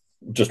go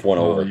just one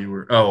over. You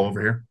were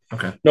over here.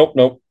 Okay.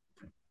 Nope.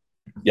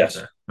 Yes.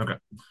 There. Okay.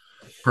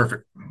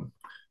 Perfect.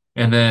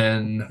 And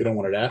then You don't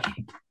want to dash?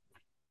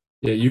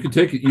 yeah, you could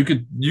take it. You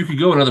could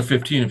go another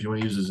 15 if you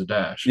want to use it as a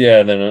dash.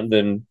 Yeah,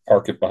 then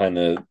park it behind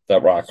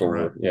that rock All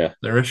over. right. Yeah.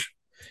 There-ish.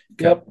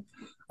 Yep.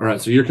 All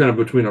right. So you're kind of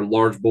between a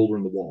large boulder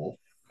and the wall,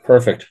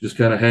 Perfect. just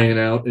kind of hanging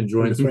out,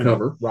 enjoying some Between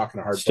cover. Rock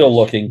and a hard Still place.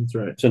 looking That's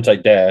right. since I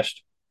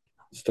dashed.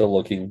 Still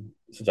looking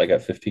since I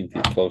got 15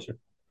 feet closer.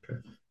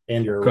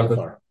 And your Cut it.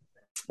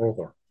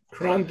 roller.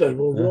 Kronthud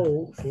will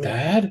roll.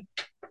 Dad?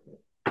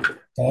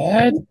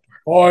 5.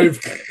 So that's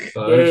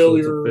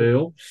Failure. a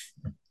fail.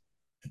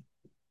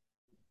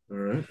 All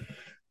right.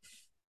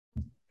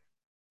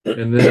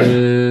 And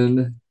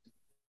then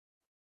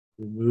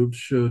we moved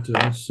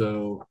Shota.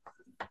 So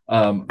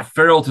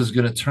Feralt is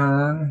going to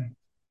turn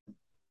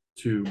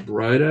to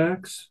Bright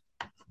Axe.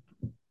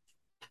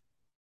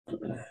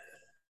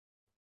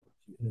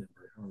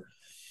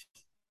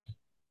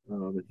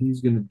 But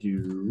he's going to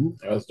do.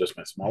 That was just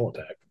my small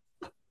attack.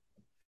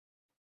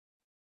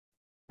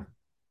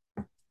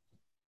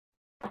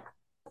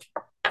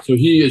 So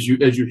he, as you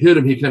hit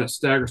him, he kind of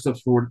staggers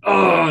steps forward,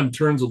 and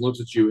turns and looks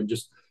at you, and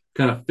just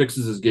kind of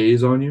fixes his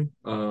gaze on you.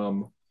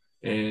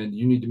 And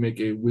you need to make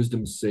a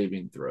wisdom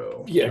saving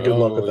throw. Yeah, good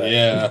luck with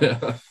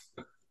that.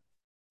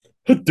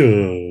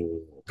 Yeah.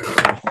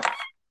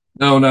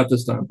 No, not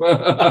this time.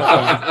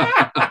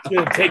 It's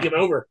going to take him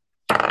over.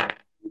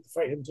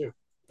 Fight him too.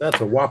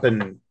 That's a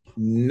whopping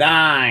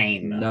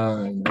 9.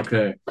 9.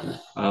 Okay.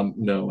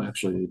 No,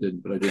 actually, he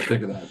didn't, but I did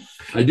think of that.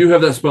 I do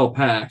have that spell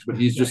packed, but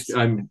he's just,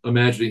 I'm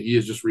imagining he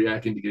is just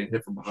reacting to getting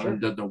hit from behind. Sure.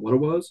 Doesn't know what it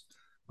was.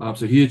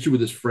 So he hits you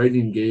with his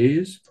frightening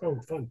gaze. Oh,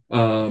 fun.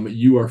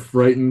 You are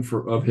frightened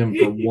of him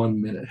for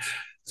 1 minute.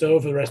 So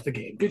for the rest of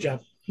the game. Good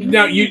job.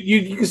 Now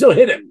you can still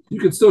hit him. You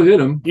can still hit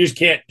him. You just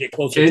can't get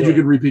closer. And you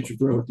can repeat your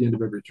throw at the end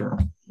of every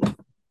turn.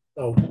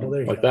 Oh, well,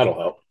 there you go. That'll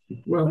help.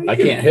 Well, I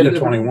can't hit a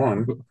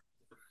 21.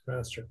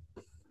 That's true.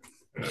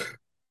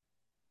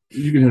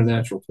 You can hit a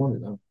natural 20,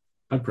 though.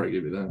 I'd probably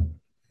give you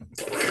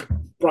that.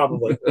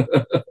 Probably.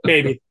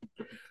 Maybe.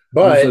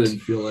 But I didn't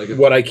feel like it.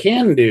 What I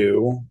can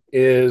do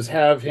is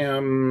have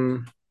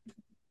him.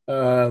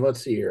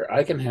 Let's see here.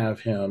 I can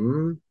have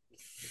him.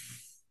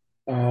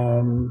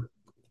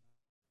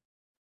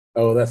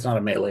 Oh, that's not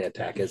a melee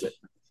attack, is it?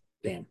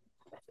 Damn.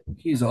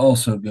 He's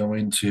also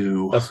going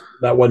to.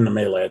 That wasn't a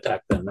melee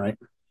attack then, right?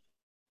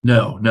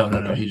 No.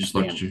 He just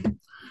looked at you.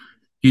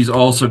 He's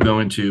also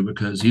going to,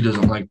 because he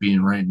doesn't like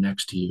being right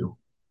next to you.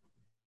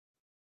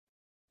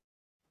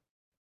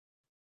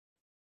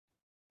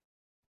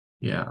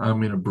 Yeah,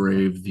 I'm gonna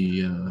brave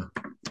the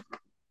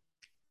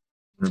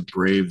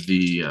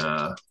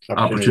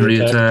opportunity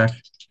attack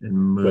and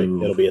move. Wait,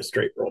 it'll be a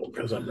straight roll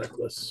because I'm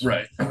reckless,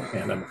 right?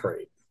 And I'm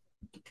afraid.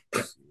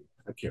 I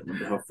can't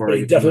remember how far. But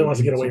he definitely wants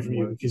to get away from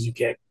you because you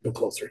can't go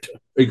closer to him.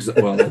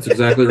 Well, that's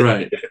exactly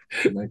right.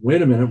 I'm like,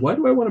 wait a minute, why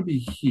do I want to be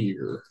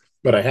here?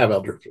 But I have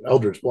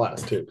Eldritch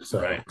Blast too.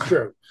 So right,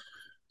 true.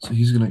 So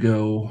he's going to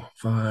go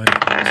 5,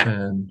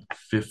 10,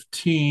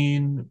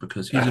 15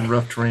 because he's in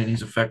rough terrain.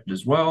 He's affected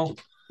as well.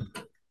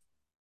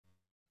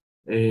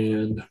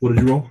 And what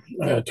did you roll?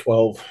 12.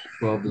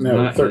 12 does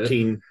no, not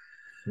 13. Hit.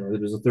 No,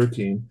 it is a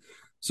 13.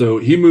 So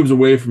he moves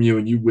away from you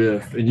and you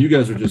whiff, and you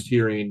guys are just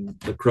hearing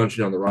the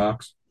crunching on the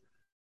rocks.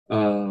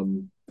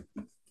 Then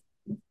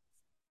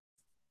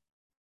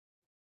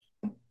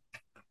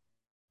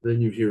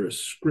you hear a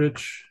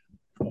scritch.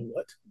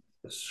 What?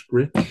 A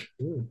scritch.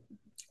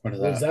 What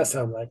does that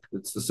sound like?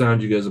 It's the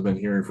sound you guys have been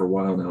hearing for a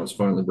while now. It's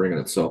finally bringing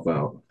itself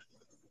out.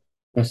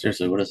 Oh,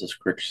 seriously, what does a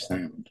scritch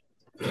sound?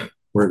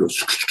 Where it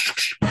goes.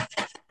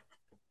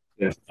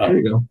 Yeah, there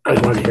you go. I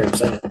wanted to hear him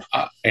say it.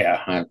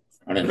 Yeah,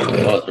 I didn't know what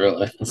it was,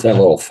 really. It's that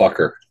little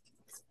fucker.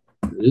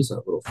 It is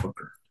that little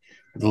fucker.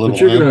 The little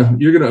but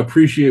you're gonna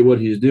appreciate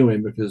what he's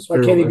doing because why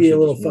can't he be a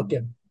little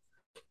fucking?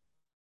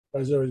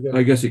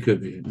 I guess he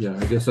could be. Yeah,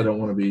 I guess I don't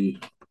want to be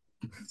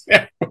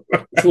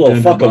it's a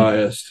little fuck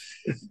biased.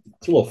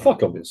 It's a little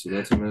fuck him. So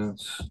that's a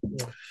miss.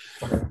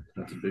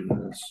 That's a big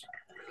miss.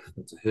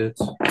 That's a hit.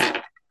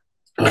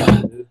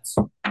 It's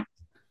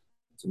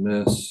a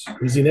miss.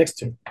 Who's he next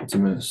to? It's a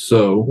miss.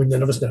 So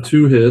none of us know.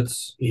 2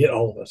 hits. He hit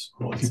all of us.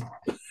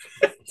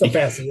 That's how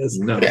fast he is.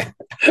 No.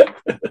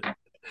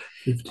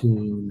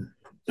 15,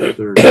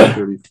 30,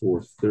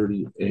 34,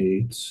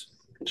 38.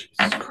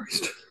 Jesus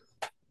Christ.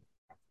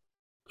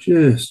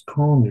 Just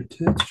calm your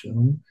tits,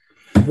 gentlemen.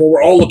 Well,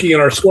 we're all looking at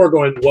our score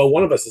going, well,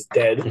 one of us is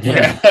dead.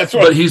 Yeah, that's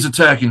right. But he's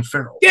attacking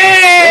Feral.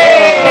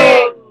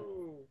 Yeah!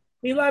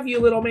 We love you,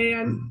 little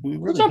man. We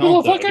really don't,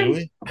 though, do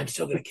we? I'm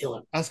still going to kill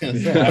him. I was going to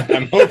say,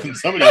 I'm hoping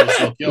somebody will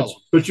still kill him.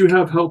 But you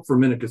have help for a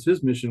minute because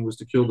his mission was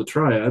to kill the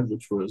Triad,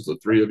 which was the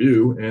 3 of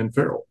you and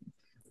Feral.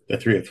 The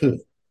 3 of who?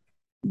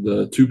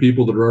 The 2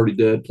 people that are already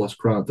dead plus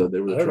Krantha. They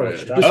were the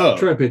Triad. Just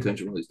try and pay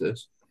attention one of these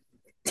days.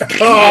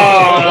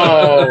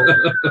 Oh!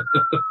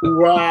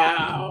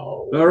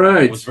 Wow. All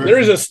right.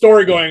 There's a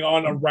story going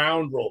on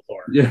around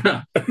Rolthor.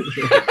 Yeah.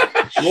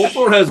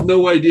 Rolthor has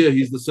no idea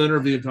he's the center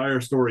of the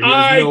entire story. He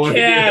has no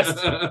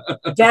idea.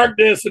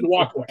 Darkness and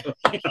walk away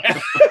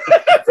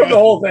from the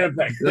whole damn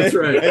thing. That's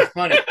right. It's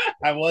funny.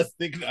 I was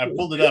thinking, I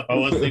pulled it up. I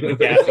was thinking of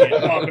casting it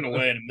and walking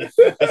away. And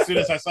as soon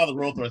as I saw the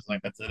Rolthor, I was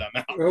like, that's it. I'm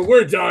out.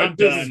 We're done. I'm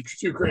this done. is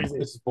too crazy.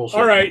 This is bullshit.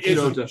 All right.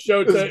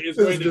 Shota is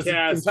going to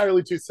cast.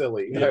 Entirely too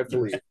silly. I have to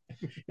leave.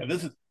 Yeah,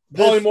 this is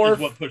Polymorph. is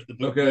what pushed the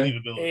book Okay.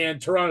 And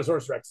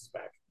Tyrannosaurus Rex is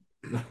back.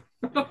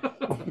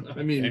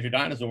 I mean, if your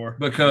dinosaur.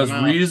 Because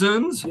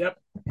reasons? Yep.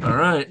 All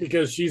right.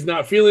 Because she's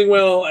not feeling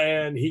well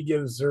and he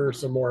gives her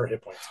some more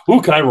hit points. Who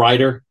can I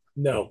ride her?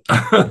 No.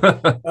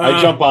 I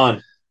jump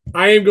on.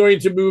 I am going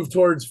to move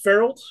towards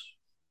Feralt.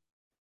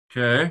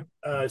 Okay.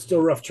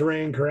 Still rough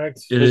terrain,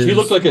 correct? Does he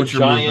look like a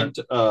giant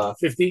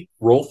 50?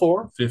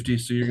 Rolthor? 50,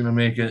 so you're going to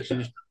make it.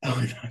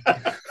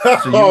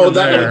 Oh,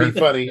 that would be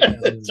funny.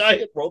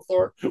 Giant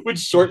Rolthor with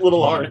short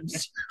little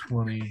arms.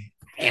 20,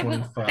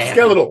 25.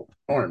 Skeletal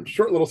arms.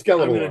 Short little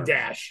skeletal I'm going arms. to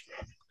dash.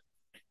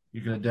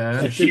 You're going to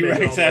dash?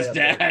 T-Rex has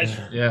dash.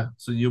 Yeah,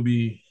 so you'll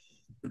be,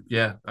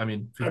 yeah, I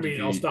mean,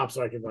 50 I'll feet. stop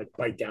so I can like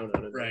bite down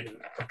on it. Right.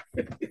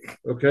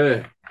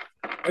 Okay.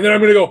 And then I'm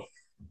going to go,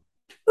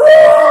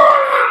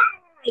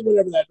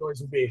 whatever that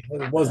noise would be.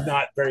 It was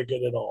not very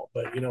good at all,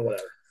 but you know,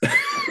 whatever.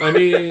 I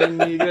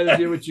mean, you got to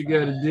do what you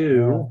got to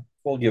do.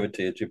 We'll give it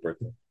to you. It's your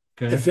birthday.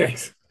 Okay.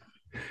 Thanks.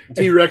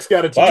 T-Rex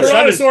got a Wow,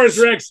 T-Rex.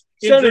 Tyrannosaurus Rex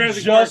in Sounded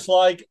Jurassic just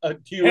Park like a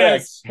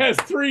T-Rex. has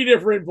 3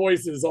 different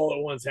voices all at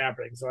once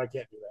happening, so I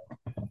can't do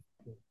that.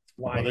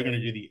 Well, they're going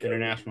to do the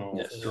International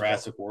Yes.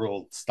 Jurassic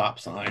World stop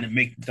sign and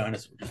make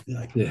dinosaurs just be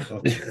like, Yeah.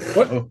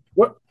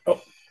 What?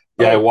 Oh,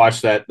 Yeah, I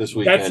watched that this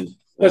weekend.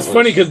 that's That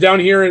funny was because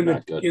down here in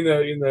not the good.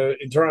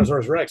 in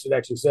Tyrannosaurus Rex, it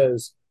actually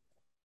says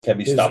Can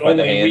be his stopped by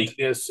the only hand.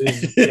 weakness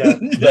is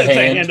The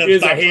hand.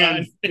 is a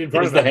hand in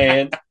front It's of the him.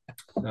 hand.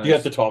 Nice. You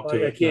have to talk to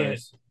Like, I it. can't.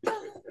 Nice.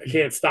 I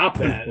can't stop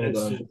that. Well It's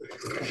done. just-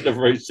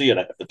 Whenever I see it,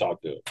 I have to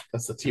talk to it.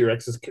 That's the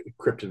T-Rex's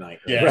kryptonite.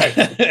 yeah. Right.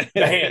 The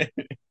hand.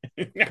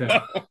 Okay.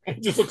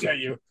 It just looks at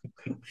you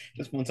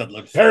Just once that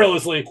looks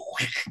perilously.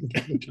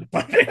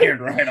 Put the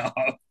hand right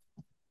off.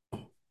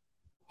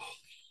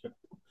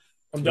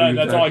 I'm done.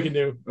 That's all I can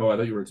do. Oh, I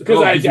thought you were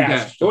Because I you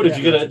dashed. Oh, did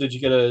you Yeah.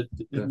 get a?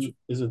 Gotcha.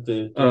 Is it the?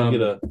 Did Um, you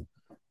get a?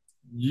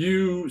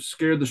 You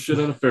scared the shit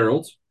out of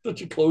Ferald. Did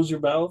you close your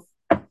mouth?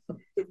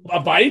 A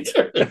bite?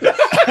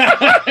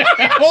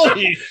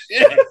 Holy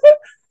shit.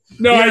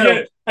 No,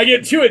 Yeah. I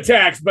get 2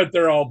 attacks, but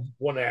they're all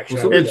one action.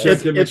 Well, somebody It's- check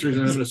him, make it's- sure he's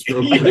not having a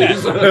stroke. Yeah. please. You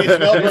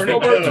smell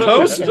burning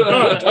Toast?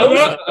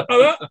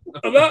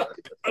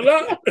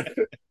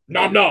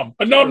 Nom nom.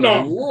 A nom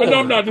nom. A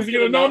nom nom. Does he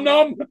get a nom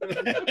nom?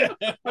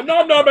 A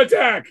nom nom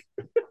attack.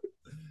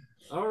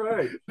 All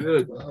right.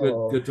 Good.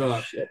 Good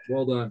talk.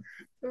 Well done.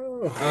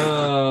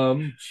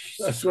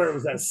 I swear it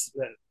was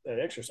that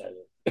exercise.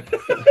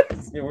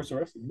 Yeah, where's the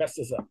rest? Messed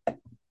us up.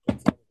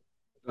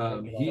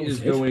 He is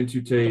going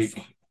to take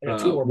I got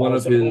 2 more one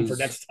balls of at home his. for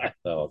next time.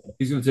 Oh,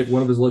 He's going to take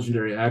one of his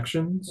legendary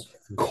actions.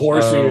 Of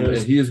course and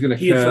he is going to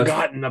He had cast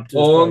forgotten up to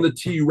this on point. the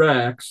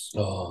T-Rex.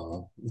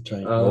 oh, you're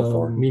trying to go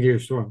for it. Meteor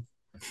storm.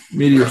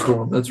 Meteor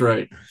Storm. That's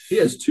right. He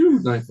has 2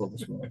 ninth level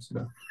spells.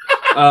 No.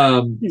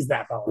 He's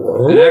that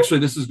powerful. And actually,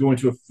 this is going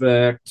to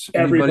affect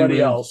anybody Everybody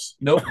with- else.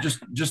 Nope,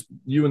 just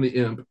you and the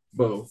imp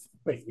both.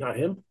 Wait, not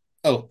him.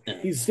 Oh,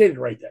 He's standing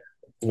right there.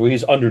 Well,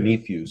 he's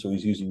underneath you, so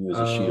he's using you as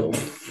a Um, shield.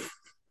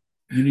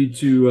 You need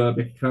to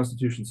make a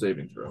Constitution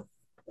saving throw.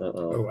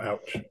 Uh-oh.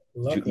 Ouch. Did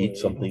you eat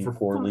something For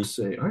poorly? fuck's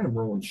sake, I am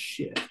rolling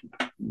shit.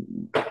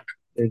 The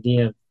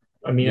DM.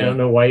 I mean, I don't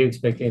know why you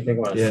expect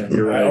anything less. Yeah,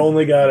 you're I right.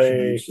 only got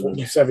a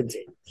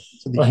 17.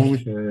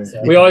 Okay.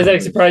 We always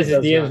act surprised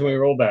at DMs when we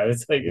roll bad.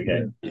 It's like,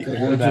 okay.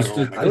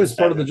 It's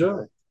part of the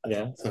job.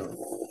 Yeah.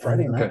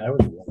 Friday night,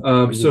 Okay.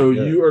 I was. So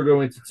you are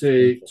going to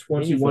take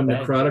 21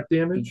 Meaningful necrotic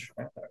damage,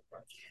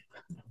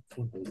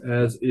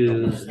 as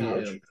is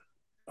the imp.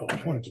 Oh, I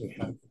want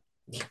to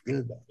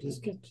Yeah.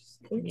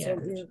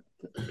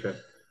 Okay.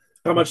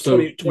 How much? So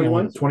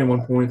 21?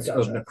 21 points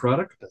of Gotcha.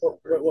 necrotic.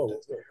 Whoa.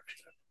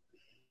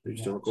 Are you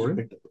still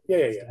recording?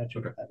 Yeah.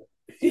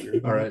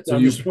 All right. So No,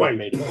 you, just point.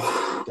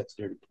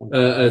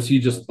 as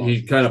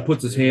he kind of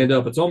puts his hand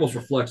up. It's almost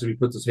reflexive. He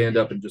puts his hand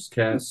up and just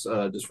casts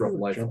disrupt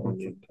life on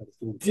you.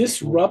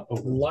 Disrupt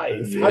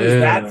life. How does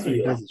that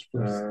feel?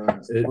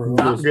 It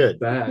Not feels good.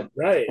 bad.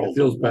 Right. It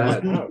feels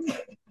bad.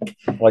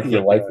 Like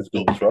your life has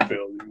been disrupted.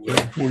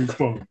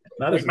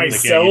 Not Like as my Like, yeah,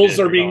 you cells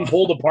did. are being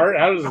pulled apart.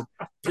 How does it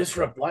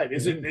disrupt life?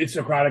 It's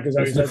necrotic. Is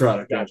that It's what you said?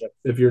 necrotic. Gotcha.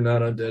 If you're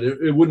not undead,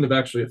 it wouldn't have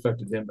actually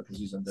affected him because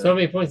he's undead. So how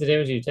many points of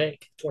damage do you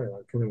take?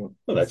 21. 21.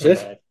 Oh, that's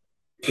it.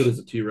 Good as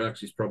a T-Rex.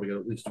 He's probably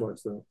got at least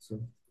twice that.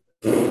 So,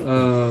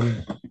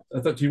 I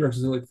thought T-Rex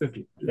is like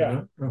 50.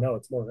 Yeah. Oh. No,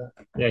 it's more than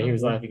Yeah, he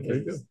was laughing There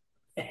you go.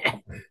 that.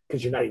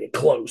 Because you're not even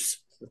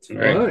close. All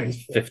right.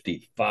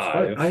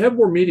 55. I have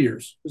more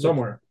meteors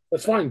somewhere.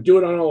 That's fine. Do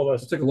it on all of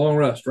Let's us. take a long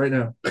rest right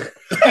now.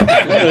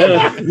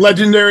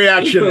 legendary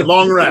action.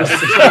 Long rest.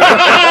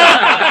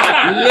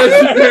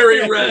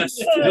 Legendary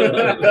rest.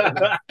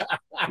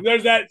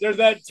 There's that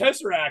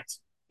Tesseract.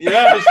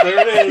 Yes,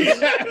 there it is.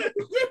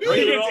 He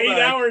Bring it gets all 8 back.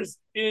 hours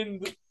in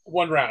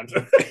 1 round.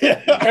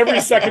 Every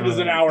second is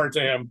an hour to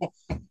him.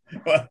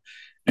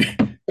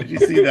 Did you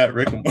see that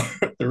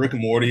the Rick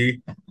and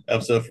Morty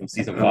episode from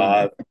season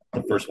 5?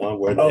 The first one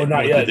where they Oh,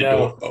 not yet, the no.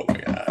 door. Oh my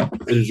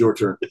god, It is your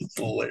turn. it's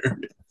hilarious.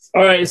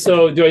 All right.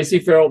 So do I see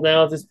Ferald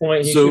now at this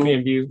point? He So- should be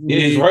in view.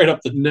 He's right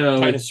up the. No,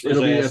 Dinosaur's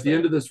it'll be ass at the there.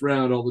 end of this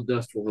round. All the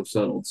dust will have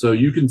settled, so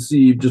you can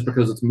see just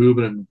because it's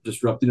moving and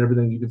disrupting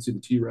everything. You can see the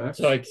T-Rex.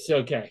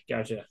 Okay,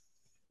 gotcha.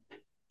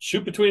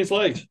 Shoot between his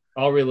legs.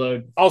 I'll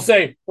reload. I'll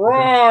say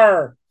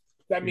roar.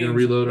 That You're means gonna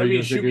reload. that Are you gonna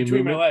means shoot take any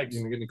between my movement? legs.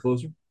 You gonna get any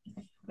closer?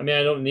 I mean,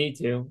 I don't need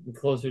to. The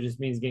closer just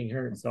means getting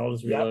hurt, so I'll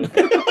just Yeah. reload.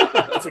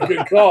 That's a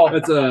good call.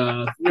 That's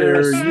a You're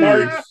a fair smart-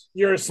 use.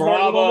 You're a smart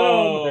little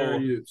Bravo. Fair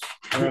use.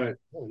 All right. gnome.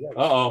 Oh, yeah.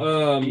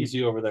 Uh-oh. Um,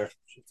 Easy over there.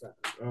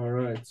 all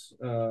right.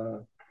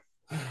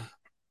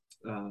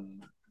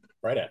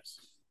 Right ass.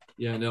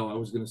 Yeah, no, I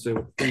was gonna say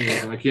what the thing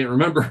is, and I can't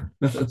remember.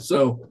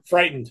 So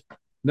Frightened.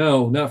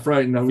 no, not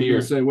frightened. I was Fear.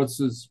 gonna say what's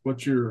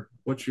your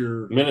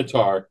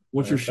Minotaur.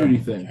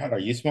 shooty thing? God, are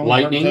you smelling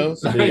Lightning. burnt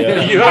toast?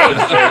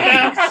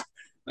 The,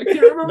 I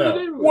can't remember No. the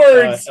name of it.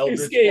 Words Eldritch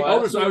escape.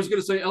 Blast. I was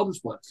gonna say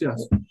Eldritch Blast.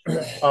 Yes.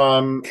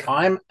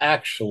 I'm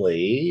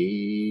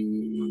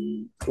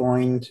actually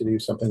going to do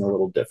something a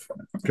little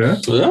different. Okay.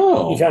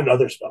 Oh, You found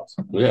other spells.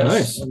 yes.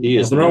 Nice. He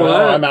is. Nothing wrong with No,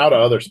 that. I'm out of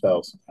other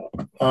spells.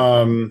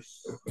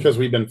 because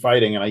we've been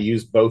fighting and I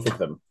used both of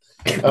them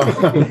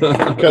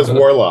because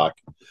Warlock.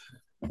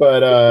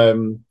 But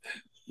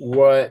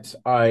what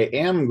I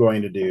am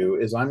going to do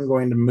is I'm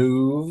going to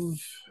move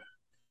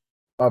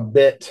a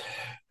bit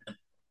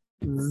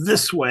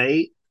this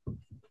way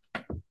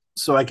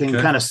so I can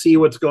kind of see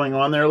what's going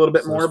on there a little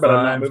bit more, but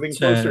I'm not moving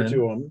closer to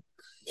them.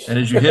 And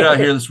as you hit out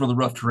here, this is where the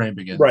rough terrain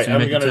begins. Right. So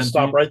I'm going to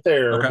stop right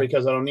there okay.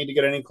 because I don't need to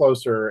get any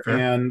closer. Fair.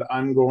 And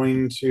I'm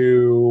going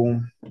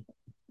to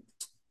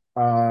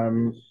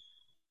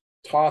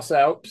toss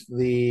out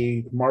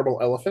the marble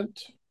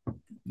elephant.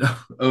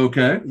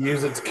 Okay.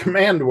 Use its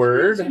command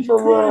word.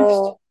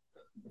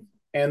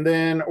 And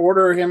then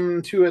order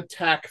him to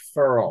attack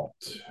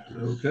Feralt.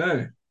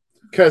 Okay.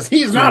 Because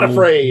he's not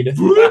afraid.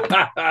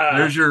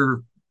 There's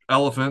your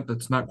elephant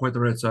that's not quite the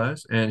right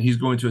size, and he's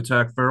going to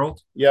attack Feralt.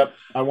 Yep.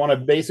 I want to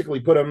basically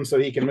put him so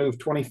he can move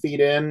 20 feet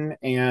in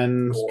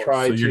and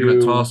try to... So you're going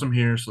to toss him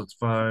here, so it's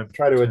 5.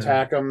 Try to 10.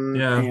 attack him.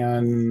 Yeah.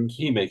 And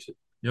he makes it.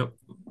 Yep.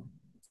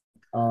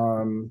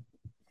 And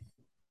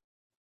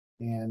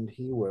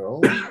he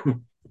will...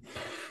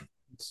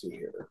 Let's see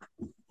here.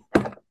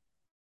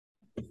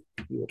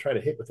 He will try to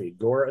hit with a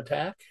gore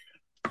attack.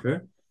 Okay.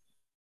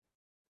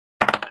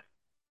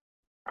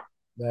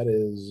 That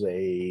is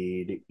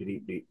a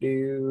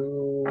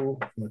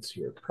let's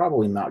see here.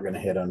 Probably not going to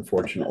hit,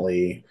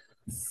 unfortunately.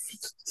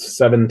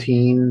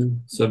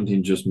 17.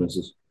 17 just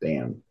misses.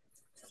 Damn.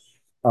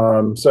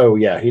 So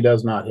yeah, he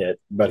does not hit,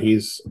 but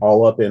he's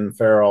all up in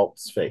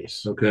Feralt's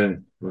face. Okay.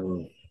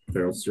 Well,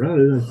 Feralt's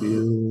surrounded. I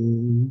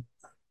feel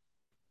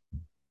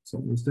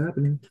something's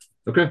happening.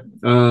 Okay.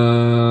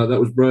 That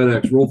was Bright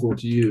Axe. Roll Thor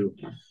to you.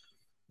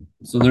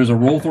 So there's a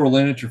roll Thor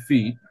laying at your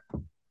feet.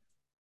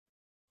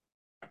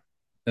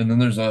 And then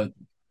there's a...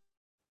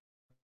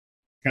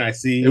 Can I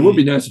see? It would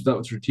be nice if that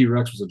was for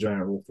T-Rex was a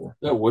giant roll Thor.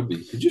 That would be.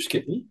 Did you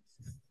skip me?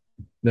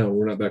 No,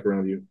 we're not back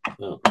around you.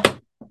 No.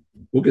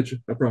 We'll get you.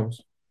 I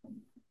promise.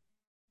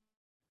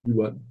 You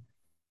what?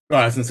 Oh,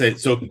 I was going to say,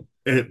 so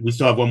we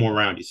still have one more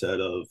round, you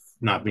said, of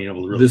not being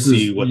able to really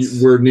see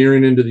what's... We're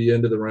nearing into the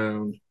end of the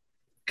round.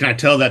 Can I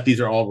tell that these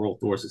are all roll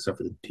Thors except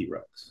for the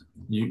T-Rex?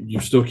 You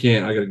still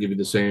can't. I got to give you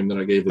the same that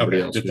I gave everybody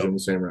else good because you're in the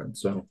same round.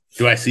 So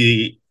do I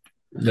see...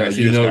 No, I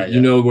see you this know, guy, you yeah.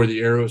 know where the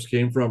arrows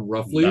came from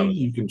roughly. No.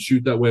 You can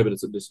shoot that way, but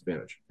it's a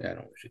disadvantage. Yeah, I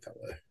don't want to shoot that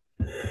way.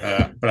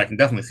 But I can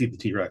definitely see the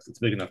T-Rex. It's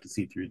big enough to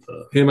see through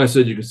the... Him, I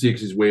said you can see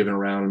because he's waving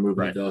around and moving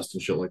Right. the dust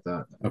and shit like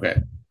that.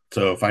 Okay.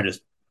 So if I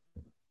just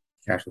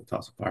casually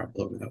toss a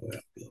fireball over that way,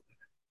 I'll be able to...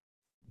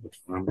 Which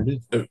I'm going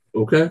to do.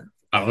 Okay.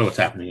 I don't know what's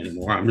happening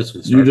anymore. I'm just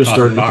going to You just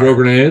starting to throw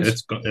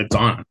grenades? It's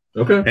on.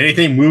 Okay.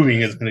 Anything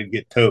moving is going to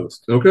get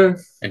toast Okay.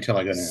 until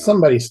I go down.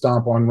 Somebody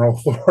stomp on roll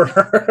Thor.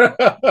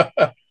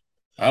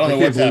 I don't know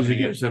what's You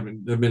happening. guys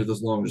haven't made it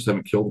this long, just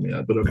haven't killed him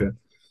yet, but okay.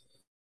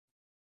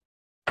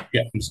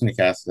 Yeah, I'm just going to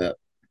cast that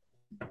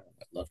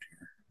left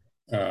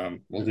here.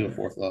 We'll do a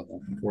 4th level.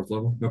 4th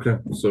level. Okay.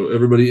 So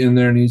everybody in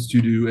there needs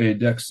to do a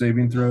dex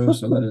saving throw.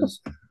 So that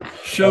is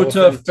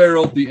Shota,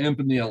 Feralt, the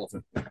imp, and the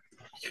elephant.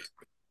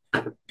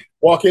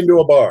 Walk into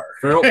a bar.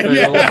 Feralt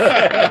fails,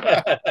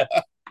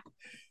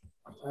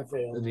 I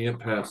failed. and the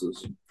imp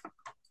passes.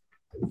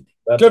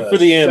 That's Good for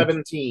the imp.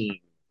 17.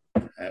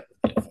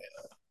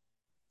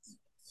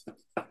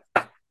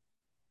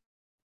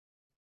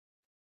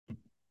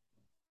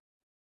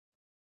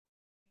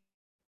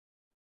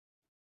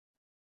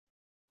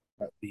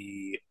 That'd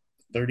be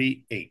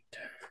 38.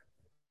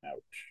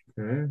 Ouch.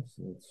 Okay.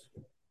 So it's...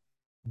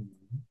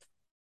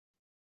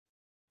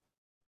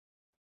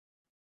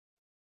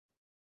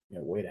 Yeah,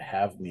 way to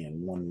have me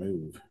in one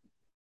move.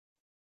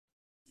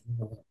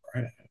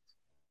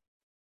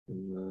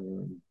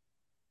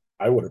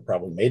 I would have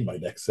probably made my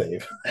deck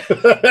save.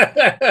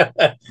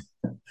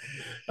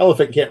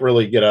 Elephant can't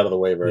really get out of the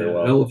way very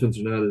well. Elephants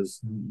are not as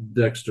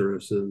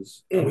dexterous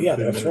as. Oh, yeah,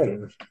 that's right.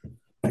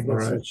 I guess All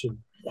right. I should.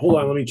 Hold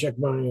on, let me check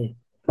my.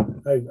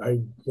 I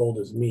rolled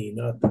as me,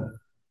 not the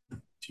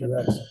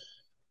T-Rex.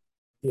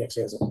 He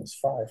actually has a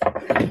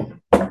 +5.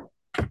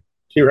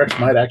 T-Rex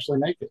might actually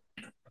make it.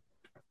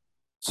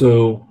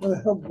 So Where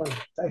the hell did my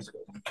dice go?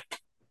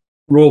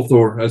 roll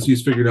Thor as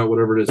he's figured out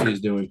whatever it is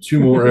he's doing. 2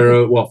 more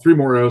arrows. Well, 3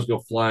 more arrows go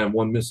fly, and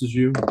 1 misses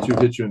you. 2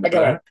 hit you in the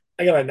back.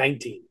 I got a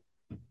 19.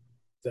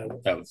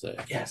 I would say.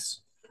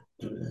 Yes.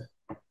 There it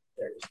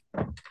is.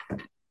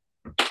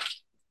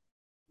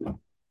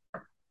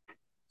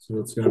 So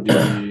it's going to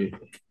be I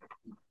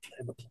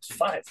have a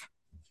 +5.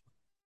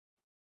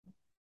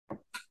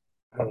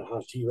 I don't know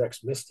how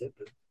T-Rex missed it,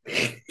 but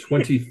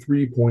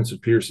 23 points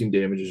of piercing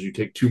damage as you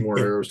take 2 more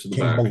arrows to the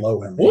Came back.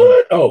 below him.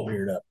 what? Oh,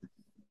 Weird up.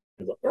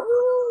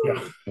 yeah.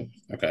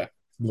 Okay.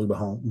 Blew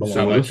behind. So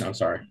How what much? is- I'm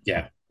sorry.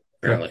 Yeah.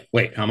 Barely.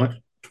 Wait, how much?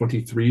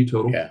 23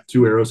 total. Yeah.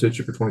 2 arrows hit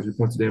you for 23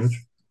 points of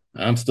damage.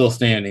 I'm still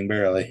standing,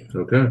 barely.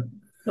 Okay.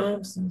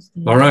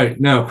 All right.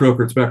 Now,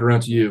 Croker, it's back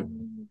around to you.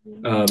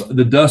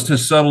 The dust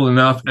has settled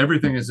enough.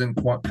 Everything is in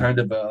kind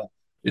of a,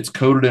 it's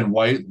coated in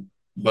white,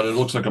 but it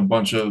looks like a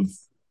bunch of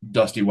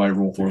dusty white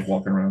roll Thors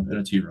walking around, and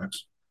a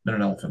T-Rex, and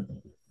an elephant,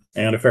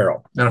 And a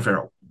feral. and a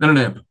feral, and an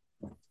imp.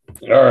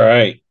 All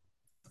right.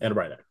 And a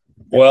bright eye.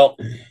 Well,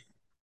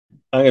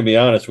 I'm gonna be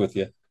honest with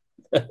you.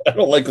 I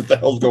don't like what the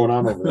hell's going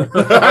on over there.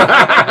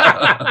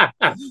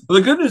 Well,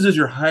 the good news is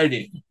you're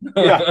hiding.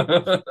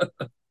 Yeah.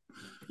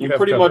 You're have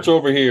pretty cover. much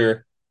over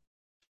here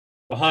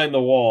behind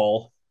the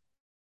wall.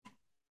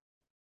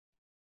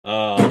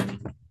 I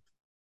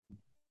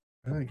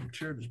think your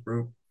chair just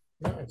broke.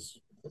 Nice.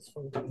 That's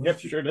fun. Yep,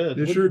 sure did.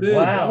 You sure did.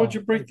 Wow. Why would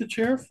you break the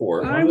chair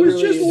for? I was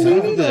just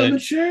Literally leaning on the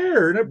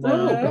chair and it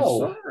No. broke.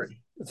 I'm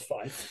sorry. That's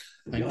fine.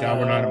 Thank God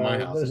we're not in my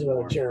house. There's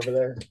another chair over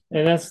there.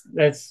 And that's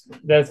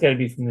got to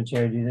be from the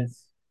chair, dude.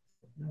 That's,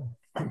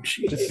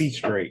 Just be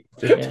straight.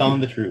 Just Yeah. tell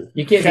him the truth.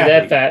 you can't be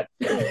that fat.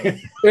 Hey,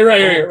 right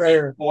here, right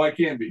here. Oh, I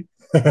can be.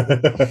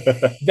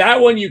 That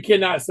one you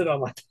cannot sit on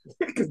like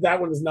because that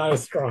one is not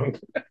as strong.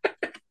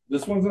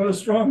 This one's not as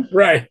strong.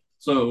 Right.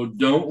 So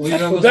don't lean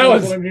on this That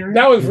one was what I'm hearing.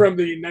 that was from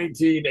the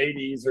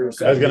 1980s or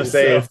 70s. I was gonna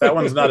say, so- if that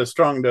one's not as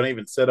strong, don't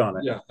even sit on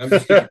it. Yeah,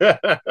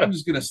 I'm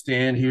just gonna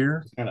stand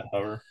here. Kind of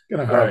hover.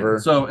 Gonna All right, hover.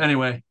 so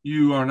anyway,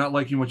 you are not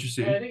liking what you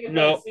see. I think if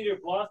No. I see your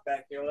block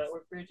back here, will that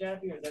work for you,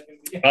 Chappie? Or is that going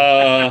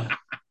to be?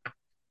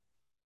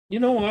 You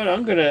know what?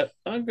 I'm gonna.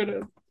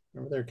 Remember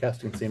they're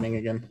casting seeming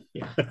again.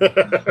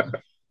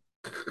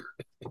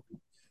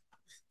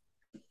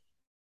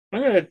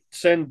 I'm gonna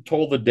send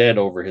Toll the Dead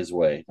over his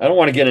way. I don't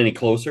want to get any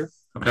closer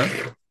Okay.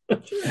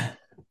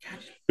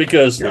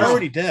 because You're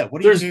already dead.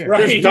 What do there's- you care?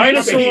 Right. There's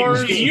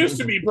dinosaurs. He used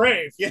to be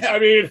brave. Yeah, I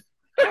mean,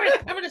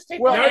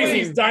 Well, now I he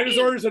mean, sees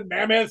dinosaurs and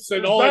mammoths and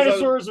There's all this other-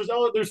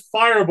 dinosaurs. There's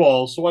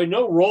fireballs. So I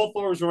know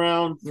Rolthor's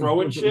around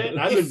throwing shit. And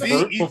I've been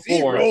burnt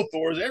before.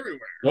 Thors everywhere.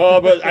 Oh,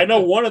 but I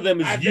know one of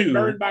them is I've you. been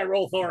burned by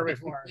Rolthor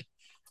before.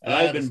 And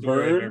I've been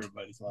burned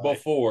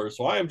before,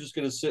 so I am just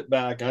going to sit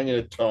back. I'm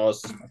going to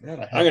toss.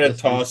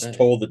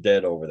 Toll the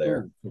Dead over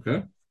there.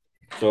 Okay.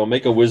 So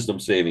make a wisdom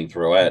saving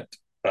throw at.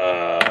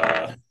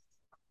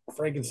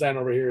 Frankenstein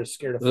over here is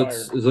scared of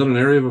Is fire. that an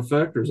area of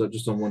effect or is that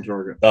just on one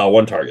target?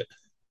 One target.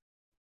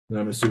 And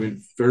I'm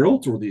assuming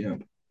Feralt or the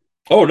imp.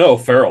 Oh no,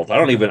 Feralt. I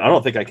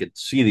don't think I could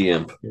see the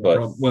imp,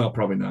 but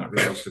Probably not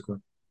realistically.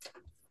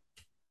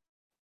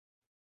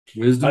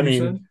 Wisdom. I you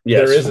mean, said?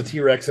 yes. there is a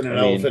T-Rex and an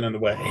I mean- elephant in the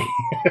way.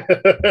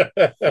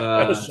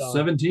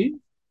 17.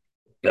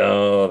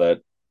 No,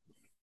 that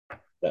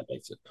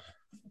makes it.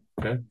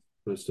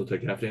 But still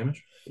take half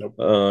damage. Nope.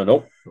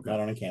 Not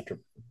on a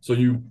cantrip. So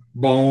you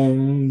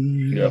bong.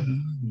 Yep.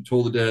 You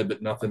told the dead,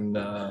 but nothing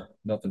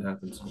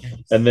happens.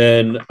 And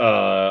then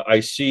I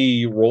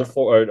see roll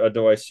for. Or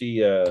do I see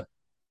the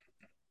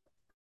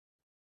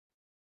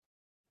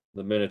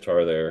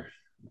Minotaur there?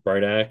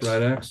 Bright axe.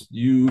 Bright axe.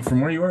 You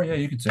from where you are, yeah,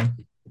 you can see.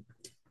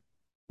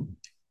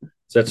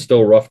 Is that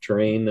still rough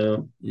terrain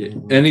now? Yeah.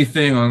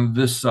 Anything on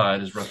this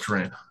side is rough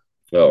terrain.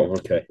 Oh,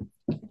 okay.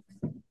 Well,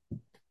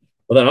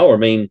 then I'll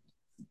remain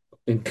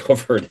in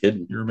cover and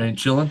hidden. You remain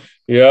chilling.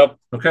 Yep.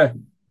 Okay.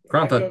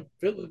 Krantha.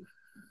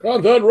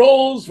 Kronthud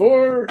rolls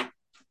for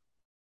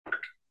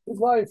his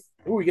life.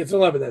 Ooh, he gets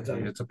 11 that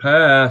time. It's a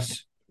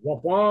pass.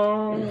 Womp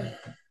womp.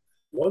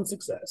 One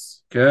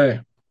success. Okay.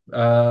 We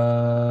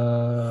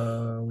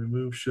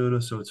move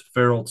Shoda, so it's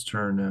Feralt's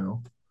turn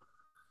now.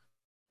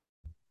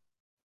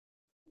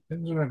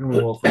 Things are not going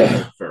well for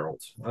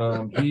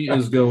Feralt. He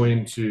is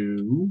going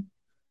to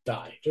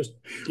Die. Just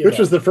Which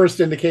was the first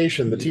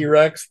indication? The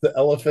T-Rex, the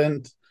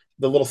elephant,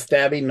 the little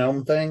stabby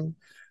gnome thing,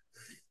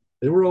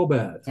 They were all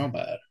bad. It's not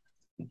bad.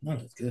 No,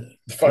 it's good.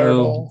 the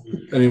fireball.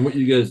 I mean, what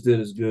you guys did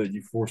is good.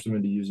 You forced him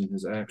into using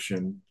his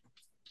action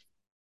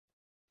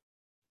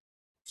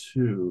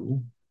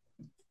to.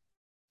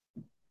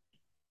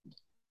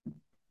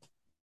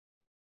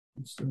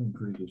 I'm still in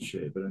pretty good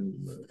shape, but I need to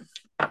move.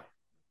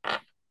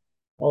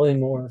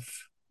 Polymorph.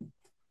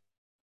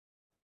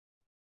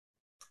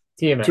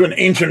 Tiamat. To an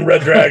ancient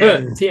red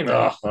dragon.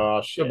 Tiamat.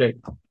 Oh So shit!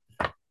 big.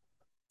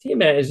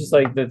 Tiamat is just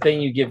like the thing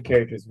you give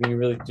characters when you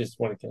really just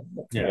want to kill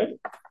them. Yeah.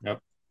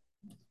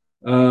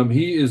 Right?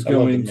 He is I love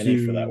the going mini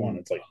to for that one.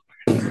 It's like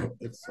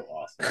it's so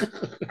awesome.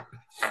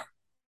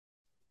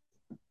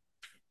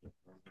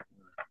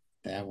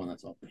 That one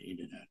that's all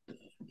painted at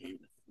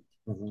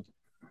the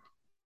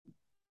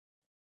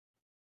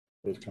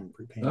Those come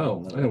pre-painted.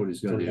 Oh, I know what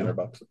he's going to do.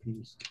 $300 a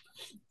piece.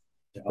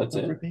 That's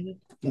it. painted.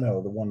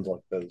 No, the ones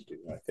like those do.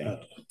 I think.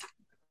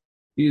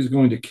 He is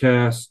going to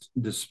cast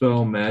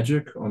Dispel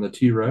Magic on the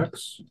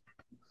T-Rex.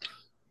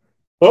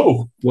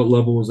 Oh, What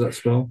level was that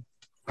spell?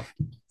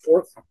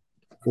 fourth.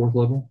 Fourth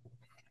level.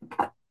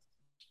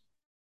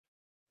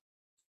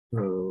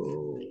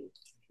 So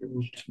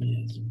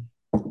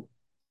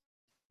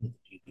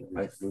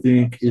I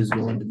think is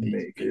going to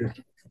make it.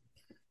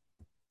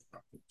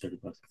 $30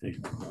 a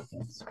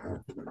piece.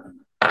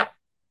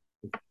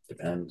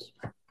 Depends.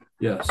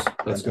 Yes,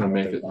 that's going to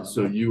make it.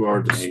 So you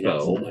are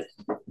dispelled.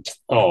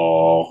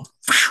 oh,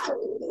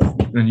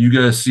 And you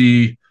guys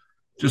see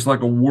just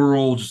like a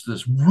whirl, just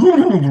this.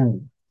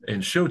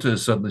 And Shota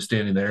is suddenly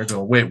standing there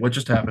going, wait, what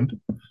just happened?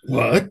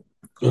 What?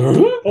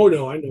 Oh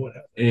no, I know what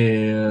happened.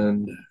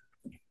 And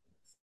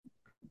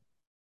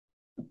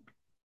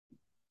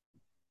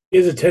He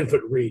has a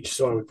 10-foot reach,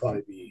 so I would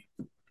probably be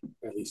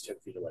at least 10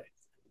 feet away.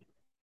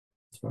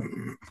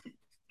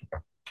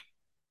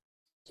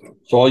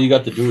 So all you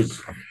got to do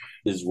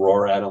is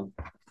roar at him.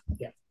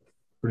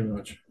 Pretty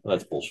much.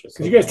 That's bullshit.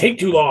 Because you guys take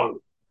too long.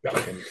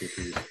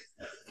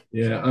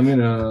 Yeah, I'm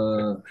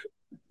gonna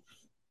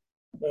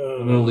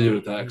leave it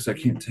at that because I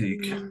can't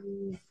take. Sure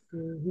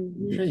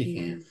you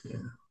can. Yeah.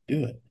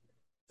 Do it.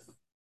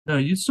 No,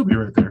 you'd still be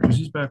right there because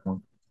he's back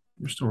one.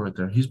 You're still right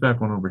there. He's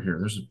back one over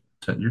here.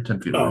 You're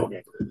 10 feet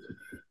away.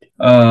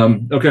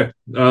 Okay.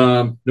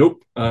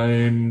 Nope.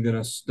 I'm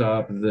gonna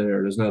stop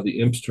there. It is now the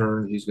imp's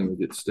turn. He's gonna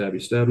get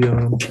stabby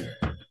on him.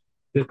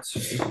 Hits.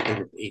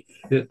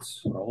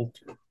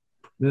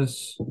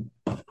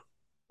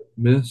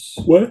 Miss.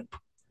 What?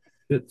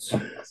 Hits. I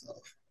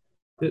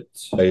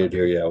did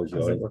hear you. I was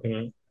How's it going. working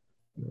out?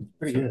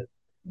 Pretty good.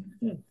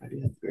 Yeah, I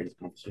do have the greatest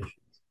conversations.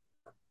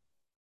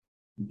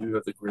 You do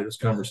have the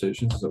greatest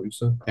conversations. Is that what you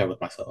said? Yeah, with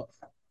myself.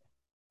 How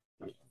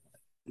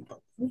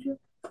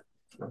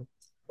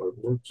it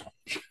works.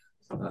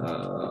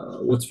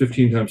 What's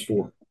 15 times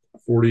 4?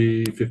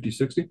 40, 50,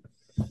 60?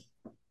 All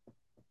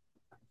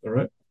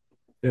right.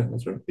 Yeah,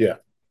 that's right. I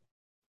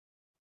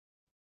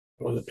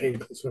wasn't paying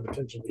close enough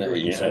attention. I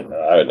You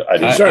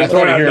didn't. started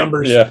throwing out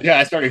numbers. Yeah,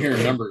 I started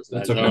hearing numbers. And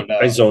That's I okay. zoned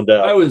out. I zoned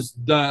out.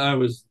 I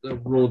was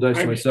rolling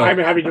dice myself. I'm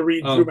having to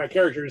read through my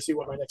character to see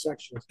what my next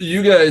action is.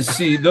 You guys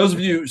see those of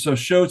you. So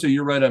Shota,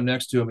 you're right up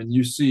next to him, and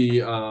you see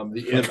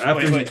the imp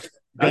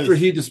after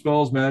he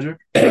dispels magic.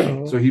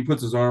 So he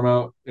puts his arm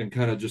out and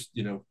kind of just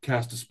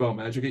casts a spell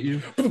magic at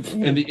you,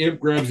 and the imp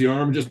grabs the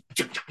arm and just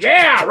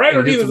right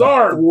underneath his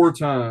arm 4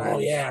 times. Oh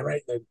yeah,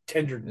 right. The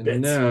tender And bits.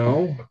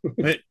 now,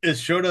 Wait, is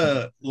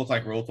Shota look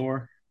like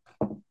Rolthor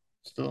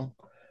still?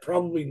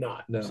 Probably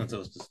not. no. Since it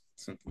was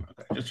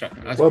just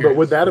checking. I was Well, but curious.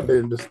 would that have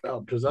been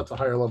dispelled? Because that's a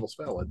higher level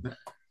spell, isn't it?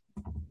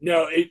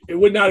 No, it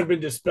would not have been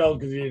dispelled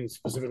because he didn't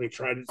specifically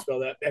try to dispel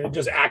that, and it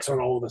just acts on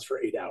all of us for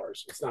 8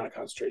 hours. It's not a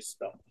concentration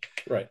spell,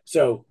 Right.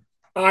 So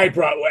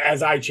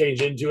as I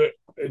change into a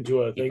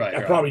thing,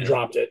 I probably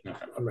dropped it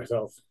on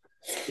myself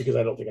because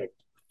I don't think it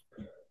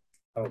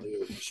would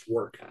just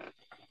work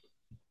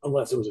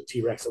unless it was a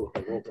T-Rex that looked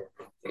like Voltor.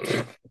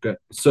 Okay.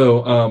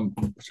 So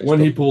when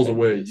he pulls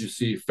away, you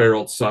see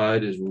Feralt's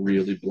side is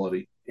really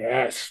bloody.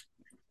 Yes.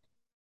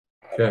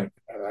 Okay.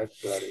 I like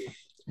bloody.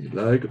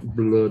 Like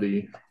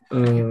bloody.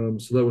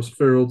 So that was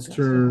Feralt's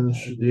turn.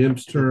 The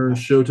imp's turn.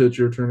 Shota, it's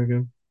your turn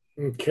again.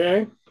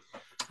 Okay.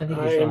 I think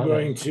I am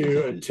going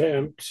to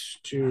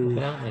attempt to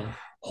to.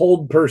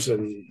 hold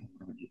person.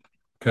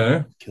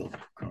 Okay.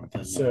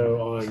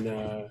 So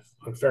on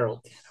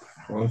Feral.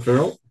 On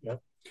Feralt. Yep.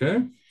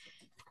 Okay.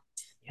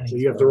 So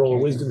you have to roll a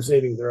wisdom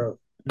saving throw.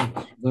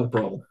 Not a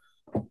problem.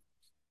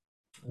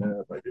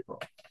 That might be a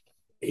problem.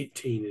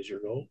 18 is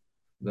your goal.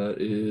 That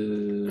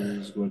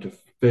is going to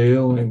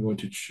fail. I'm going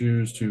to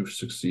choose to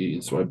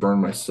succeed. So I burn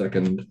my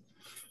second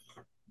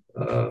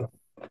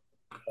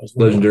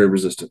legendary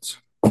resistance.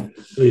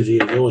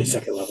 The only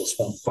second level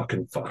spell.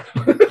 Fucking fuck.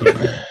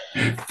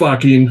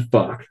 Fucking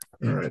fuck.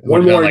 All right.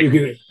 One more like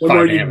you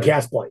can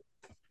cast blight.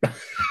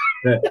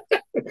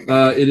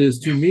 It is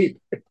to meet,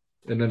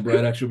 and then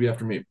Brad actually will be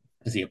after me.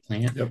 Is he a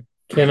plant? Yep.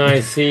 Can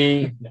I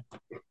see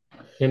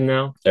him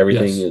now?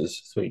 Everything Yes.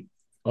 is Sweet.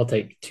 I'll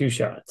take 2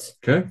 shots.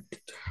 Okay.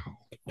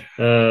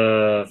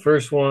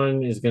 First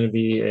one is going to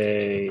be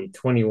a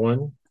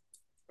 21.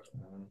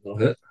 That'll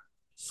hit.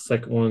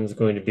 Second one's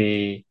going to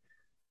be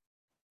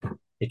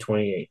a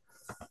 28.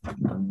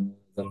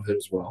 That'll hit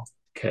as well.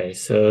 Okay,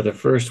 so the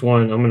first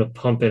one, I'm going to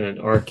pump in an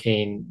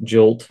arcane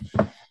jolt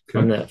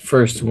on that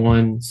first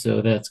one.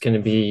 So that's going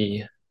to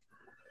be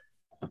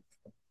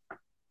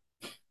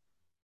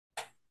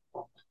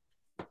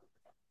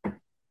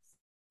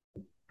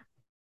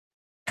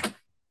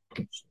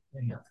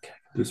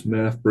This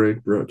math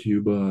break brought to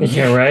you by.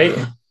 yeah, right.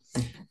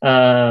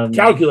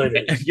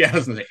 Calculator. Yeah, I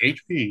was going to say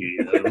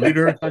HP,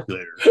 leader and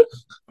calculator.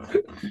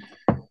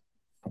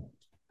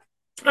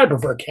 I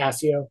prefer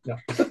Casio. No.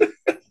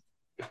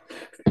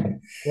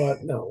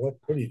 What? No. What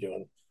are you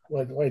doing?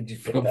 Why did you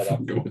pick I'm that up?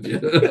 fucking with you.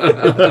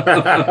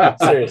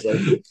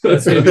 Seriously.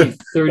 That's going to be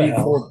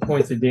 34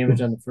 points of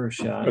damage on the first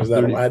shot. Was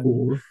that wide?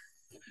 34.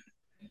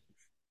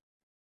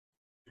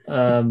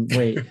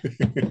 Wait.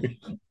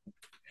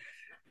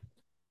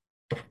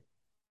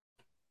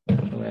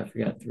 Oh, I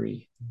forgot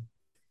 3.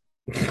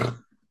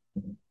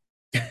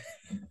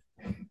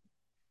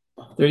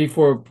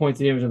 34 points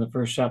of damage on the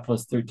first shot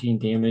plus 13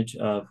 damage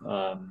of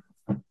what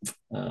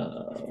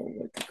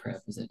the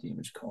crap is that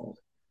damage called?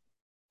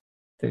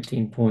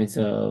 13 points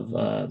of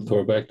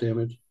throwback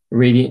damage.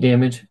 radiant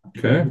damage.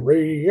 Okay.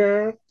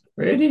 Radiant.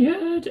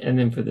 And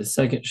then for the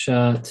second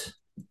shot,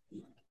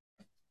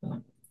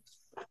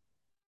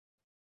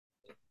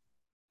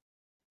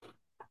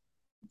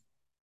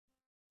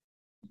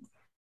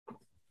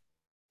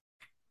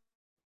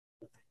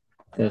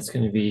 that's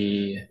going to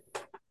be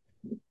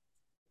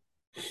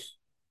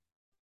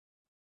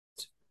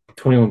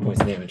 21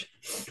 points of damage.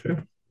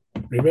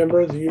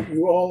 Remember,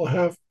 you all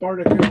have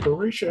bardic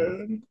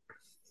inspiration.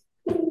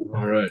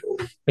 All right.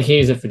 I can't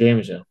use it for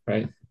damage though,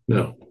 right?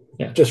 No.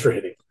 Just for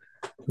hitting.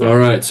 All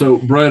right. So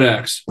Bright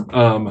Axe,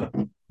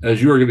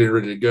 as you are getting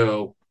ready to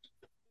go,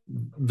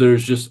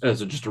 there's just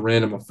just a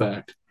random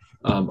effect,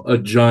 a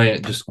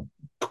giant just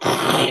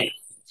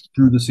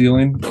through the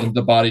ceiling, and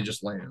the body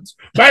just lands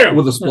Bam!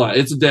 with a splat.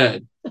 It's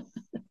dead.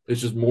 It's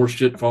just more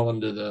shit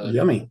falling to the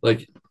Yummy.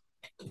 like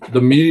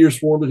the meteor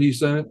swarm that he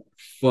sent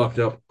fucked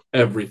up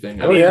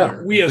everything. Oh yeah,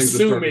 there. we Things that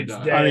assume started it's to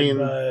die. dead. I mean,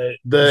 but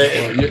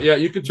the Yeah,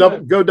 you could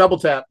double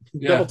tap.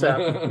 Yeah. Double tap.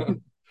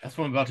 That's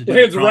what I'm about to do.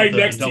 Hands right Pronto,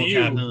 next to double you.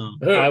 tap him.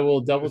 I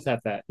will double tap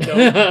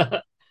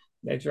that.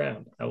 Next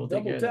round, I will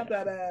take double care tap of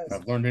that. that ass. If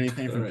I've learned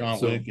anything from Alright, John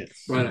so Wick,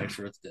 it's right make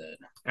sure it's dead.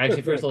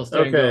 Actually, first I'll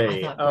stare and go, Okay.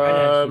 I thought Brian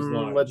Axe was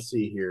large. Let's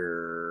see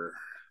here.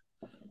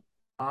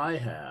 I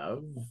have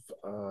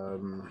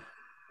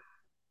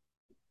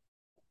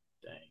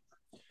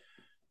dang.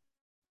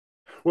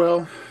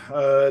 Well,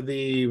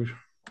 the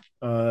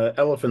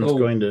elephant's Oh.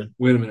 going to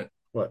Wait a minute.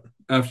 what?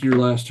 After your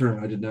last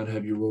turn, I did not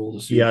have you roll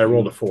to see. Yeah, if I you-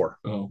 rolled a 4.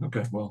 Oh,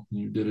 okay. Well,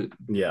 you did it.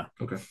 Yeah.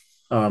 Okay.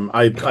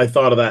 I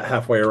thought of that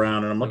halfway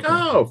around and I'm like, Okay.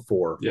 oh,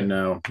 4. Yeah.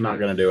 No, not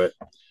gonna do it.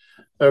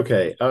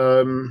 Okay.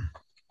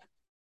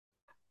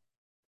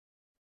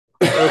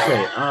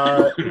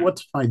 Okay.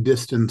 What's my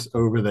distance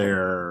over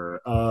there?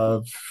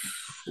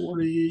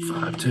 40.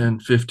 5, 10,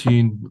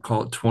 15,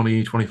 call it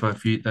 20, 25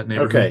 feet, that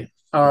neighborhood.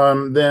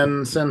 Okay.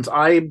 Then since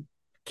I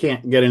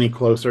can't get any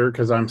closer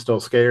because I'm still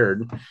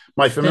scared,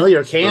 my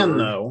familiar can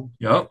though.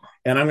 Yep.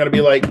 And I'm gonna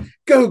be like,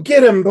 go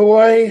get him,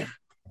 boy.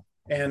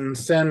 And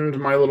send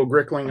my little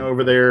Grickling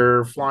over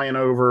there, flying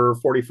over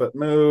 40-foot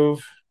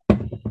move. To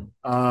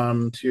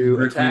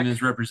Grickling attack.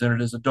 is represented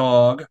as a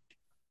dog.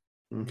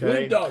 Okay.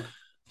 Good dog.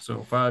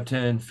 So 5,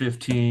 10,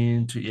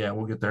 15 to, yeah,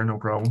 we'll get there. No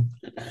problem.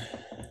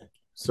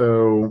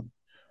 So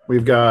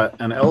we've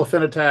got an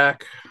elephant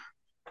attack,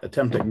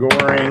 attempt at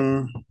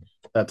goring.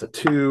 That's a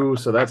 2,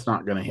 so that's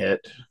not going to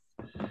hit.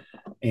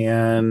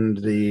 And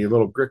the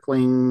little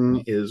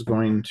Grickling is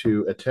going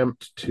to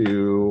attempt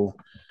to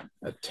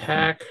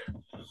attack.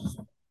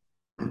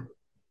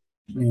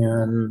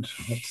 And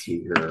let's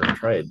see here.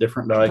 Try a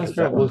different die because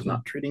that one's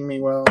not treating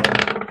me well.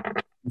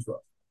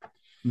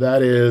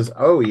 That is,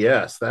 oh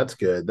yes, that's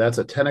good. That's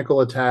a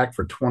tentacle attack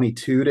for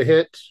 22 to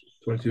hit.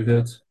 22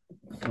 hits.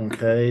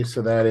 Okay,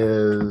 so that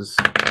is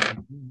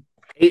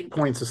 8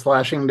 points of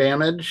slashing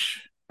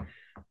damage.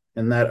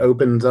 And that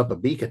opens up a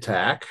beak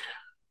attack.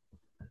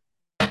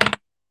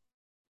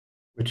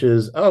 Which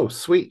is, oh,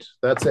 sweet.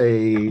 That's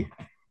a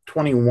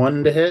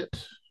 21 to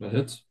hit. That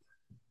hits.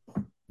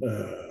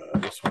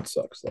 This one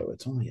sucks, though.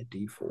 It's only a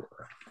D4.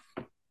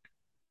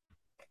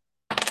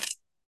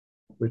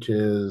 Which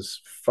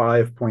is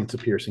 5 points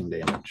of piercing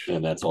damage.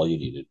 And that's all you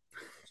needed.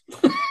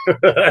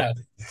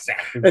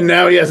 And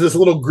now he has this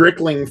little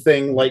Grickling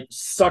thing like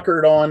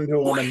suckered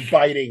onto him and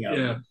biting him.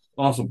 Yeah.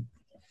 Awesome.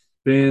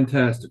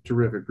 Fantastic.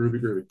 Terrific.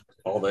 Groovy.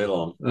 All day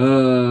long.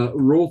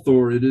 Roll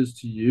Thor, it is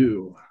to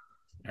you.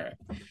 All right.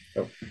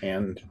 Oh,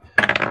 and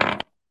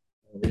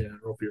Yeah,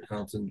 roll for your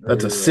constant.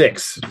 that's a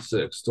 6. It's a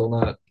 6. Still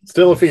not.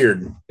 Still a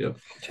feared. Yep.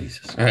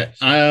 Jesus. All right.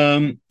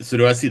 So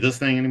do I see this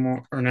thing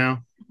anymore or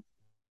now?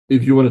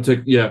 If you want to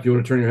take, if you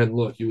want to turn your head and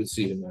look, you would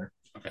see him there.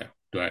 Okay.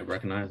 Do I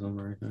recognize him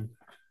or anything?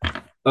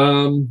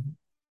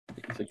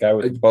 It's a guy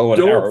with I a bow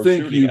and arrow don't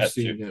think shooting you've at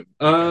seen you.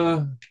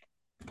 him.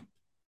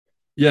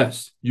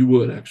 Yes, you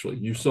would actually.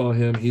 You saw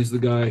him. He's the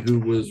guy who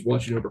was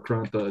watching over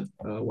Krantha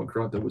when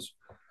Krantha was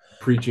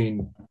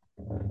preaching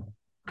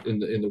in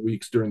the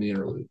weeks during the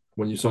interlude.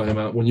 When you saw him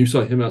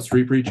out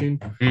street preaching,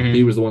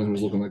 he was the one who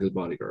was looking like his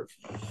bodyguard.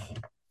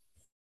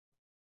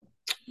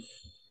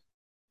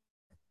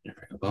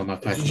 Well, my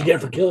That's what you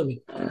get for killing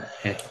me.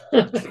 Hey,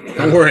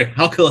 don't worry,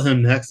 I'll kill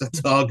him next.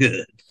 That's all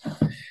good.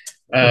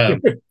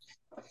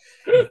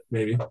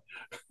 Maybe.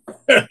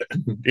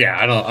 Yeah,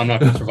 I'm not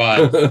gonna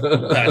survive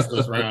past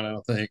this round, I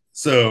don't think.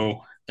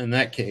 So in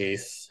that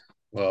case,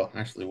 well,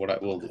 actually, what I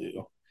will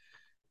do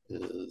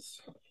is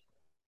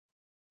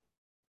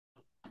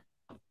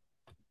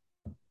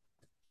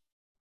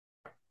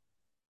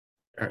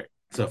all right.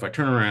 So if I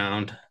turn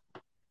around,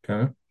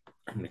 Okay.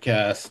 I'm gonna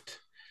cast.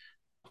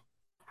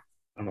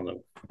 I don't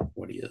know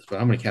what he is, but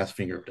I'm gonna cast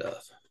Finger of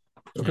Death.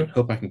 Okay. And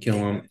hope I can kill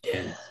him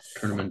and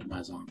turn him into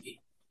my zombie.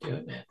 Do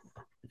it, man.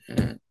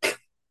 And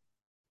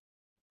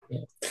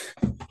That's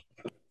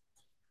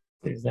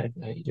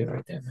exactly how you do it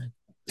right there, man.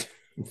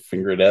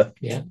 Finger of death.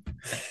 Yeah.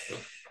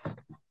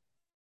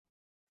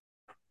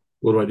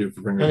 What do I do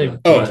for bringing Are they it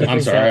Oh, back? I'm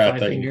different sorry, I five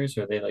thought you- fingers,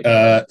 or are they like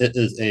it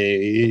is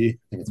I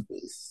think it's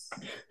base.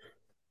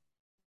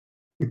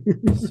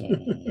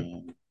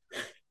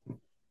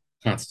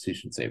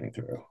 Constitution saving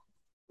throw.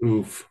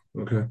 Oof.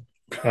 Okay.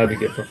 that'd be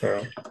good for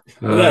Pharaoh.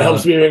 That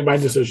helps me make my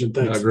decision.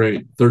 Thanks. Not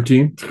great.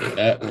 13.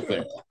 That will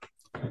fail.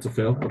 That's a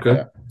fail. Okay.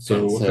 Yeah.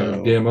 So what kind of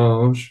So-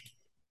 damage?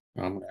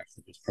 I'm gonna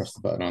actually just press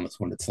the button on this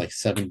one. It's like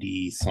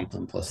 70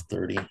 something plus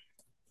 30. I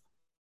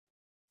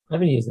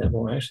haven't used that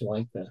more. I actually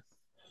like that.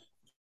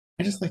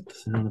 I just like the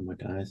sound of my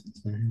dice.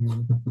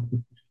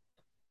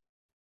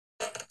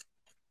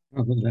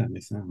 Oh, look at that.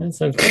 Makes sound. That's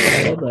so cool.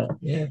 I love that.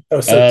 Yeah.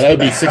 Oh, That would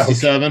be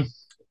 67.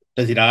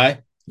 Does he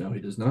die? No, he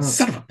does not.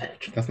 Son of a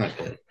bitch. That's not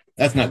good.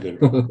 That's not good.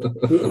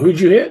 Who'd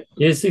you hit?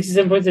 You have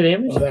 67 points of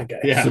damage? Oh, that guy.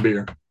 Yeah.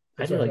 Severe.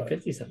 I do like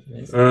 50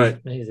 something. All right.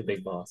 He's a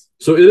big boss.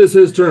 So it is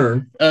his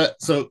turn.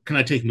 So can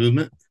I take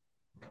movement?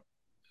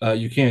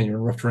 You can. You're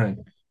in rough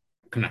terrain.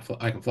 Can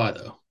I can fly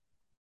though.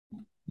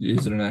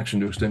 Is it an action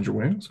to extend your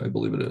wings? I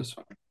believe it is.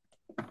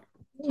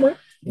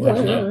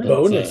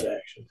 Bonus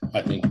action.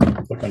 I think.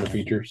 Look under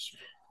features.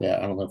 Yeah,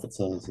 I don't know if it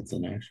says it's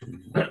an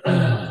action.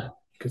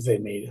 Because they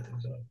made it.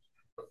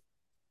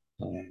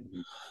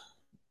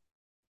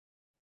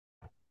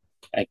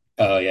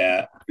 Oh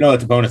yeah, no,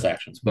 it's a bonus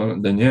action.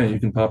 Then yeah, you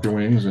can pop your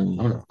wings and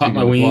I'm gonna pop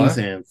my wings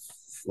and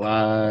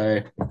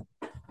fly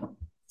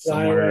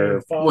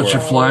somewhere. What's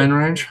your flying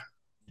range?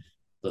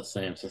 The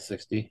same, so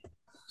 60.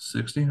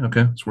 60.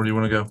 Okay. So where do you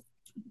want to go?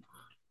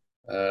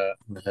 I'm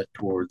gonna head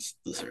towards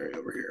this area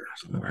over here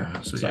somewhere.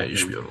 Okay. So yeah, you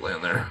should be able to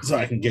land there. So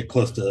I can get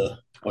close to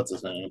what's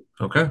his name.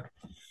 Okay.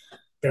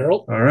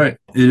 Farrell? All right.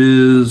 It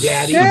is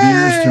Daddy.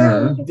 Sabir's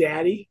turn.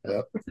 Daddy.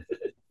 Yep.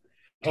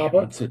 Papa.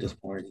 I'm so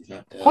disappointed he's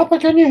not dead. Papa,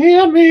 can you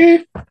hear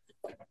me?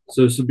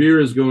 So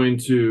Sabir is going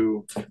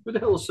to. Who the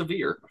hell is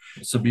Sabir?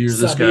 Sabir,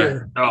 this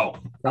Sabir. guy. Oh.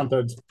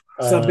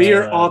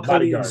 Sabir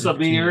bodyguard.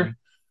 Sabir.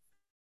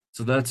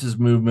 So that's his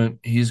movement.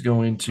 He's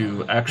going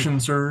to action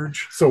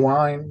surge.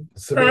 Sawine.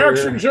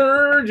 Action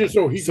surge,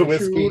 so he can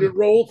Sawisky. shoot and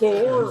roll He's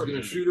Thor. going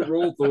to shoot a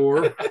roll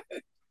Thor.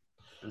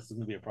 This is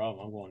gonna be a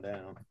problem. I'm going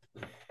down.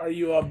 Are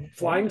you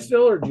flying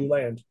still, or do you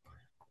land?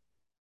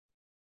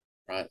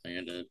 Right,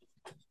 landed.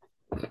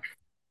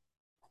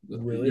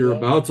 Really, You're though?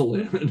 about to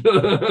land.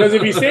 Because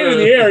if he stayed in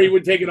the air, he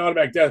would take an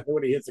automatic death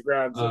when he hits the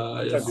ground.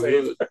 So Yes, that's you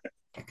safe.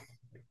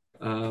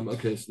 would.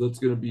 Okay, so that's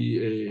going to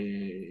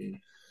be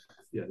a.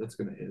 Yeah, that's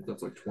going to hit.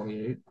 That's like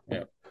 28.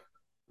 Yep.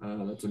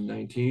 That's a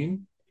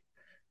 19.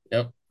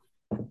 Yep.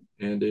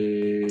 And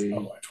a I think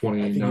you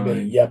 29. made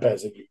a yep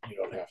as if you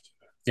don't have to.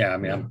 Yeah, I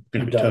mean I'm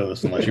gonna be Done.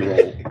 toast unless you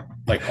roll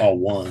like all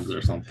ones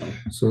or something.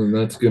 So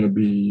that's going to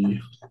be.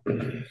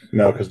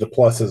 No, because the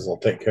pluses will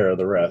take care of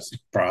the rest.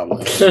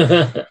 Probably.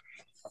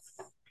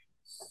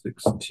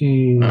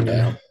 16. I'm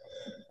down.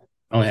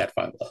 I only had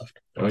 5 left.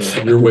 Oh,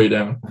 yeah, you're way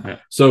down. Yeah.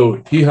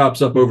 So he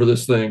hops up over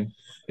this thing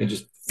and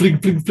just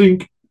flink, flink,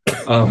 flink.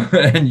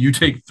 And you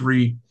take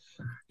 3.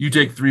 You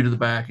take 3 to the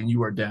back, and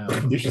you are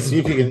down. You should see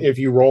if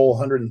you roll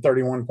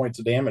 131 points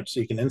of damage, so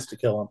you can insta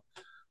kill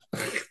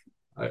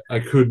I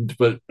couldn't,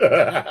 but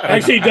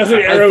Actually, doesn't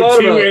I arrow thought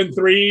 2 about and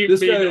 3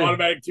 this being guy-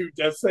 automatic 2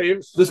 death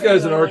saves? this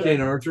guy's an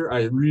arcane archer.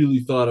 I really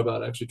thought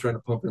about actually trying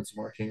to pump in some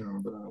arcane on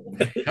him, but I don't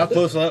want How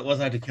close was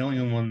I to killing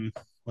him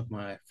with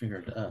my finger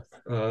of death?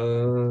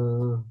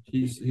 to.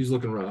 He's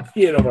looking rough.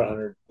 He had over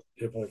 100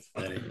 hit points.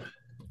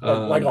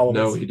 Like all of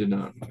no, us. he did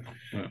not.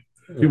 Yeah.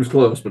 He was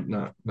close, but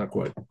not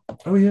quite.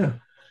 Oh yeah,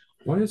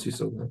 why is he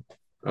so low?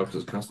 Oh,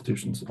 because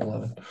Constitution's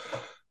 11.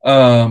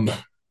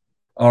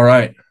 All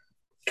right.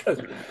 So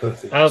Because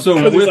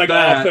with he's like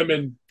that, off them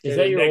and Is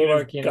that your negative old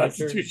arcane archer,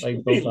 Constitution.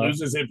 like He both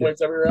loses hit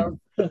points every round.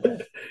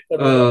 every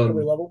Um,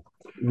 level.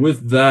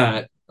 with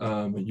that,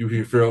 you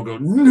hear Farrell go,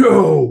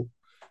 no!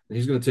 And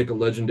he's going to take a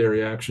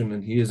legendary action,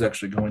 and he is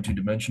actually going to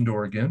Dimension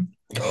Door again.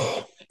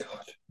 Oh, my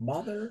God.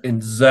 Mother.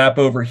 And zap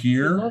over He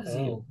here loves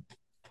you.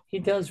 He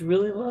does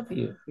really love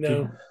you.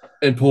 No.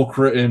 and pull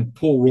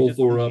Roll just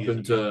Thor up using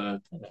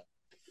into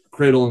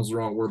cradle is the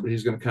wrong word, but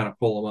he's going to kind of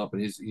pull him up,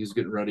 and he's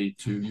getting ready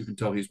to. You can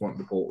tell he's wanting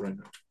to bolt right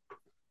now.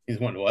 He's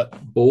wanting to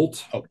what?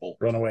 Bolt. Oh, bolt.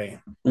 Run away.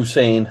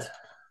 Usain.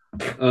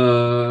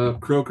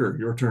 Croaker,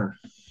 your turn.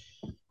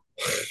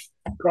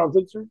 Crown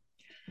Fixer?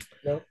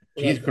 No.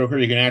 Jeez, Croaker,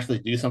 you can actually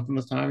do something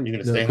this time? You're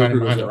going to No, stay Croaker hiding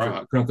goes behind the after-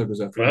 rock. Crown Thor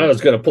goes after. I was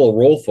going to pull a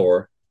roll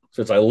Thor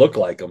since I look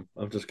like him.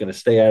 I'm just going to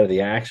stay out of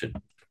the action.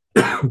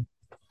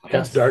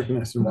 Cast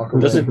darkness and walk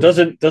away.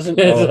 Doesn't.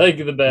 It's like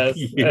the best.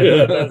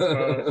 Yeah.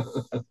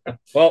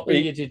 That's fine. Well,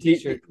 You get your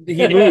t-shirt.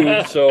 he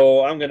moved,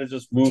 so I'm going to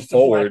just move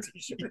forward.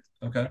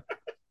 Okay.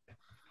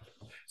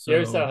 You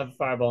ever saw have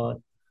fireball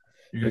on?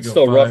 You're gonna It's go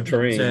still rough 5,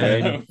 terrain,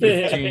 10, right?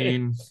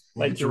 15.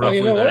 Like It's the- roughly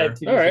you know what? there.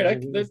 Two All right,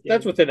 seconds in this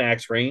that's game. within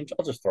axe range.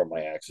 I'll just throw my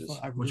axes.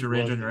 What's your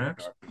range on your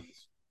axe?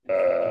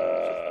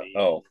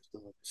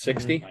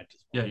 60?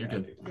 Yeah, you're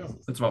good.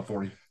 That's about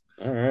 40.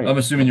 All right. I'm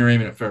assuming you're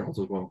aiming at Farrell's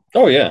as well.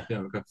 Oh, yeah. Yeah,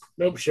 okay.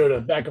 Nope, showed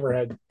the back of her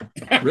head.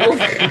 Really?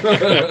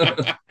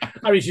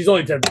 I mean, she's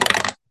only 10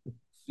 feet.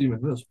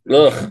 Even this.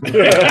 Ugh.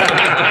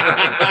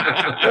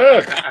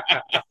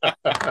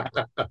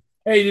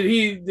 Hey,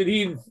 did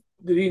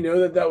he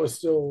know that was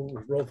still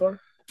Rolthar?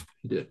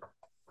 He did.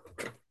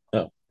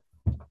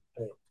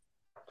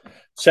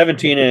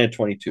 17 and a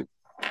 22.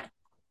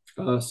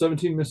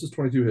 17 misses,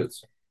 22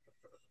 hits.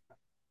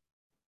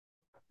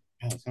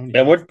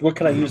 And what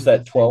can I use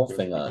that 12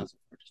 thing on?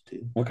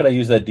 What can I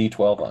use that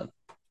D12 on?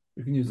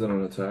 You can use that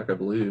on attack, I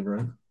believe,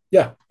 right?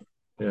 Yeah.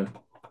 Yeah.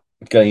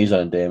 Can I use it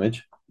on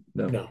damage?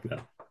 No.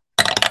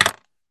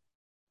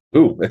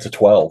 Ooh, it's a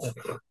 12.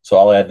 So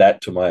I'll add that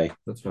to my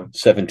That's fine.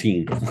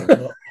 17.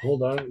 Well,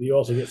 hold on. You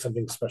also get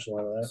something special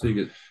out of that. So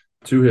you get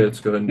 2 hits.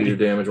 Go ahead and do your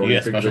damage while you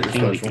Yeah, figure out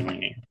special your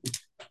team.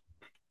 special.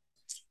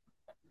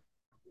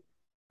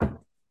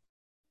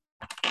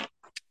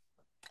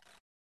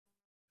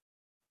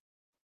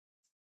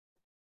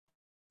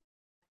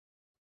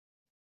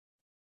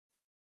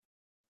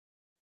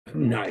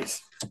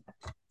 Nice.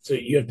 So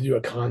you have to do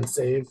a con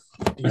save.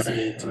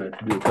 DC 18. I have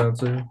to do a con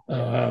save. Oh,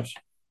 ouch.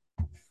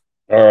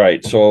 All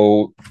right,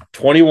 so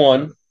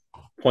 21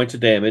 points of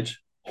damage.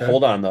 Okay.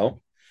 Hold on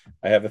though.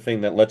 I have a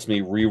thing that lets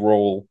me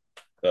re-roll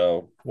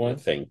one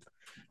thing.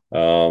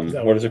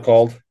 What is it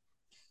called?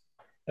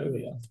 Oh,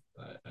 yeah.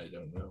 I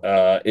don't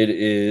know. It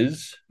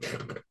is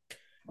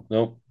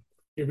nope.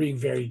 You're being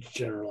very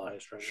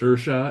generalized, right? Sure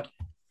shot.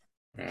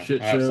 Yeah,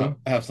 Shit I have show.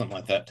 I have something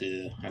like that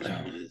too. Actually,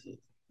 what is it?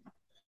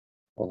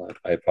 Hold on.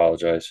 I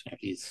apologize. Yeah,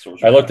 he's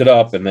sorcerer. I looked it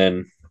up and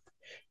then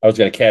I was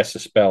going to cast a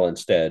spell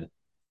instead.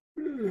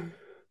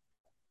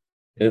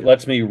 It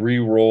lets me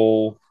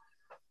re-roll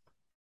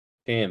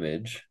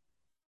damage.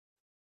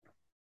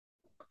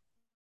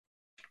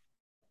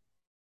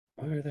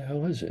 Where the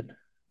hell is it?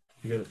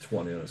 You got a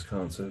 20 on his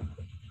con save.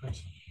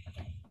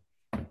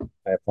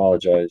 I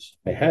apologize.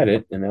 I had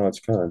it and now it's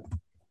gone.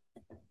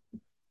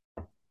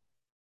 It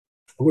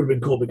would have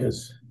been cool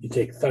because you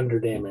take thunder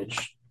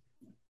damage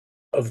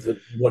of the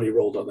what he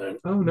rolled on that.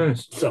 Oh,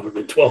 nice. So it would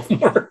have been 12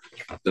 more.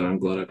 Then I'm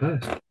glad I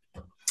passed.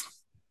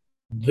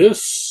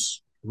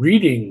 This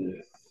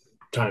reading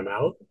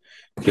timeout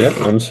Yeah,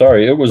 I'm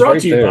sorry. It was brought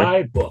right to you there.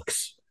 by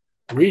books.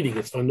 Reading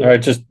is fun. All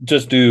right,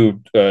 just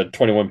do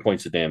 21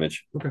 points of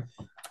damage. Okay.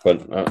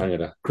 But I'm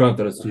gonna Grunt,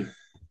 that is to you.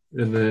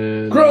 And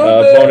then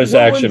bonus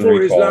action for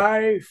his recall.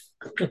 life.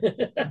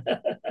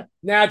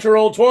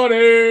 Natural 20.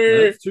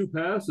 that's 2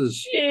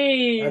 passes.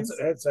 Jeez.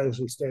 That's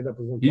actually stand up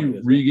as one He point. isn't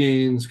it?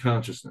 regains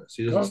consciousness.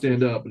 He doesn't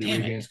stand up, but he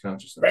Damn it. regains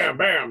consciousness. Bam,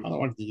 bam. All I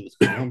wanted to do was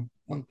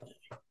one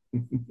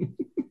thing.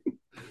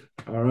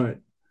 All right.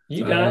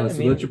 You got it. So I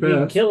mean, that's you your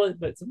didn't pass. kill it,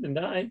 but something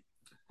died.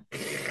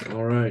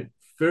 All right.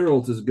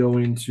 Feralt is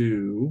going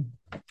to.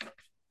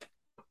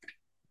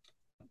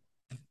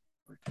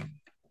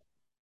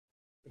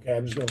 Okay,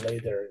 I'm just gonna lay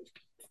there.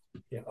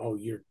 Yeah. Oh,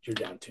 you're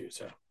down too.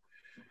 So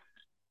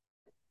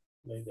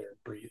lay there and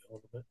breathe a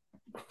little bit.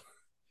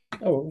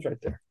 Oh, it was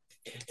right there.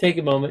 Take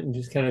a moment and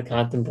just kind of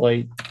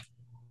contemplate.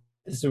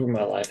 This is where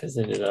my life has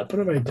ended up. What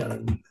have I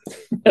done?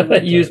 Have I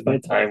used my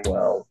time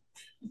well?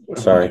 What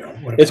have Sorry. I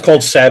done? What have It's I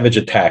called Savage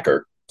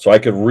Attacker. So I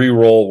could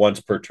re-roll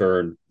once per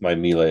turn my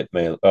melee.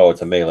 Oh,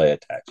 it's a melee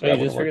attack. So Oh, you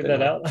that just wouldn't figured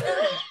work that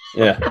out?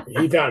 Yeah. done?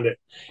 He found it.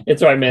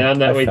 It's all right, man. I'm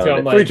that I way too. found I'm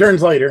it. like, 3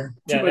 turns later.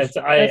 yeah,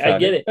 I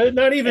get it.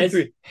 Not even As-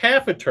 3.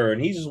 Half a turn.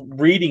 He's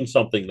reading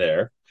something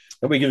there.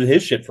 Nobody gives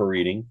his shit for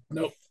reading.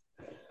 Nope.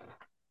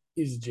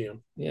 He's a GM.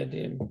 Yeah,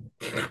 dude.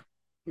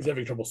 He's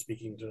having trouble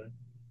speaking today.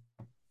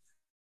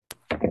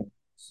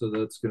 So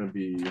that's going to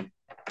be.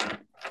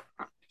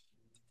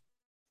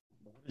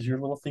 What is your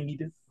little thingy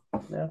do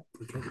now?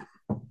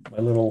 My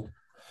little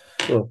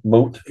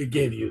moat. It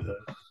gave you the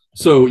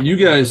So you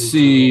guys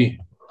see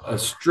a And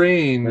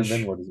strange.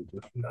 then what does it do?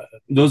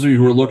 Those of you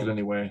who are looking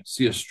anyway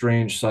see a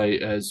strange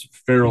sight as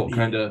Feralt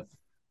kind of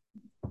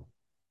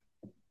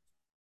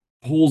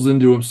pulls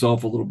into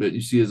himself a little bit.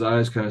 You see his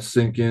eyes kind of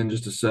sink in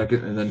just a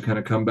second and then kind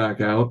of come back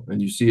out.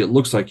 And you see it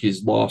looks like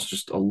he's lost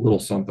just a little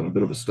something, a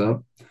bit of a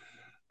step.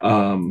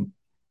 And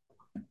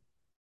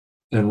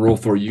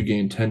Rolthor, you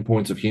gain 10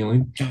 points of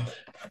healing.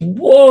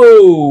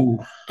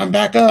 Whoa! I'm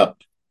back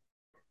up.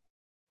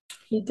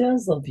 He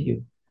does love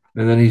you.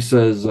 And then he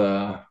says,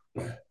 my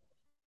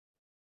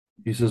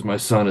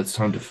son, it's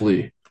time to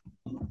flee.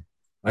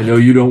 I know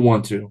you don't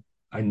want to.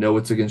 I know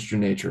it's against your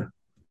nature,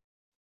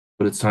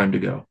 but it's time to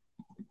go.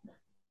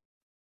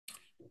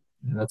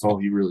 And that's all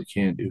he really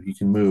can do. He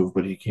can move,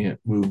 but he can't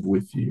move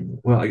with you.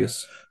 Well, I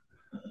guess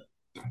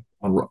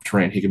on rough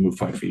terrain, he can move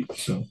 5 feet.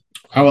 So,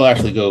 I will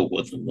actually go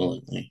with him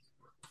willingly.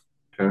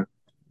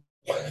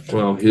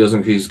 well,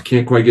 he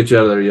can't quite get you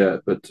out of there yet,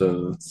 but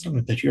Son of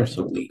a bitch, you are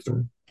so weak.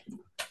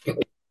 okay.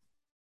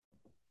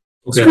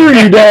 Screw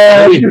you,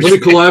 Dad. Let me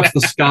collapse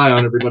the sky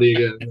on everybody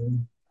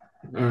again.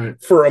 All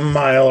right. For a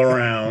mile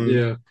around.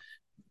 Yeah.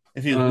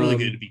 It feels really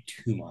good to be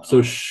 2 miles.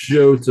 So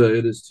Shota,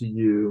 it is to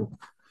you.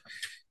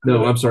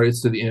 No, I'm sorry,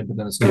 it's to the imp, and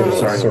then it's to you.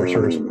 Sorry.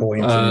 Sorcerer's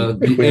points. in The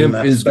between imp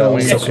that is spell.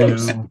 going So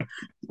close.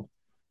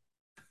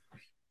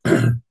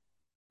 to.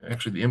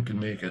 Actually, the imp can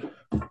make it.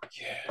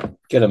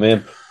 Get him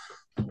in.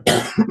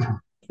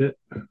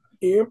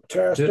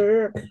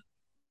 Imp-tastic.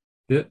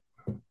 Hit.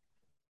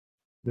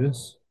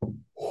 This.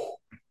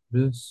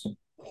 This.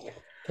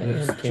 That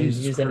Yes, man can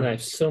Jesus use that Christ.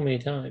 knife so many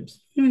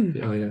times.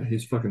 Oh yeah,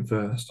 he's fucking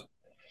fast.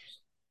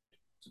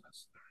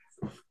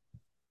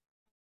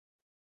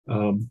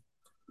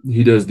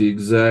 He does the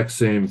exact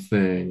same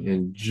thing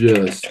and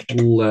just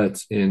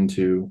lets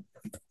into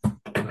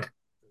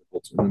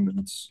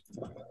limits.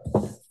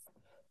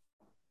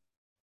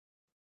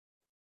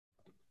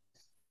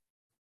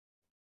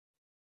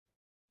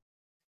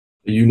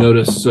 You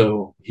notice,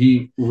 so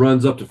he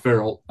runs up to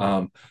Feralt,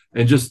 and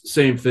just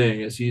same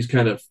thing as he's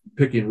kind of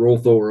picking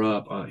Rolthor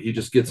up. He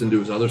just gets into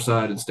his other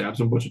side and stabs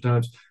him a bunch of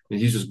times, and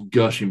he's just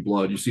gushing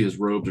blood. You see his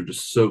robes are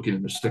just soaking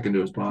and they're sticking to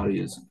his body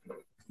as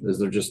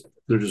they're just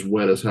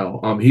wet as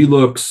hell. He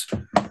looks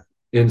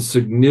in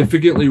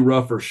significantly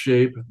rougher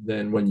shape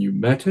than when you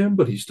met him,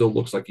 but he still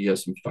looks like he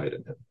has some fight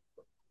in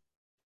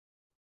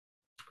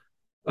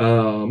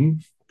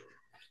him.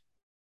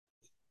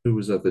 Who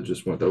was that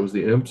just went? That was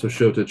the imp. So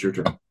Shota, it's your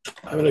turn.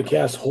 I'm going to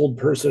cast Hold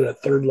Person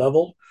at 3rd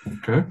level,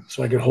 Okay.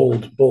 so I can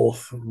hold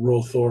both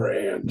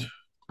Rothor and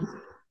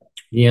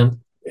Yeah.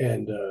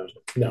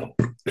 no.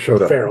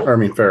 Showed up.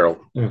 Feral.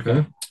 Feral.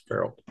 Okay.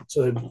 Feral.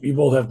 So you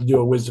both have to do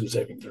a Wisdom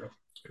saving throw.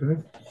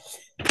 Okay.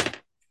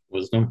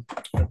 Wisdom.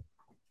 That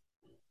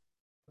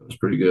was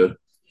pretty good.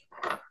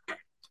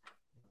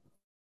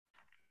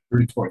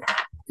 30-20.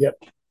 Yep.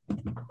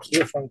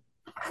 You're fine.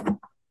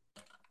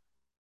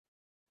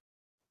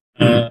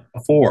 A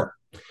 4.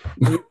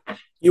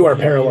 You are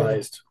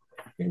paralyzed.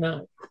 You're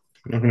not.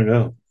 I'm not gonna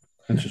go.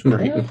 That's just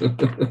great.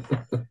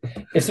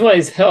 If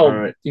somebody's held, All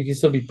right. you can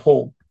still be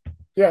pulled.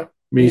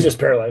 Me. He's just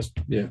paralyzed.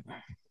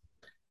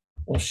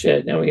 Well,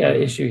 shit. Now we got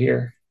an issue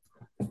here.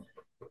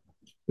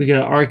 We got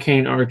an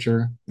arcane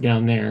archer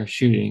down there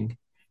shooting.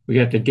 We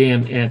got the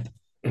damn imp,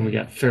 and we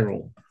got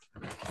feral.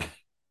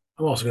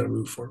 I'm also going to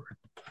move forward.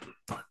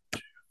 1,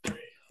 2,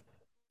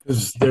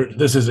 3.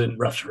 This isn't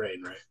rough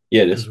terrain, right?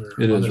 Yeah, it is.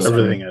 It is. This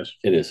Everything is.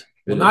 It is.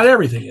 Well, not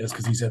everything is,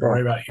 because he said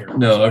right about here.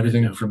 No, So I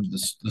everything didn't know. from the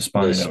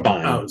spine. The out.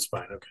 spine. Oh, it's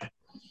fine. Okay.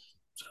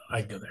 So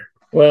I can go there.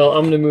 Well,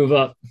 I'm going to move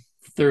up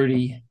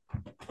 30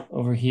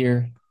 over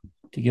here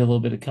to get a little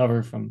bit of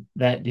cover from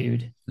that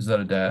dude. Is that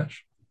a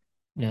dash?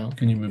 No.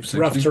 Can you move It's 60?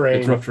 rough terrain.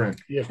 It's rough terrain.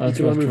 Yeah, Oh, you it's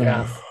can only rough move terrain.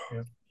 half.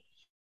 Yeah.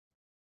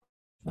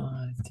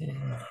 5,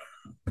 10,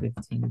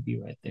 15 would be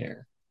right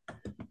there.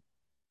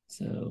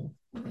 So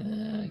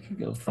I could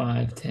go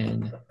 5,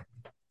 10,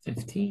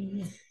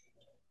 15.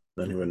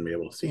 Then he wouldn't be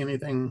able to see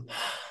anything.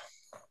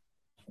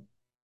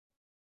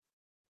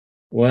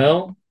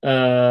 Well,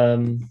 I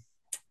mean,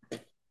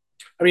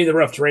 the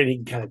rough terrain, he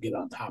can kind of get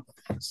on top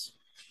of this.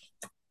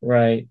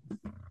 right.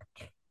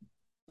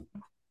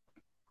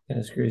 Kind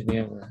of screws me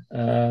over.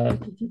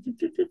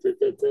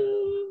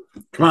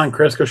 Come on,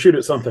 Chris, go shoot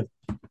at something.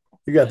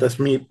 You got this,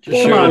 Meat.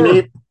 Just Come on,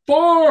 Meat.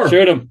 4.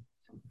 Shoot him.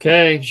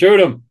 Okay. Shoot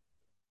him.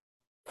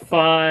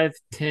 5,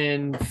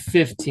 10,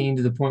 15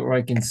 to the point where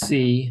I can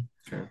see.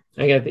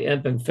 I got the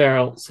imp and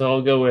feral, so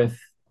I'll go with.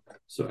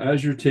 So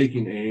as you're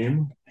taking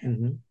aim,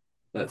 Mm-hmm,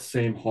 that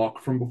same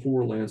hawk from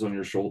before lands on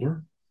your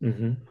shoulder,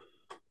 mm-hmm.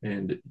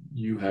 and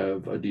you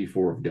have a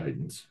D4 of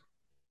guidance.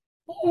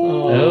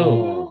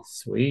 Oh,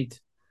 sweet.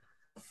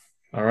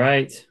 All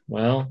right.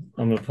 Well,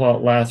 I'm going to pull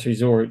out last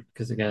resort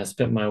because I got to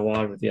spit my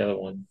wad with the other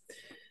one.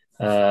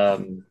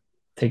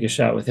 Take a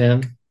shot with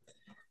him.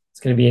 It's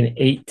going to be an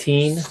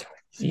 18.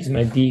 Use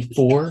my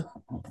D4.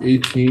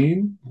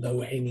 18. Low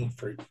hanging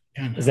fruit.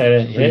 Is that a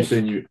Are hit?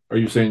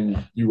 you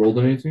saying you rolled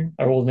an 18?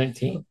 I rolled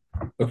 19.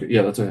 Okay,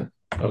 yeah, that's a hit.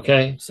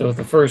 Okay. So with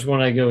the first one,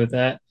 I go with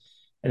that.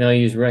 And I'll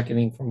use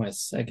Reckoning for my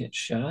second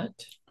shot.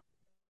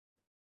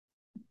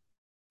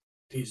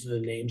 These are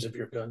the names of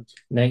your guns.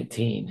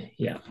 19.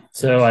 Yeah.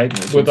 So I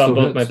Nice whip one out still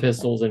both my hits.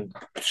 pistols and.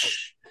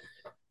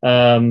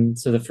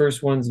 So the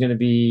first one's going to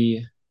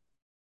be.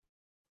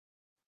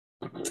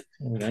 Oh,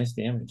 nice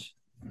damage.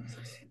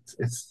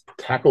 It's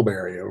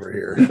Tackleberry over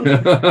here.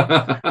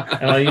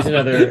 And I'll use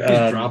another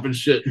He's dropping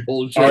shit.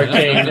 Holy shit.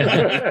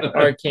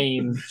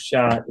 arcane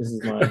shot. This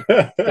is my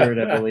third,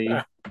 I believe.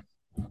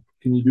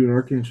 Can you do an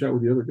arcane shot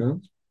with the other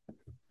guns?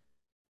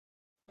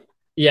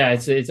 Yeah,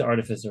 it's an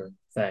artificer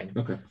thing.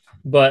 Okay.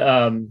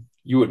 But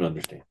You wouldn't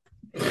understand.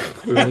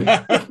 Clearly,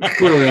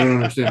 clearly I don't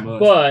understand much.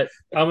 but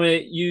I'm gonna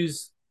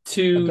use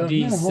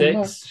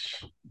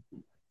 2d6.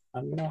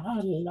 I know how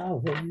to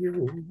love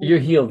you. You're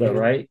healed though,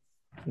 right?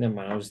 Never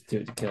mind, I'll just do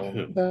it to kill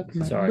him.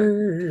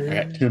 Sorry.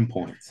 I got 10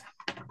 points.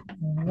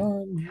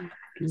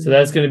 So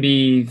that's gonna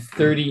be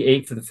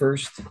 38 for the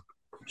first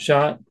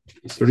shot.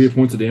 38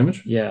 points of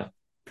damage? Yeah.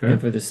 Okay. And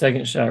for the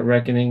second shot,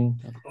 Reckoning,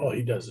 All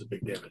he does is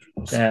big damage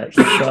with those. that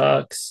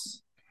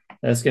sucks.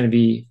 That's gonna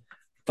be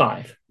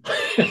 5.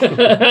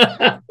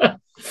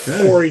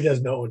 Or he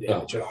does no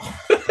damage at all.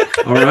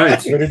 All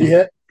right. What did he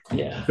hit?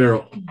 Yeah.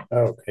 Feral.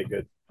 Okay,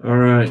 good. All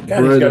right.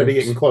 God, he's got to be Brothers.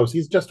 getting close.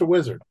 He's just a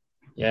wizard.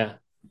 Yeah.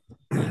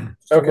 Okay.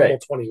 Level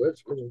 20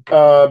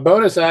 wizard.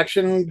 Bonus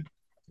action.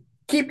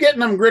 Keep getting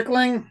them,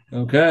 Grickling.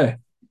 Okay.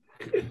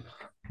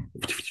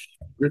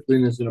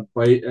 Grippling is going to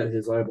bite at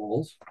his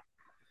eyeballs.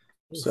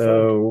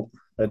 So,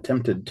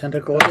 attempted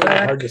tentacle Hard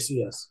attack. to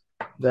see us.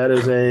 That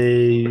is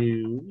a.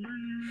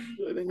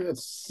 I think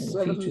that's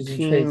Features and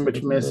 17, traits which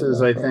of the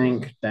misses, I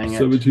think. Dang it.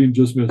 17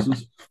 just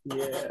misses.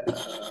 Yeah.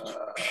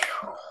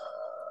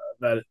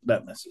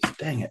 That misses.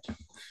 Dang it.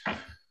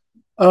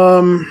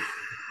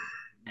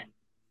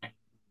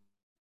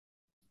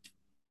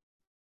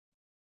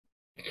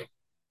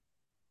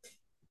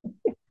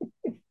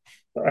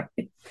 Sorry.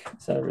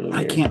 Sounded really I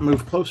weird. can't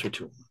move closer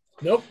to him.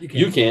 Nope, you can't.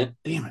 You can't.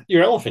 Damn it.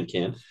 Your elephant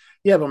can.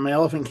 Yeah, but my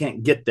elephant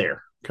can't get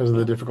there because of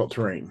the difficult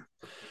terrain.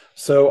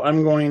 So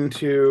I'm going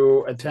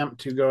to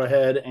attempt to go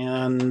ahead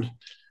and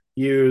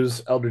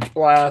use Eldritch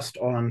Blast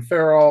on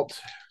Feralt,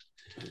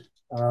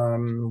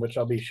 which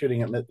I'll be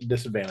shooting at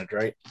disadvantage,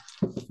 right?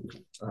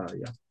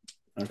 Yeah.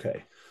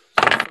 Okay.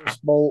 So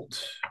first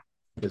bolt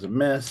is a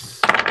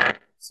miss.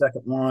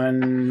 Second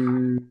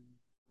one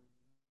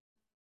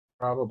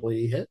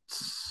probably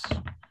hits.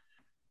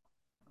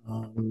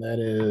 That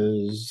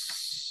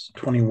is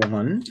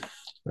 21.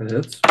 That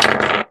hits.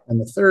 And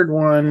the third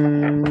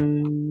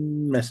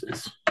one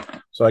misses.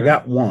 So I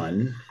got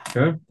one.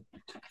 Okay.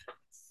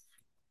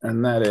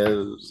 And that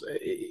is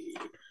a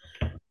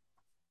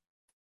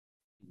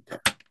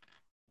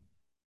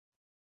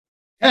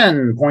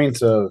 10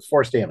 points of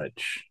force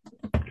damage.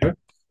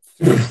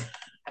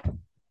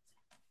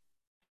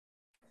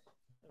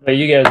 But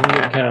you guys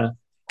kind of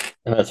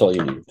And that's all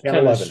you need. Yeah, kind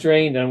of 11.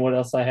 strained on what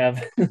else I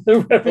have in the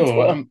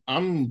repertoire. Oh,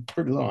 I'm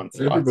pretty low on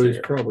slots Everybody's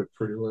here. probably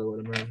pretty low,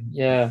 I'd imagine.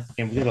 Yeah.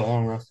 And we did a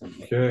long rest.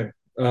 Okay.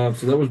 So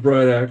that was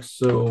Bright Axe.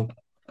 So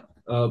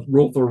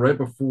Rolthor, right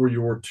before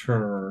your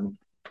turn,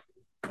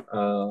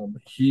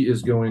 he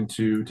is going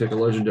to take a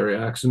legendary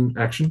action.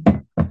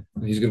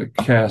 He's going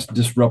to cast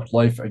Disrupt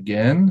Life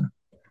again.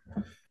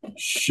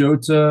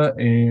 Shota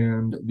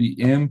and the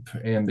Imp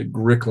and the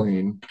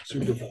Grickling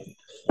Super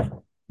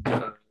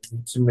fun.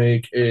 to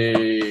make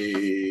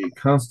a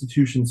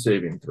Constitution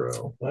saving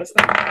throw. Well, that's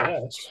not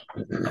best.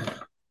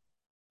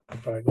 I'm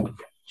probably gonna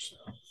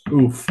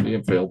Oof, the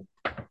Imp failed.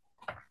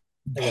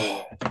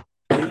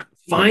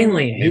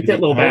 Finally, I hate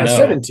that little I don't know.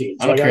 bastard. 17.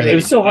 I don't care It that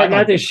was so hard I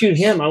not don't- to shoot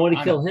him. I want to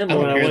I kill don't- him. I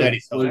don't when care went, that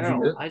he's so What did you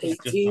wow, get? I It's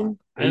just 18.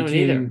 I don't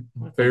 18 either.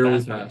 What the barely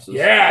bastard. passes.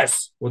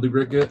 Yes. What did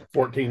Grick get?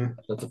 14.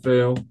 That's a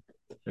fail.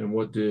 And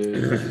what did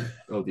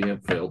the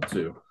Imp failed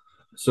too.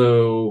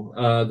 So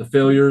the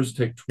failures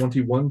take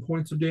 21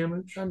 points of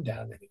damage, I'm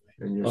down anyway.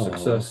 and your Oh.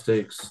 success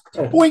takes.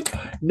 Boink.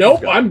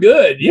 Nope, I'm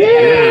good. Look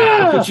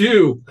Yeah. at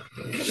you,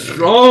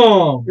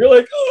 strong, You're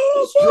like,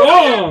 oh,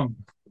 strong.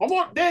 I'm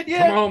not dead Come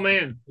yet. on,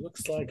 man.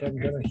 Looks like I'm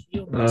gonna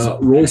heal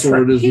myself.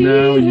 Rolthor, it is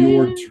now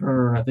your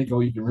turn. I think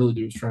all you can really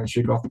do is try and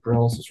shake off the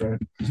paralysis, right?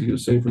 Is he going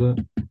to save for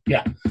that?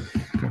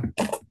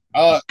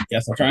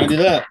 Guess I'll try and do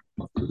that.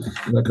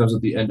 And that comes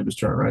at the end of his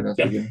turn, right? That's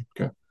the beginning.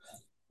 Okay.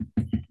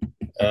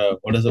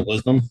 What is it?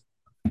 Wisdom?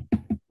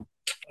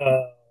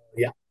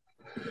 Yeah.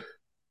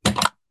 Come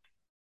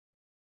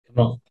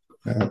on.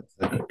 And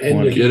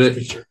Wanna get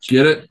it?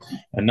 Get it?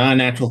 A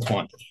non-natural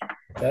 20.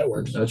 That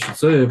works. That should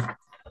save.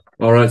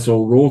 All right,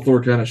 so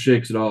Rolthor kind of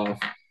shakes it off.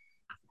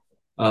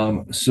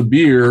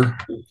 Sabir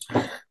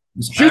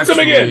Shoots him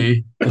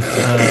again. uh,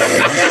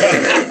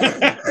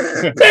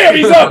 Bam,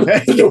 he's up.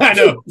 I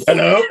know.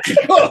 Hello.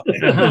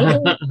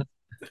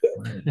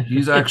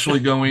 he's actually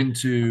going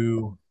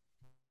to.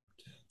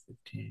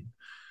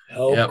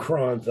 Help Yep.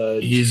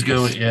 Krantha. He's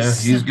going. Yeah,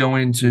 he's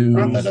going That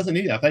to. doesn't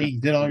need it. I thought you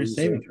did all your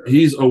saving throws.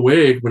 He's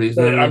awake, but he's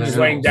not. I'm just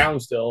laying else. down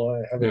still.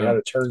 I haven't Yeah. had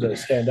a turn to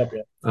stand up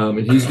yet. And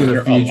he's going to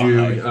You're feed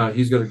alive. you.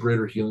 He's got a great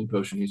healing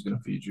potion. He's going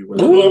to feed you.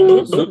 No,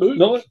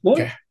 what?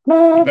 Okay.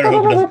 You better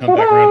hope it doesn't come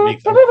back around to me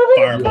because I'm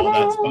fireball that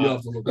You'll spot.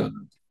 have to look that up.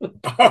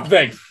 Oh,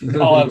 thanks.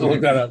 I'll have to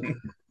look that up.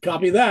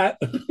 Copy that.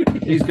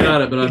 He's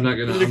got it, but I'm not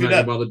gonna. Look I'm it not gonna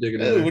up. bother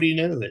digging in Oh, there. what do you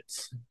know?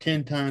 It's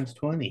 10 times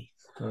 20.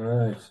 All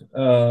right.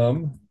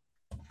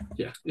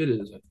 Yeah, it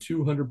is a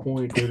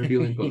 200-point greater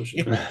healing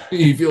potion.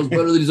 He feels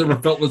better than he's ever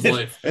felt in his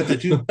life. That's a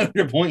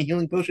 200-point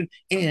healing potion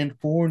and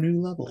 4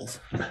 new levels.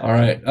 All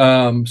right.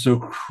 So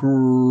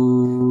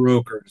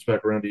Croker, it's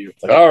back around to you.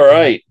 All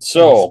right.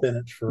 So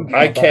Spinach for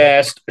I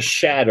cast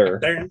Shatter.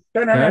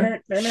 What?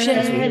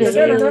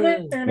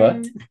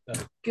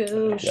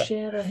 Go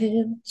shadow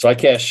him. So I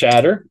cast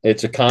Shatter.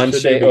 It's a con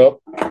Should save. be.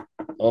 Oh,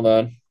 hold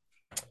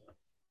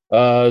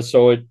on.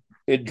 So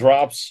it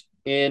drops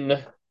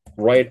in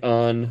right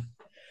on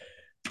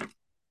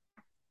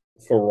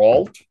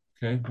Feralt.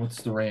 Okay.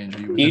 What's the range? Are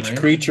you within Each range?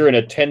 creature in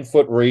a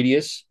 10-foot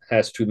radius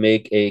has to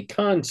make a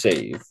con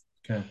save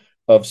Okay.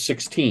 of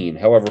 16.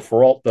 However,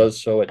 Feralt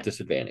does so at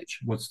disadvantage.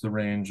 What's the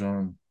range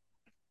on?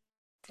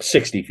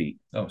 60 feet.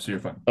 Oh, so you're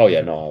fine. Oh,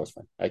 yeah, no, I was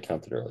fine. I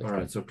counted earlier. All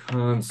right. So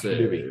con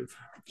save.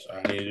 So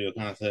I need to do a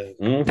con save.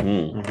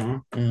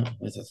 Mm-hmm. Yeah,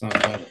 at least that's not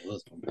bad at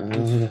wisdom. What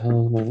the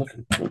hell am I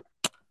looking for?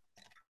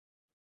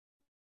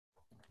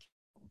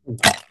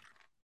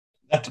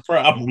 That's a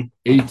problem.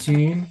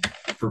 18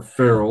 for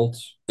Feralt.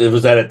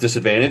 Was that at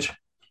disadvantage?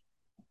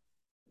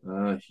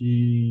 I'll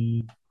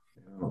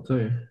tell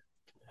you.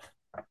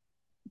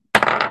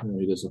 No,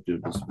 he doesn't do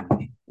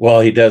disadvantage.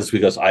 Well, he does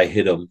because I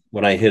hit him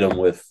when I hit him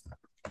with.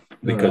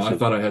 Because I of-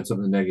 thought I had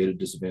something negative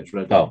disadvantage, but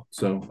I didn't. Oh.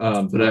 So,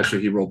 but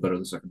actually, he rolled better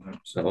the second time.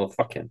 So, Oh,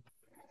 fuck him.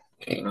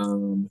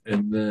 and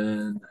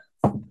then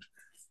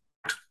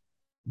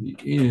the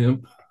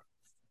imp.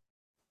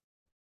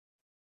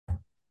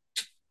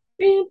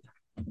 You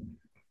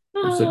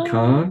said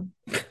con.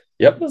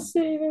 Yep. We'll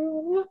save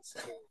everyone else.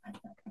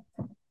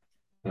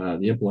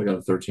 The imp only got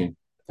a 13.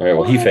 All right.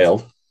 Well, he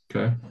failed.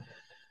 Okay.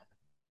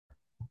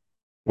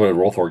 What did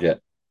Rolthor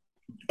get?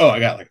 Oh, I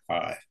got like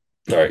 5.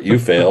 All right, you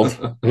failed.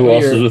 Who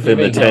else is within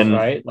the 10?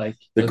 Right? Like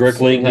The That's-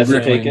 Grickling has the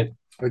to take Grickling. it.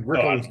 The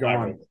Grickling's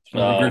gone. The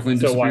Grickling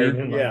so why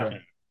disappeared? Yeah.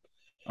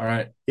 All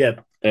right.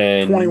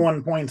 And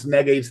 21 points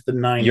negates the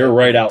 9. you're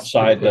right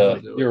outside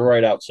Okay. you're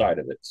right outside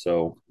of it,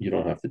 so you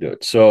don't have to do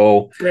it.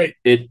 So Great.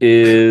 it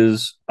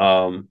is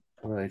what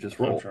did I just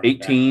roll? Sure.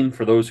 18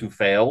 for those who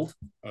failed.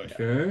 Oh, yeah.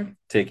 Okay.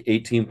 Take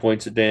 18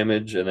 points of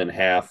damage and then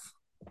half.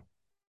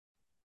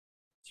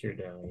 you're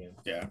down again.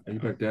 Yeah. Are you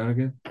back down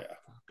again? Yeah.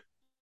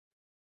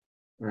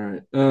 All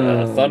right.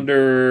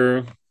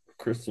 Thunder,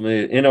 crystal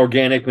made.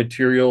 Inorganic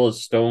material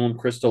is stone,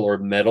 crystal, or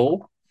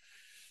metal.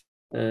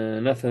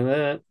 Nothing of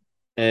that.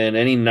 And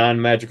any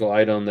non-magical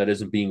item that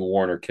isn't being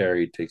worn or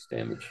carried takes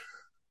damage.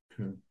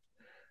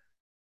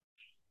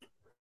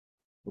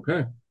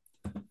 Okay.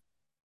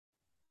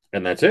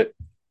 And that's it.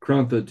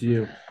 Krantha, to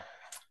you.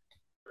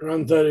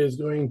 Grunthud is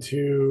going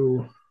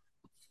to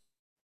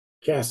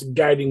cast a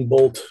guiding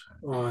bolt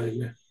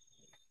on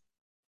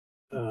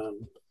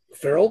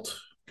Feralt.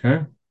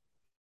 Okay.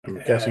 I'm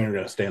guessing you're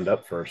going to stand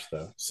up first,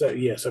 though. So,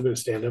 yes, I'm going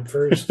to stand up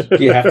first.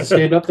 Do you have to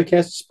stand up to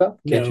cast a spell?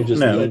 Can't No, you just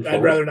no. lean I'd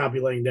forward? rather not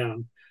be laying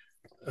down.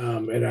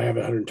 And I have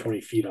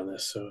 120 feet on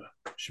this, so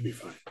it should be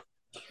fine.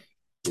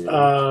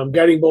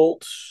 Guiding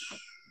bolt.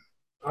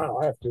 Oh,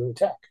 I have to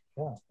attack.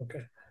 Oh,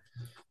 okay.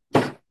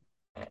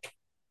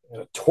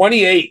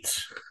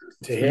 28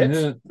 to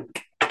hit.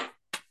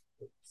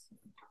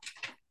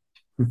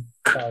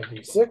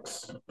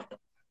 5d6.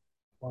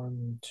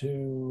 1,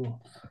 2,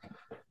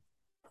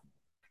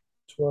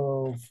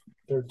 12,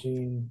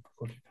 13,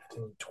 14,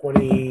 15,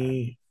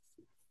 20.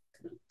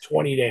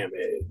 20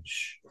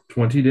 damage.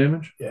 20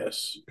 damage?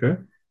 Yes.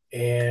 Okay.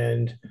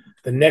 And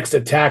the next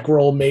attack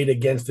roll made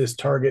against this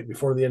target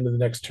before the end of the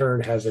next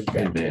turn has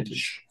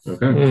advantage.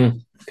 Okay.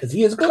 Because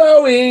he is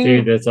glowing.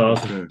 Dude, that's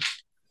awesome.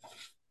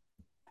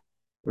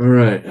 All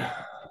right.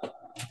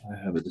 I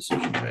have a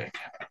decision to make.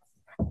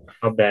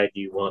 How bad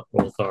do you want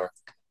Molthar?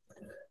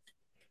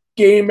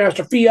 Game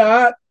Master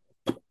Fiat.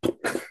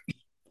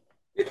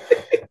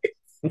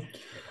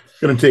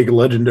 Going to take a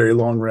legendary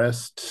long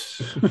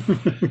rest.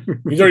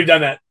 He's already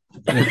done that.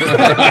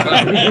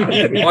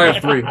 I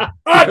have 3.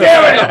 Oh,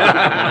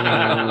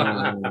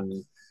 damn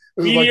it!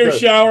 Meteor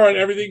shower on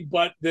everything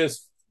but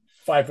this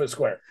 5-foot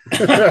square.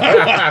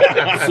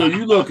 So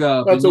you look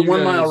up. That's and a you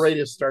 1 mile guys-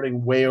 radius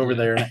starting way over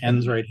there and it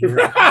ends right here.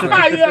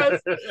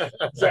 Yes,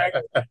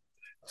 exactly.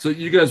 So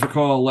you guys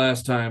recall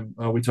last time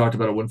we talked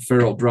about it when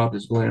Farrell dropped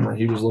his glamour,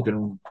 he was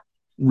looking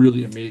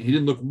really amazing. He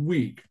didn't look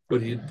weak,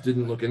 but he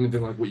didn't look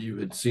anything like what you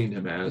had seen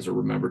him as or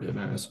remembered him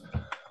as.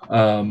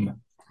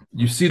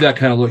 You see that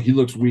kind of look. He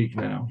looks weak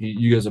now.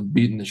 You guys have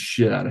beaten the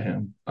shit out of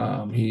him.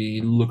 He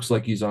looks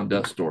like he's on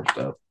death's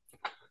doorstep.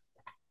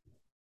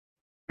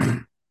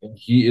 And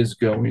he is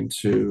going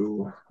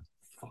to.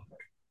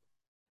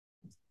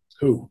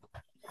 Who?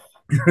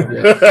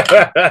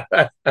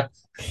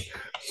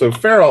 So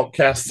Farrell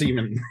casts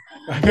semen.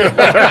 No.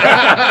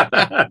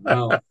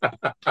 Is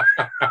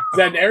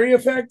that an area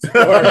effect? Or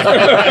Not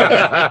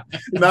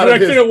at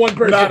directed his, at one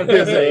person? not at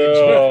his age.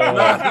 Oh.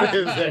 Not at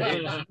his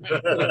age.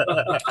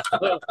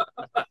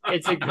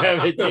 It's a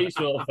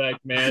gravitational effect,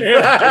 man.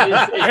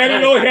 And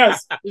it only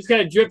has Just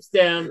kind of drips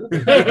down.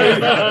 it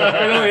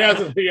only has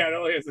a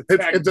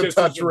attack It's a distance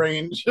touch of-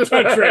 range. touch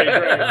range,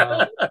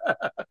 right.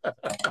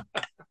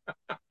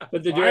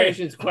 But the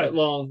duration's quite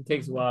long. It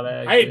takes a while to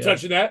actually. I ain't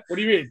touching that. What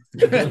do you mean?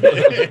 He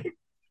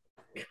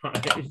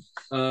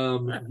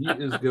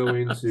is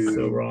going to.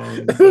 So wrong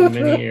in so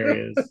many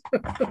areas.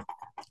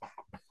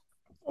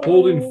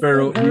 Holding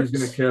Farrell, he's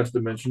going to cast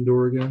Dimension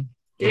Door again.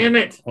 Damn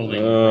it!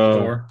 Holding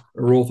Or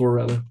Roll Thor,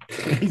 rather.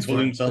 He's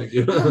holding himself. Thank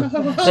you. I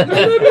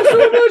love you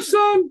so much,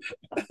 son.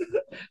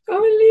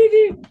 Come and lead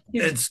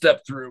you. And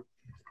step through.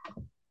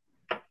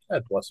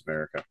 God bless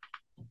America.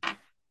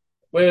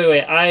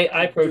 Wait.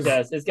 I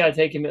protest. It's got to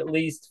take him at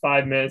least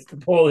 5 minutes to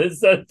pull his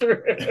son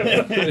through.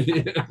 At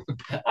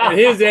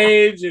his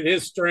age and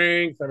his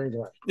strength, I mean,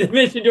 what? The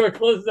mission door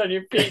closes on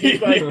your feet.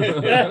 He's like,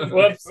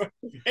 whoops.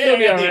 It'll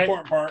be all the right.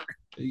 important part.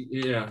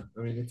 Yeah,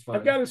 I mean, it's fine.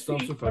 I've got his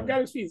Stumps feet. are fine. I've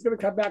got his feet. He's gonna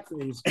come back for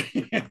these.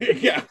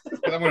 Yeah, because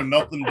I'm going to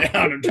melt them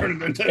down and turn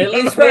them into. At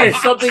least Right. for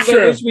something by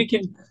Sure. which we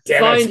can Damn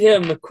find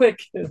it. him quick.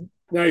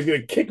 Now he's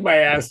gonna kick my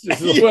ass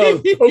just as well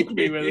as poke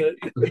me with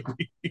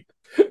it.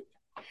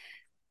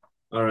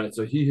 All right,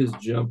 so he has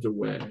jumped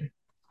away.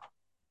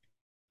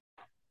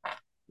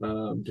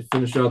 To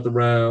finish out the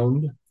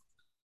round,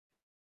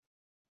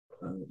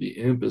 the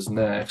imp is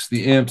next.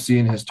 The imp,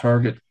 seeing his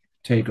target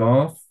take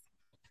off,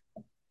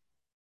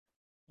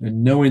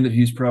 and knowing that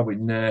he's probably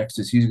next,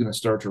 is he's going to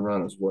start to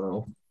run as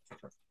well.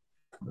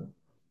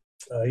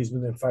 He's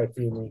within 5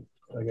 feet of me.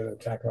 I got an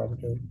attack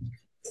opportunity.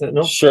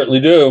 Sentinel? Certainly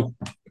do.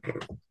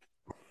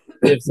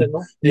 You have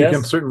Sentinel? You Yes.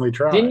 can certainly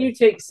try. Didn't you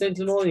take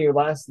Sentinel in your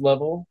last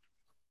level?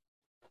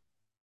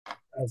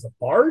 As a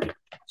bard?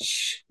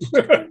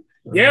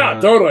 Yeah,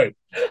 totally.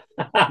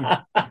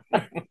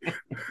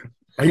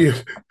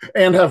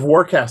 And have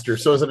Warcaster.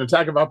 So as an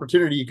attack of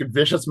opportunity, you could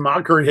vicious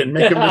mockery and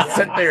make him just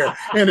sit there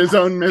in his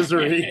own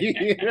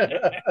misery.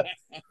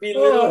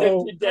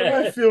 Belittle him to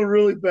I death. feel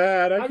really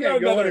bad. I I've got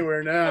can't go another-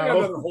 anywhere I got now.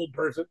 another hold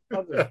person.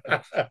 I'll just-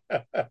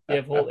 You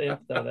have whole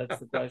imp, though. That's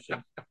the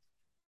question.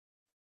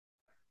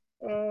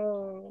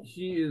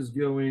 He is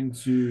going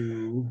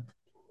to.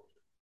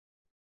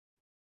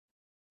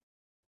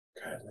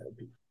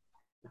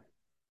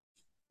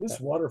 This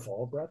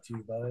waterfall brought to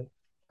you by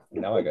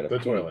Now I got The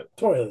toilet.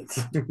 toilets.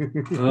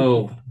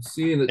 Oh,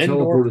 seeing that Indoor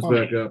teleport is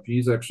plumbing. back up,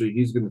 he's going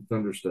to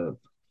thunderstep.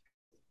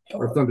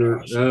 Or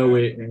thunder. Oh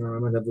wait, hang on. I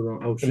might have the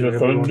wrong. Oh shit. And I the have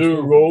the wrong thunder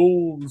spell.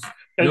 rolls.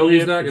 No, and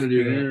he's the not gonna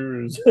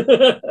do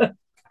that.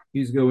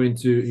 He's going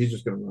to. He's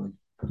just gonna run.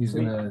 He's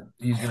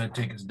gonna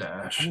take his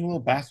dash. I'm a little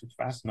bastard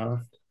fast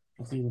enough.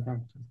 Let's see what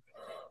happens.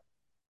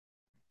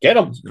 Get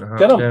him. He's gonna hop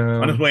Get him.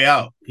 On his down. way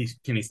out,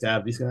 can he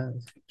stab these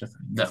guys? Just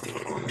No.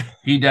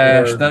 He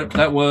dashed. Or-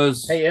 That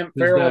was Hey, Imp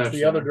His Feral, it's dash,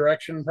 the other yeah.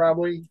 direction,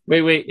 probably.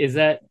 Wait. Is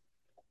that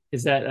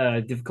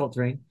difficult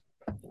terrain?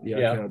 Yeah.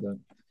 Yeah. I counted that.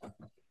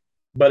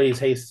 But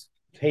he's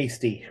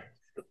hasty.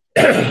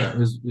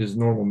 His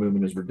normal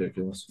movement is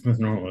ridiculous. his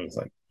normal is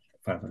like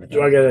 500.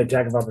 Do I get an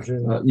attack of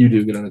opportunity? You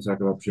do get an attack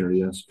of opportunity,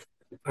 yes.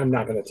 I'm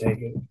not going to take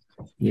it.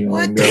 You can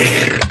let him go.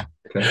 Okay.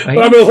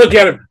 But I'm going to look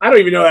at him. I don't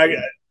even know that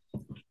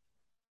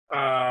guy.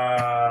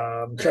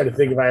 I'm trying to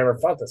think if I ever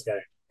fought this guy.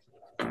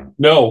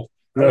 No.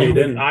 No, you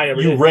didn't. I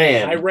ever You did.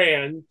 ran. I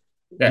ran.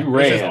 Yeah, You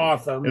Which is ran.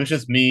 awesome. It was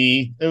just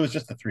me. It was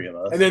just the three of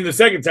us. And then the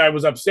second time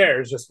was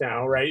upstairs just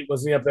now, right?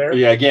 Wasn't he up there?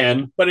 Yeah,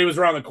 again. But he was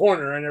around the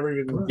corner. I never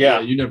even. Yeah.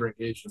 You never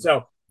engaged him.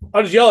 So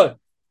I'll just yell at,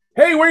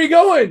 "Hey, where are you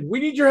going? We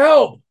need your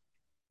help."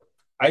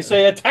 I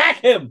say attack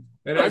him.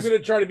 And I'm going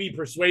to try to be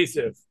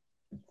persuasive.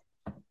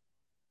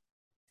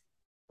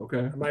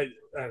 Okay. I might.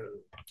 I don't know.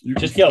 You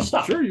Just yell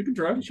stop. Sure, you can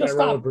try. Should I Just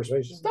roll stop. with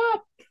persuasion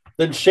Stop.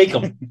 Then shake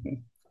him.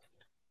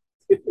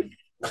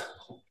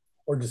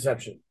 or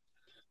deception?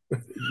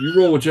 You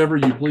roll whichever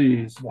you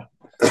please.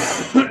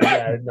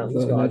 Yeah, no,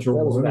 he's gone. Natural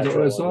That was a one, is that natural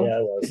what I saw? one. Yeah,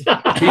 it was.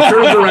 He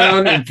turns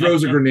around and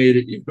throws a grenade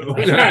at you.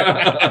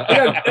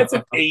 Yeah, that's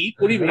an 8.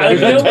 What do you mean? Out of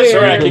That's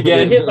nowhere, right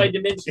again. hit by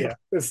dimension. Yeah,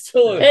 it's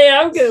still a Hey,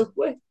 I'm gonna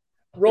wait.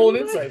 roll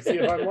an insight. See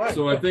if I'm right.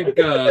 So I think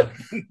what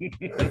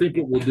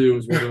we'll do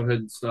is we'll go ahead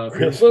and stop.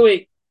 here.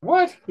 Wait.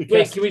 What?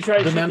 Wait, can we try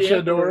to shoot the Dementia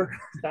imp door. or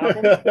Stop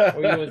him?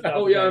 Or you wanna stop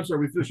Oh him? yeah, I'm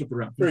sorry. We finished up the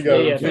round. Here we go.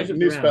 Yeah, finish up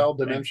New the round. spell,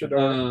 Dementia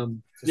door.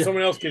 So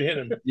someone else can hit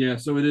him. Yeah,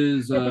 so it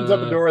is. Opens up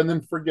a door and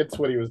then forgets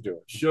what he was doing.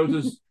 Shows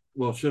us.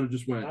 Should have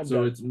just went. I'm So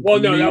done. it's. Well,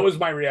 no, me- that was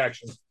my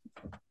reaction.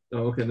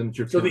 Oh, okay. Then it's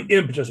your So turn. the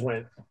imp just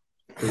went.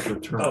 It's your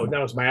turn. Oh,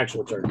 now it's my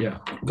actual turn. Yeah.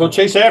 Go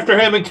chase after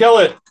him and kill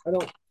it. I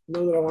don't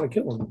know that I want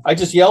to kill him. I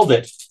just yelled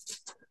it.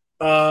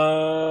 How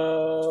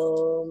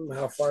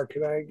far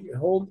can I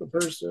hold the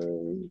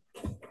person?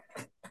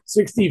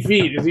 60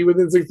 feet. Is he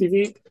within 60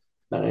 feet?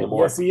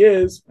 Yes, he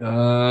is. He's he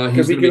gonna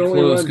can be only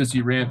close run- because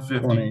he ran 50.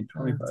 20,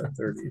 25,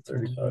 30,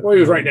 35. Well, he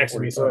was right next to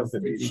me, so 45,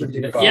 50, it should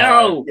be 55.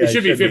 Yo! Yeah, It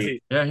should be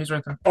 50. Yeah, he's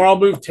right there. Or I'll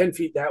move 10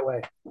 feet that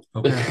way.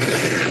 Okay.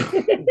 Just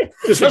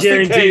to Just in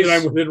guarantee case. that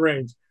I'm within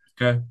range.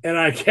 Okay. And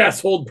I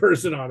cast hold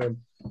person on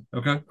him.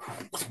 Okay.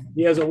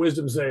 He has a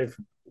wisdom save.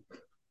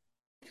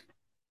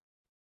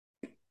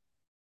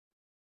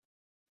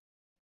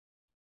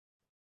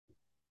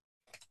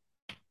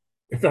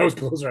 If I was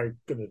closer, I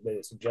could have made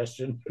a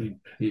suggestion.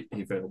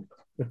 He failed.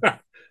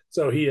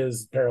 So he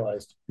is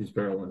paralyzed He's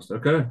paralyzed.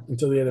 Okay.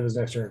 until the end of his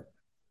next turn.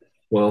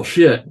 Well,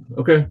 shit.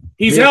 Okay.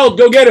 He's Yeah. held.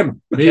 Go get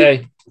him.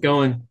 Okay,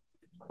 going.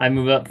 I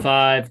move up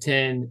 5,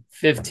 10,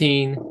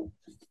 15.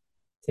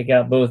 Take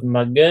out both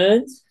my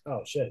guns.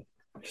 Oh, shit.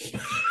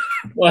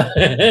 What?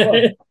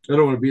 I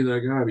don't want to be that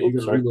guy, but you Oops,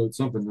 can sorry. reload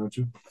something, don't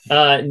you?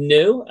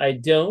 No, I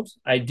don't.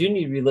 I do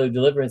need reload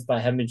deliverance, but I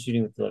haven't been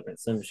shooting with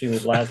deliverance. So I'm shooting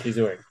with last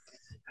resort.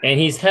 And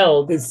he's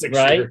held, His six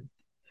right? shooter.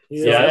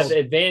 He So I is have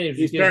advantage,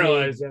 He's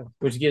paralyzed. Yeah.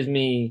 which gives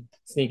me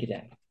sneak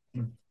attack.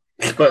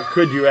 But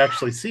could you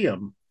actually see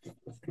him?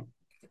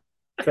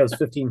 Because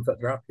 15-foot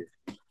drop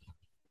here.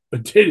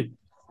 But did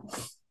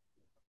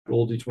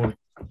Roll D20.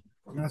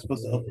 I'm not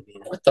supposed to help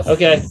you. What the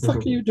Okay. fuck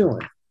are you doing?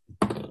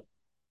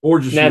 Or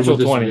just shoot Natural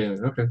with 20.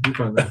 disadvantage. Okay, you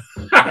find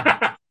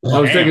that. I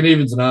was taking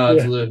evens and odds.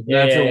 Yeah. So the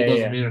Yeah, natural yeah,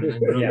 doesn't yeah. mean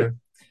anything. But Yeah. okay.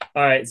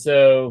 All right,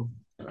 so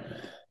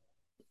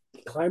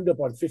climbed up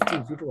on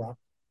 15 feet of rock.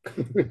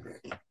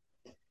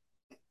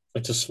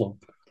 It's a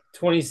slope.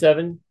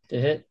 27 to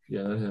hit.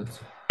 Yeah, that hits.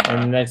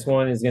 And the next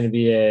one is going to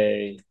be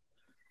a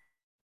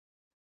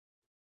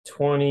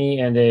 20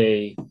 and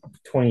a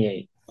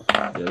 28.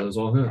 Yeah, those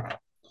all hit.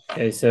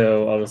 Okay,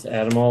 so I'll just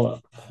add them all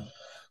up.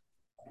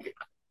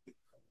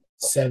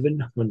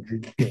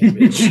 700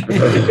 damage.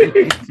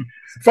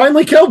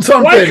 Finally killed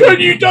something. Why couldn't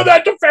you do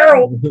that to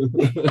Farrell?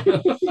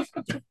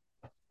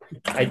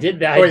 I did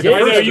that. Wait, I the did. I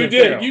know first you one-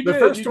 did. You The did.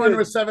 first you one did.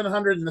 was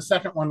 700 and the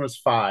second one was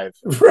 5.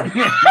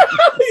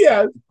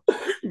 Yeah,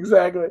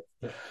 exactly.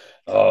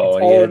 Oh, It's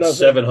and all he or had nothing.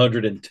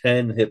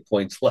 710 hit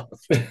points left.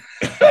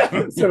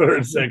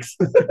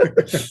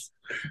 706.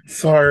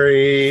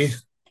 Sorry.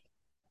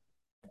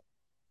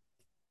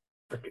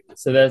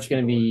 So that's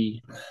going to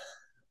be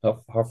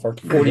How far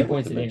can you 40 hit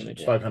points with of the damage.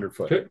 It's 500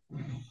 foot. Okay.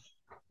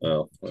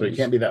 Oh, So you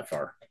can't be that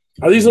far.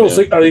 Are these little Yeah.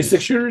 six, are these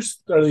 6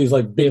 shooters? Are these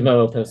like Big big?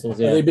 Momo pistols,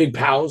 Are yeah. they big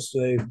pows? Do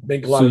they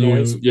make a lot So of you-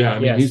 noise? yeah, I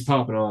mean Yes. he's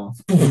popping off.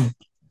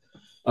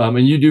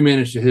 And you do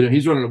manage to hit him.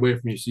 He's running away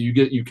from you, so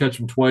you catch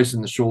him twice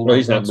in the shoulder. Well,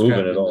 he's not once moving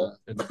kind of at all.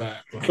 in the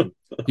back.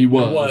 He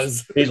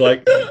was. he's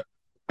like,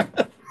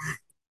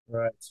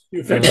 Right.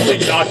 You effectively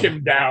knock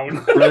him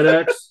down. Red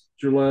X,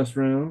 it's your last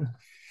round.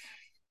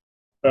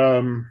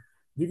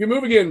 You can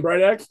move again,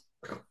 Bright Axe.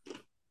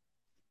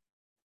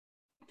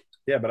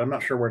 Yeah, but I'm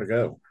not sure where to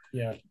go.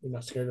 Yeah, you're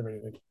not scared of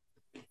anything.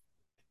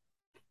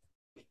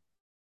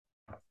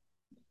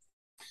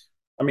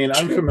 I mean,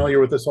 I'm familiar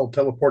with this whole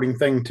teleporting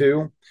thing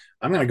too.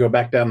 I'm going to go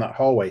back down that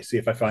hallway, see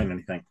if I find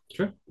anything.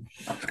 Sure.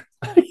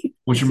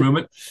 What's your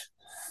movement?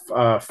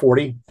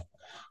 40.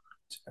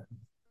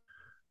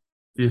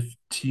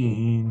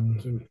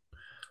 15.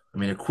 I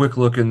mean, a quick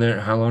look in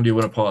there. How long do you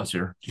want to pause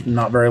here?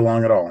 Not very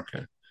long at all.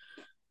 Okay.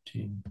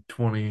 15,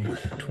 20,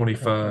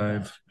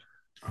 25,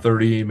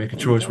 30. Make a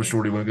choice. Which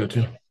door do you want to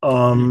go to?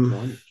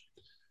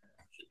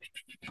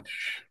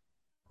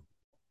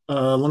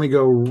 Let me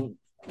go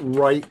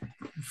right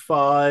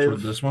 5.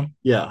 Toward this one?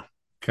 Yeah.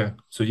 Okay.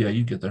 So, yeah,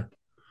 you get there.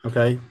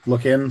 Okay.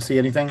 Look in, see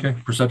anything? Okay.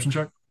 Perception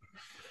check.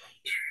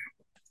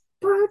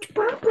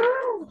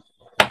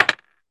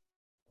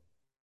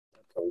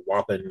 A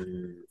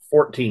whopping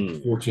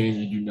 14. 14,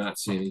 you do not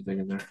see anything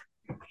in there.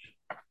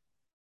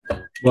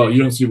 Well,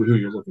 you don't see who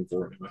you're looking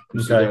for anyway.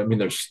 Okay. I mean,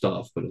 there's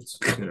stuff, but it's,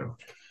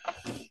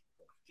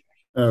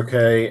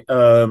 Okay.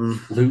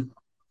 Loot.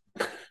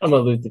 I'm gonna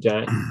loot the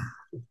giant.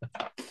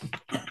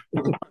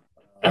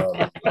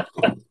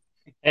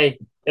 Hey,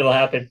 it'll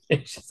happen.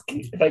 It's just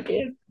if I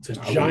can. It's a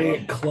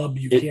giant club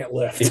you can't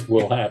lift. It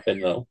will happen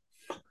though.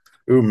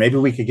 Ooh, maybe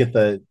we could get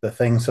the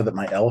thing so that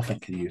my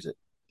elephant can use it.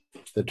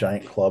 The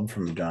giant club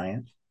from the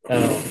giant. I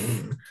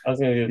was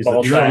gonna get He's ball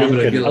a sack. giant.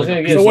 I was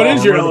gonna get So what ball-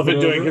 is your elephant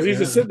doing? Because he's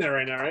just sitting there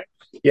right now, right?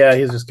 Yeah,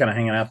 he's just kind of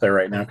hanging out there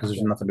right now because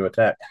there's nothing to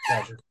attack.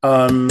 Gotcha.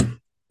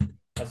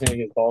 I was gonna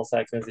get ball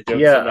sacks as a joke.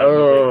 Yeah.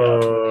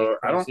 So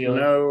I don't ceiling.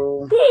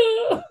 know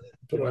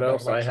Put it what on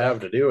else my I truck. have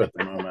to do at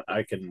the moment.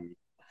 I can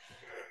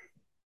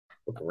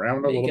look around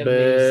a Make little a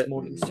bit.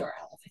 Morning Star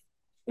elephant.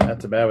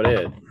 That's about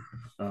it.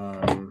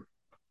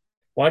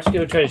 Why don't you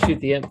go try to shoot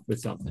the imp with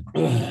something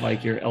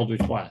like your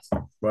Eldritch Blast?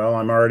 Well,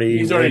 I'm already,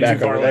 He's already way back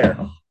too far over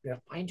away. there.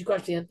 Why didn't you go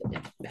after the imp,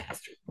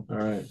 bastard? all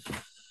right.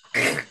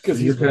 Because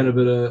You're he's kind of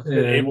at a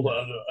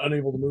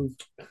unable to move.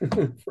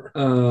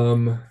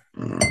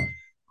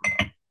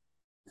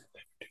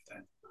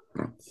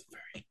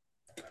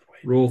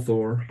 roll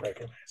Thor. Oh,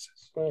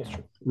 that's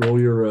true. Roll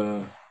your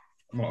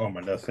Oh,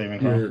 my death saving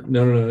throw.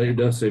 no, your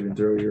death saving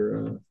throw.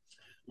 Your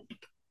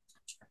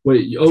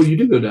wait, you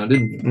did go down,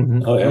 didn't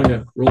you? Oh yeah. Oh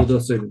yeah, roll a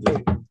death saving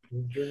throw.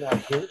 You're not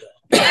here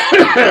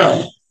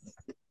though.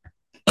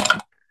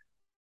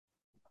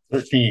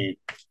 13.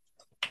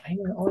 I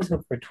always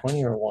hope for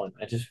 20 or 1.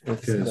 I just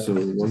Okay, so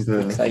what's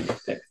that?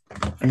 excitement there.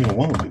 I mean,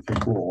 one would be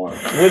pretty cool.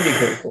 Would be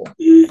pretty cool.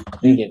 You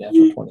get that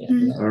for 20 after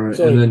that. All right,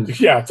 So, and then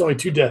it's only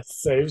 2 death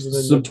saves, and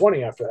then So- the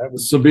 20 after that.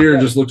 Was Sabir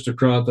just looks to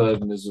Krantha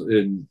and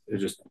it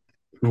just,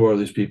 who are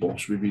these people?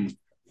 Should we be?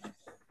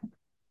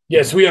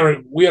 Yes, we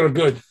are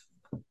good.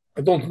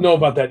 I don't know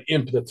about that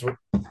imp that's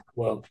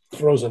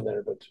frozen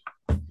there,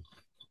 but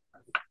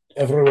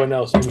everyone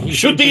else. I mean,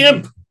 Shoot the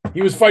imp!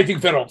 He was fighting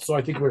Feral, so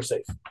I think we're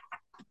safe.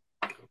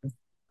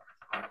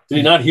 Did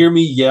he not hear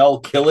me yell,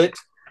 kill it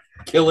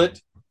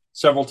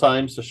several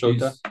times to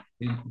Shota?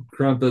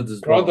 Krantha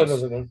is Krantha boss.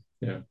 doesn't know.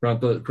 Yeah,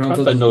 Krantha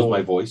Krantha knows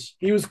my voice.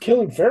 He was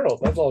killing Feral.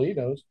 That's all he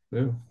knows.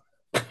 Yeah.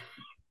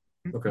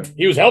 Okay.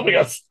 He was helping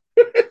us.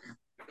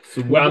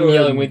 So Well, I'm go ahead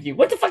yelling and- with you.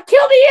 What the fuck?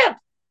 Kill the imp!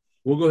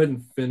 We'll go ahead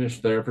and finish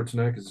there for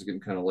tonight because it's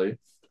getting kind of late.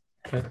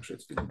 Actually,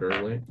 it's getting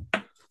very late.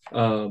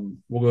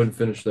 We'll go ahead and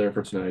finish there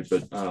for tonight.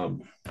 But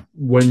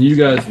when you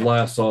guys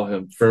last saw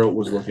him, Ferret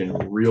was looking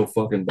real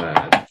fucking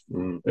bad,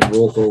 and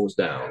Rolthor was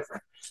down.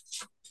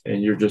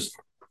 And you're just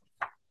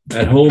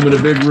at home in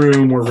a big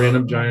room where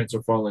random giants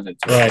are falling into.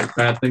 Right.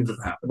 Bad things have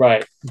happened.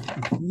 Right.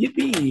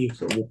 Yippee!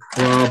 So we'll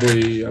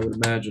probably, I would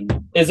imagine,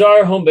 Is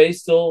our home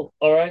base still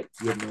all right?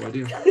 you have no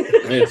idea.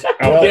 It's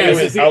Well, It yes, was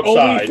it's the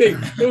outside. only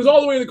thing. It was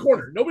all the way in the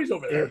corner. Nobody's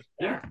over there.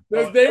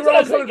 They were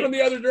all coming from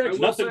the other I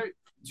direction. will say,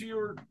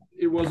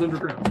 it was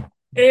underground.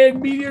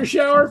 And meteor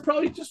shower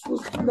probably just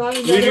was not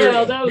in Meteor,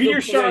 Well, that was meteor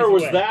a shower ways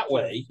was away. that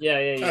way. Yeah.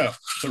 Oh,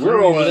 so We're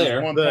Rooney over was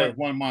there.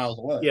 1.1 miles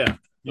away. Yeah.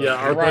 Yeah,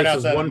 our Right place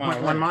is outside the mile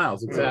 1.1 range.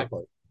 miles,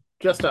 exactly.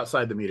 Just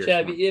outside the meter.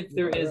 Shabby, if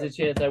there is a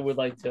chance, I would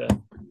like to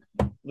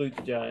loot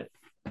the giant.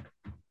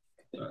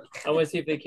 I want to see if they can.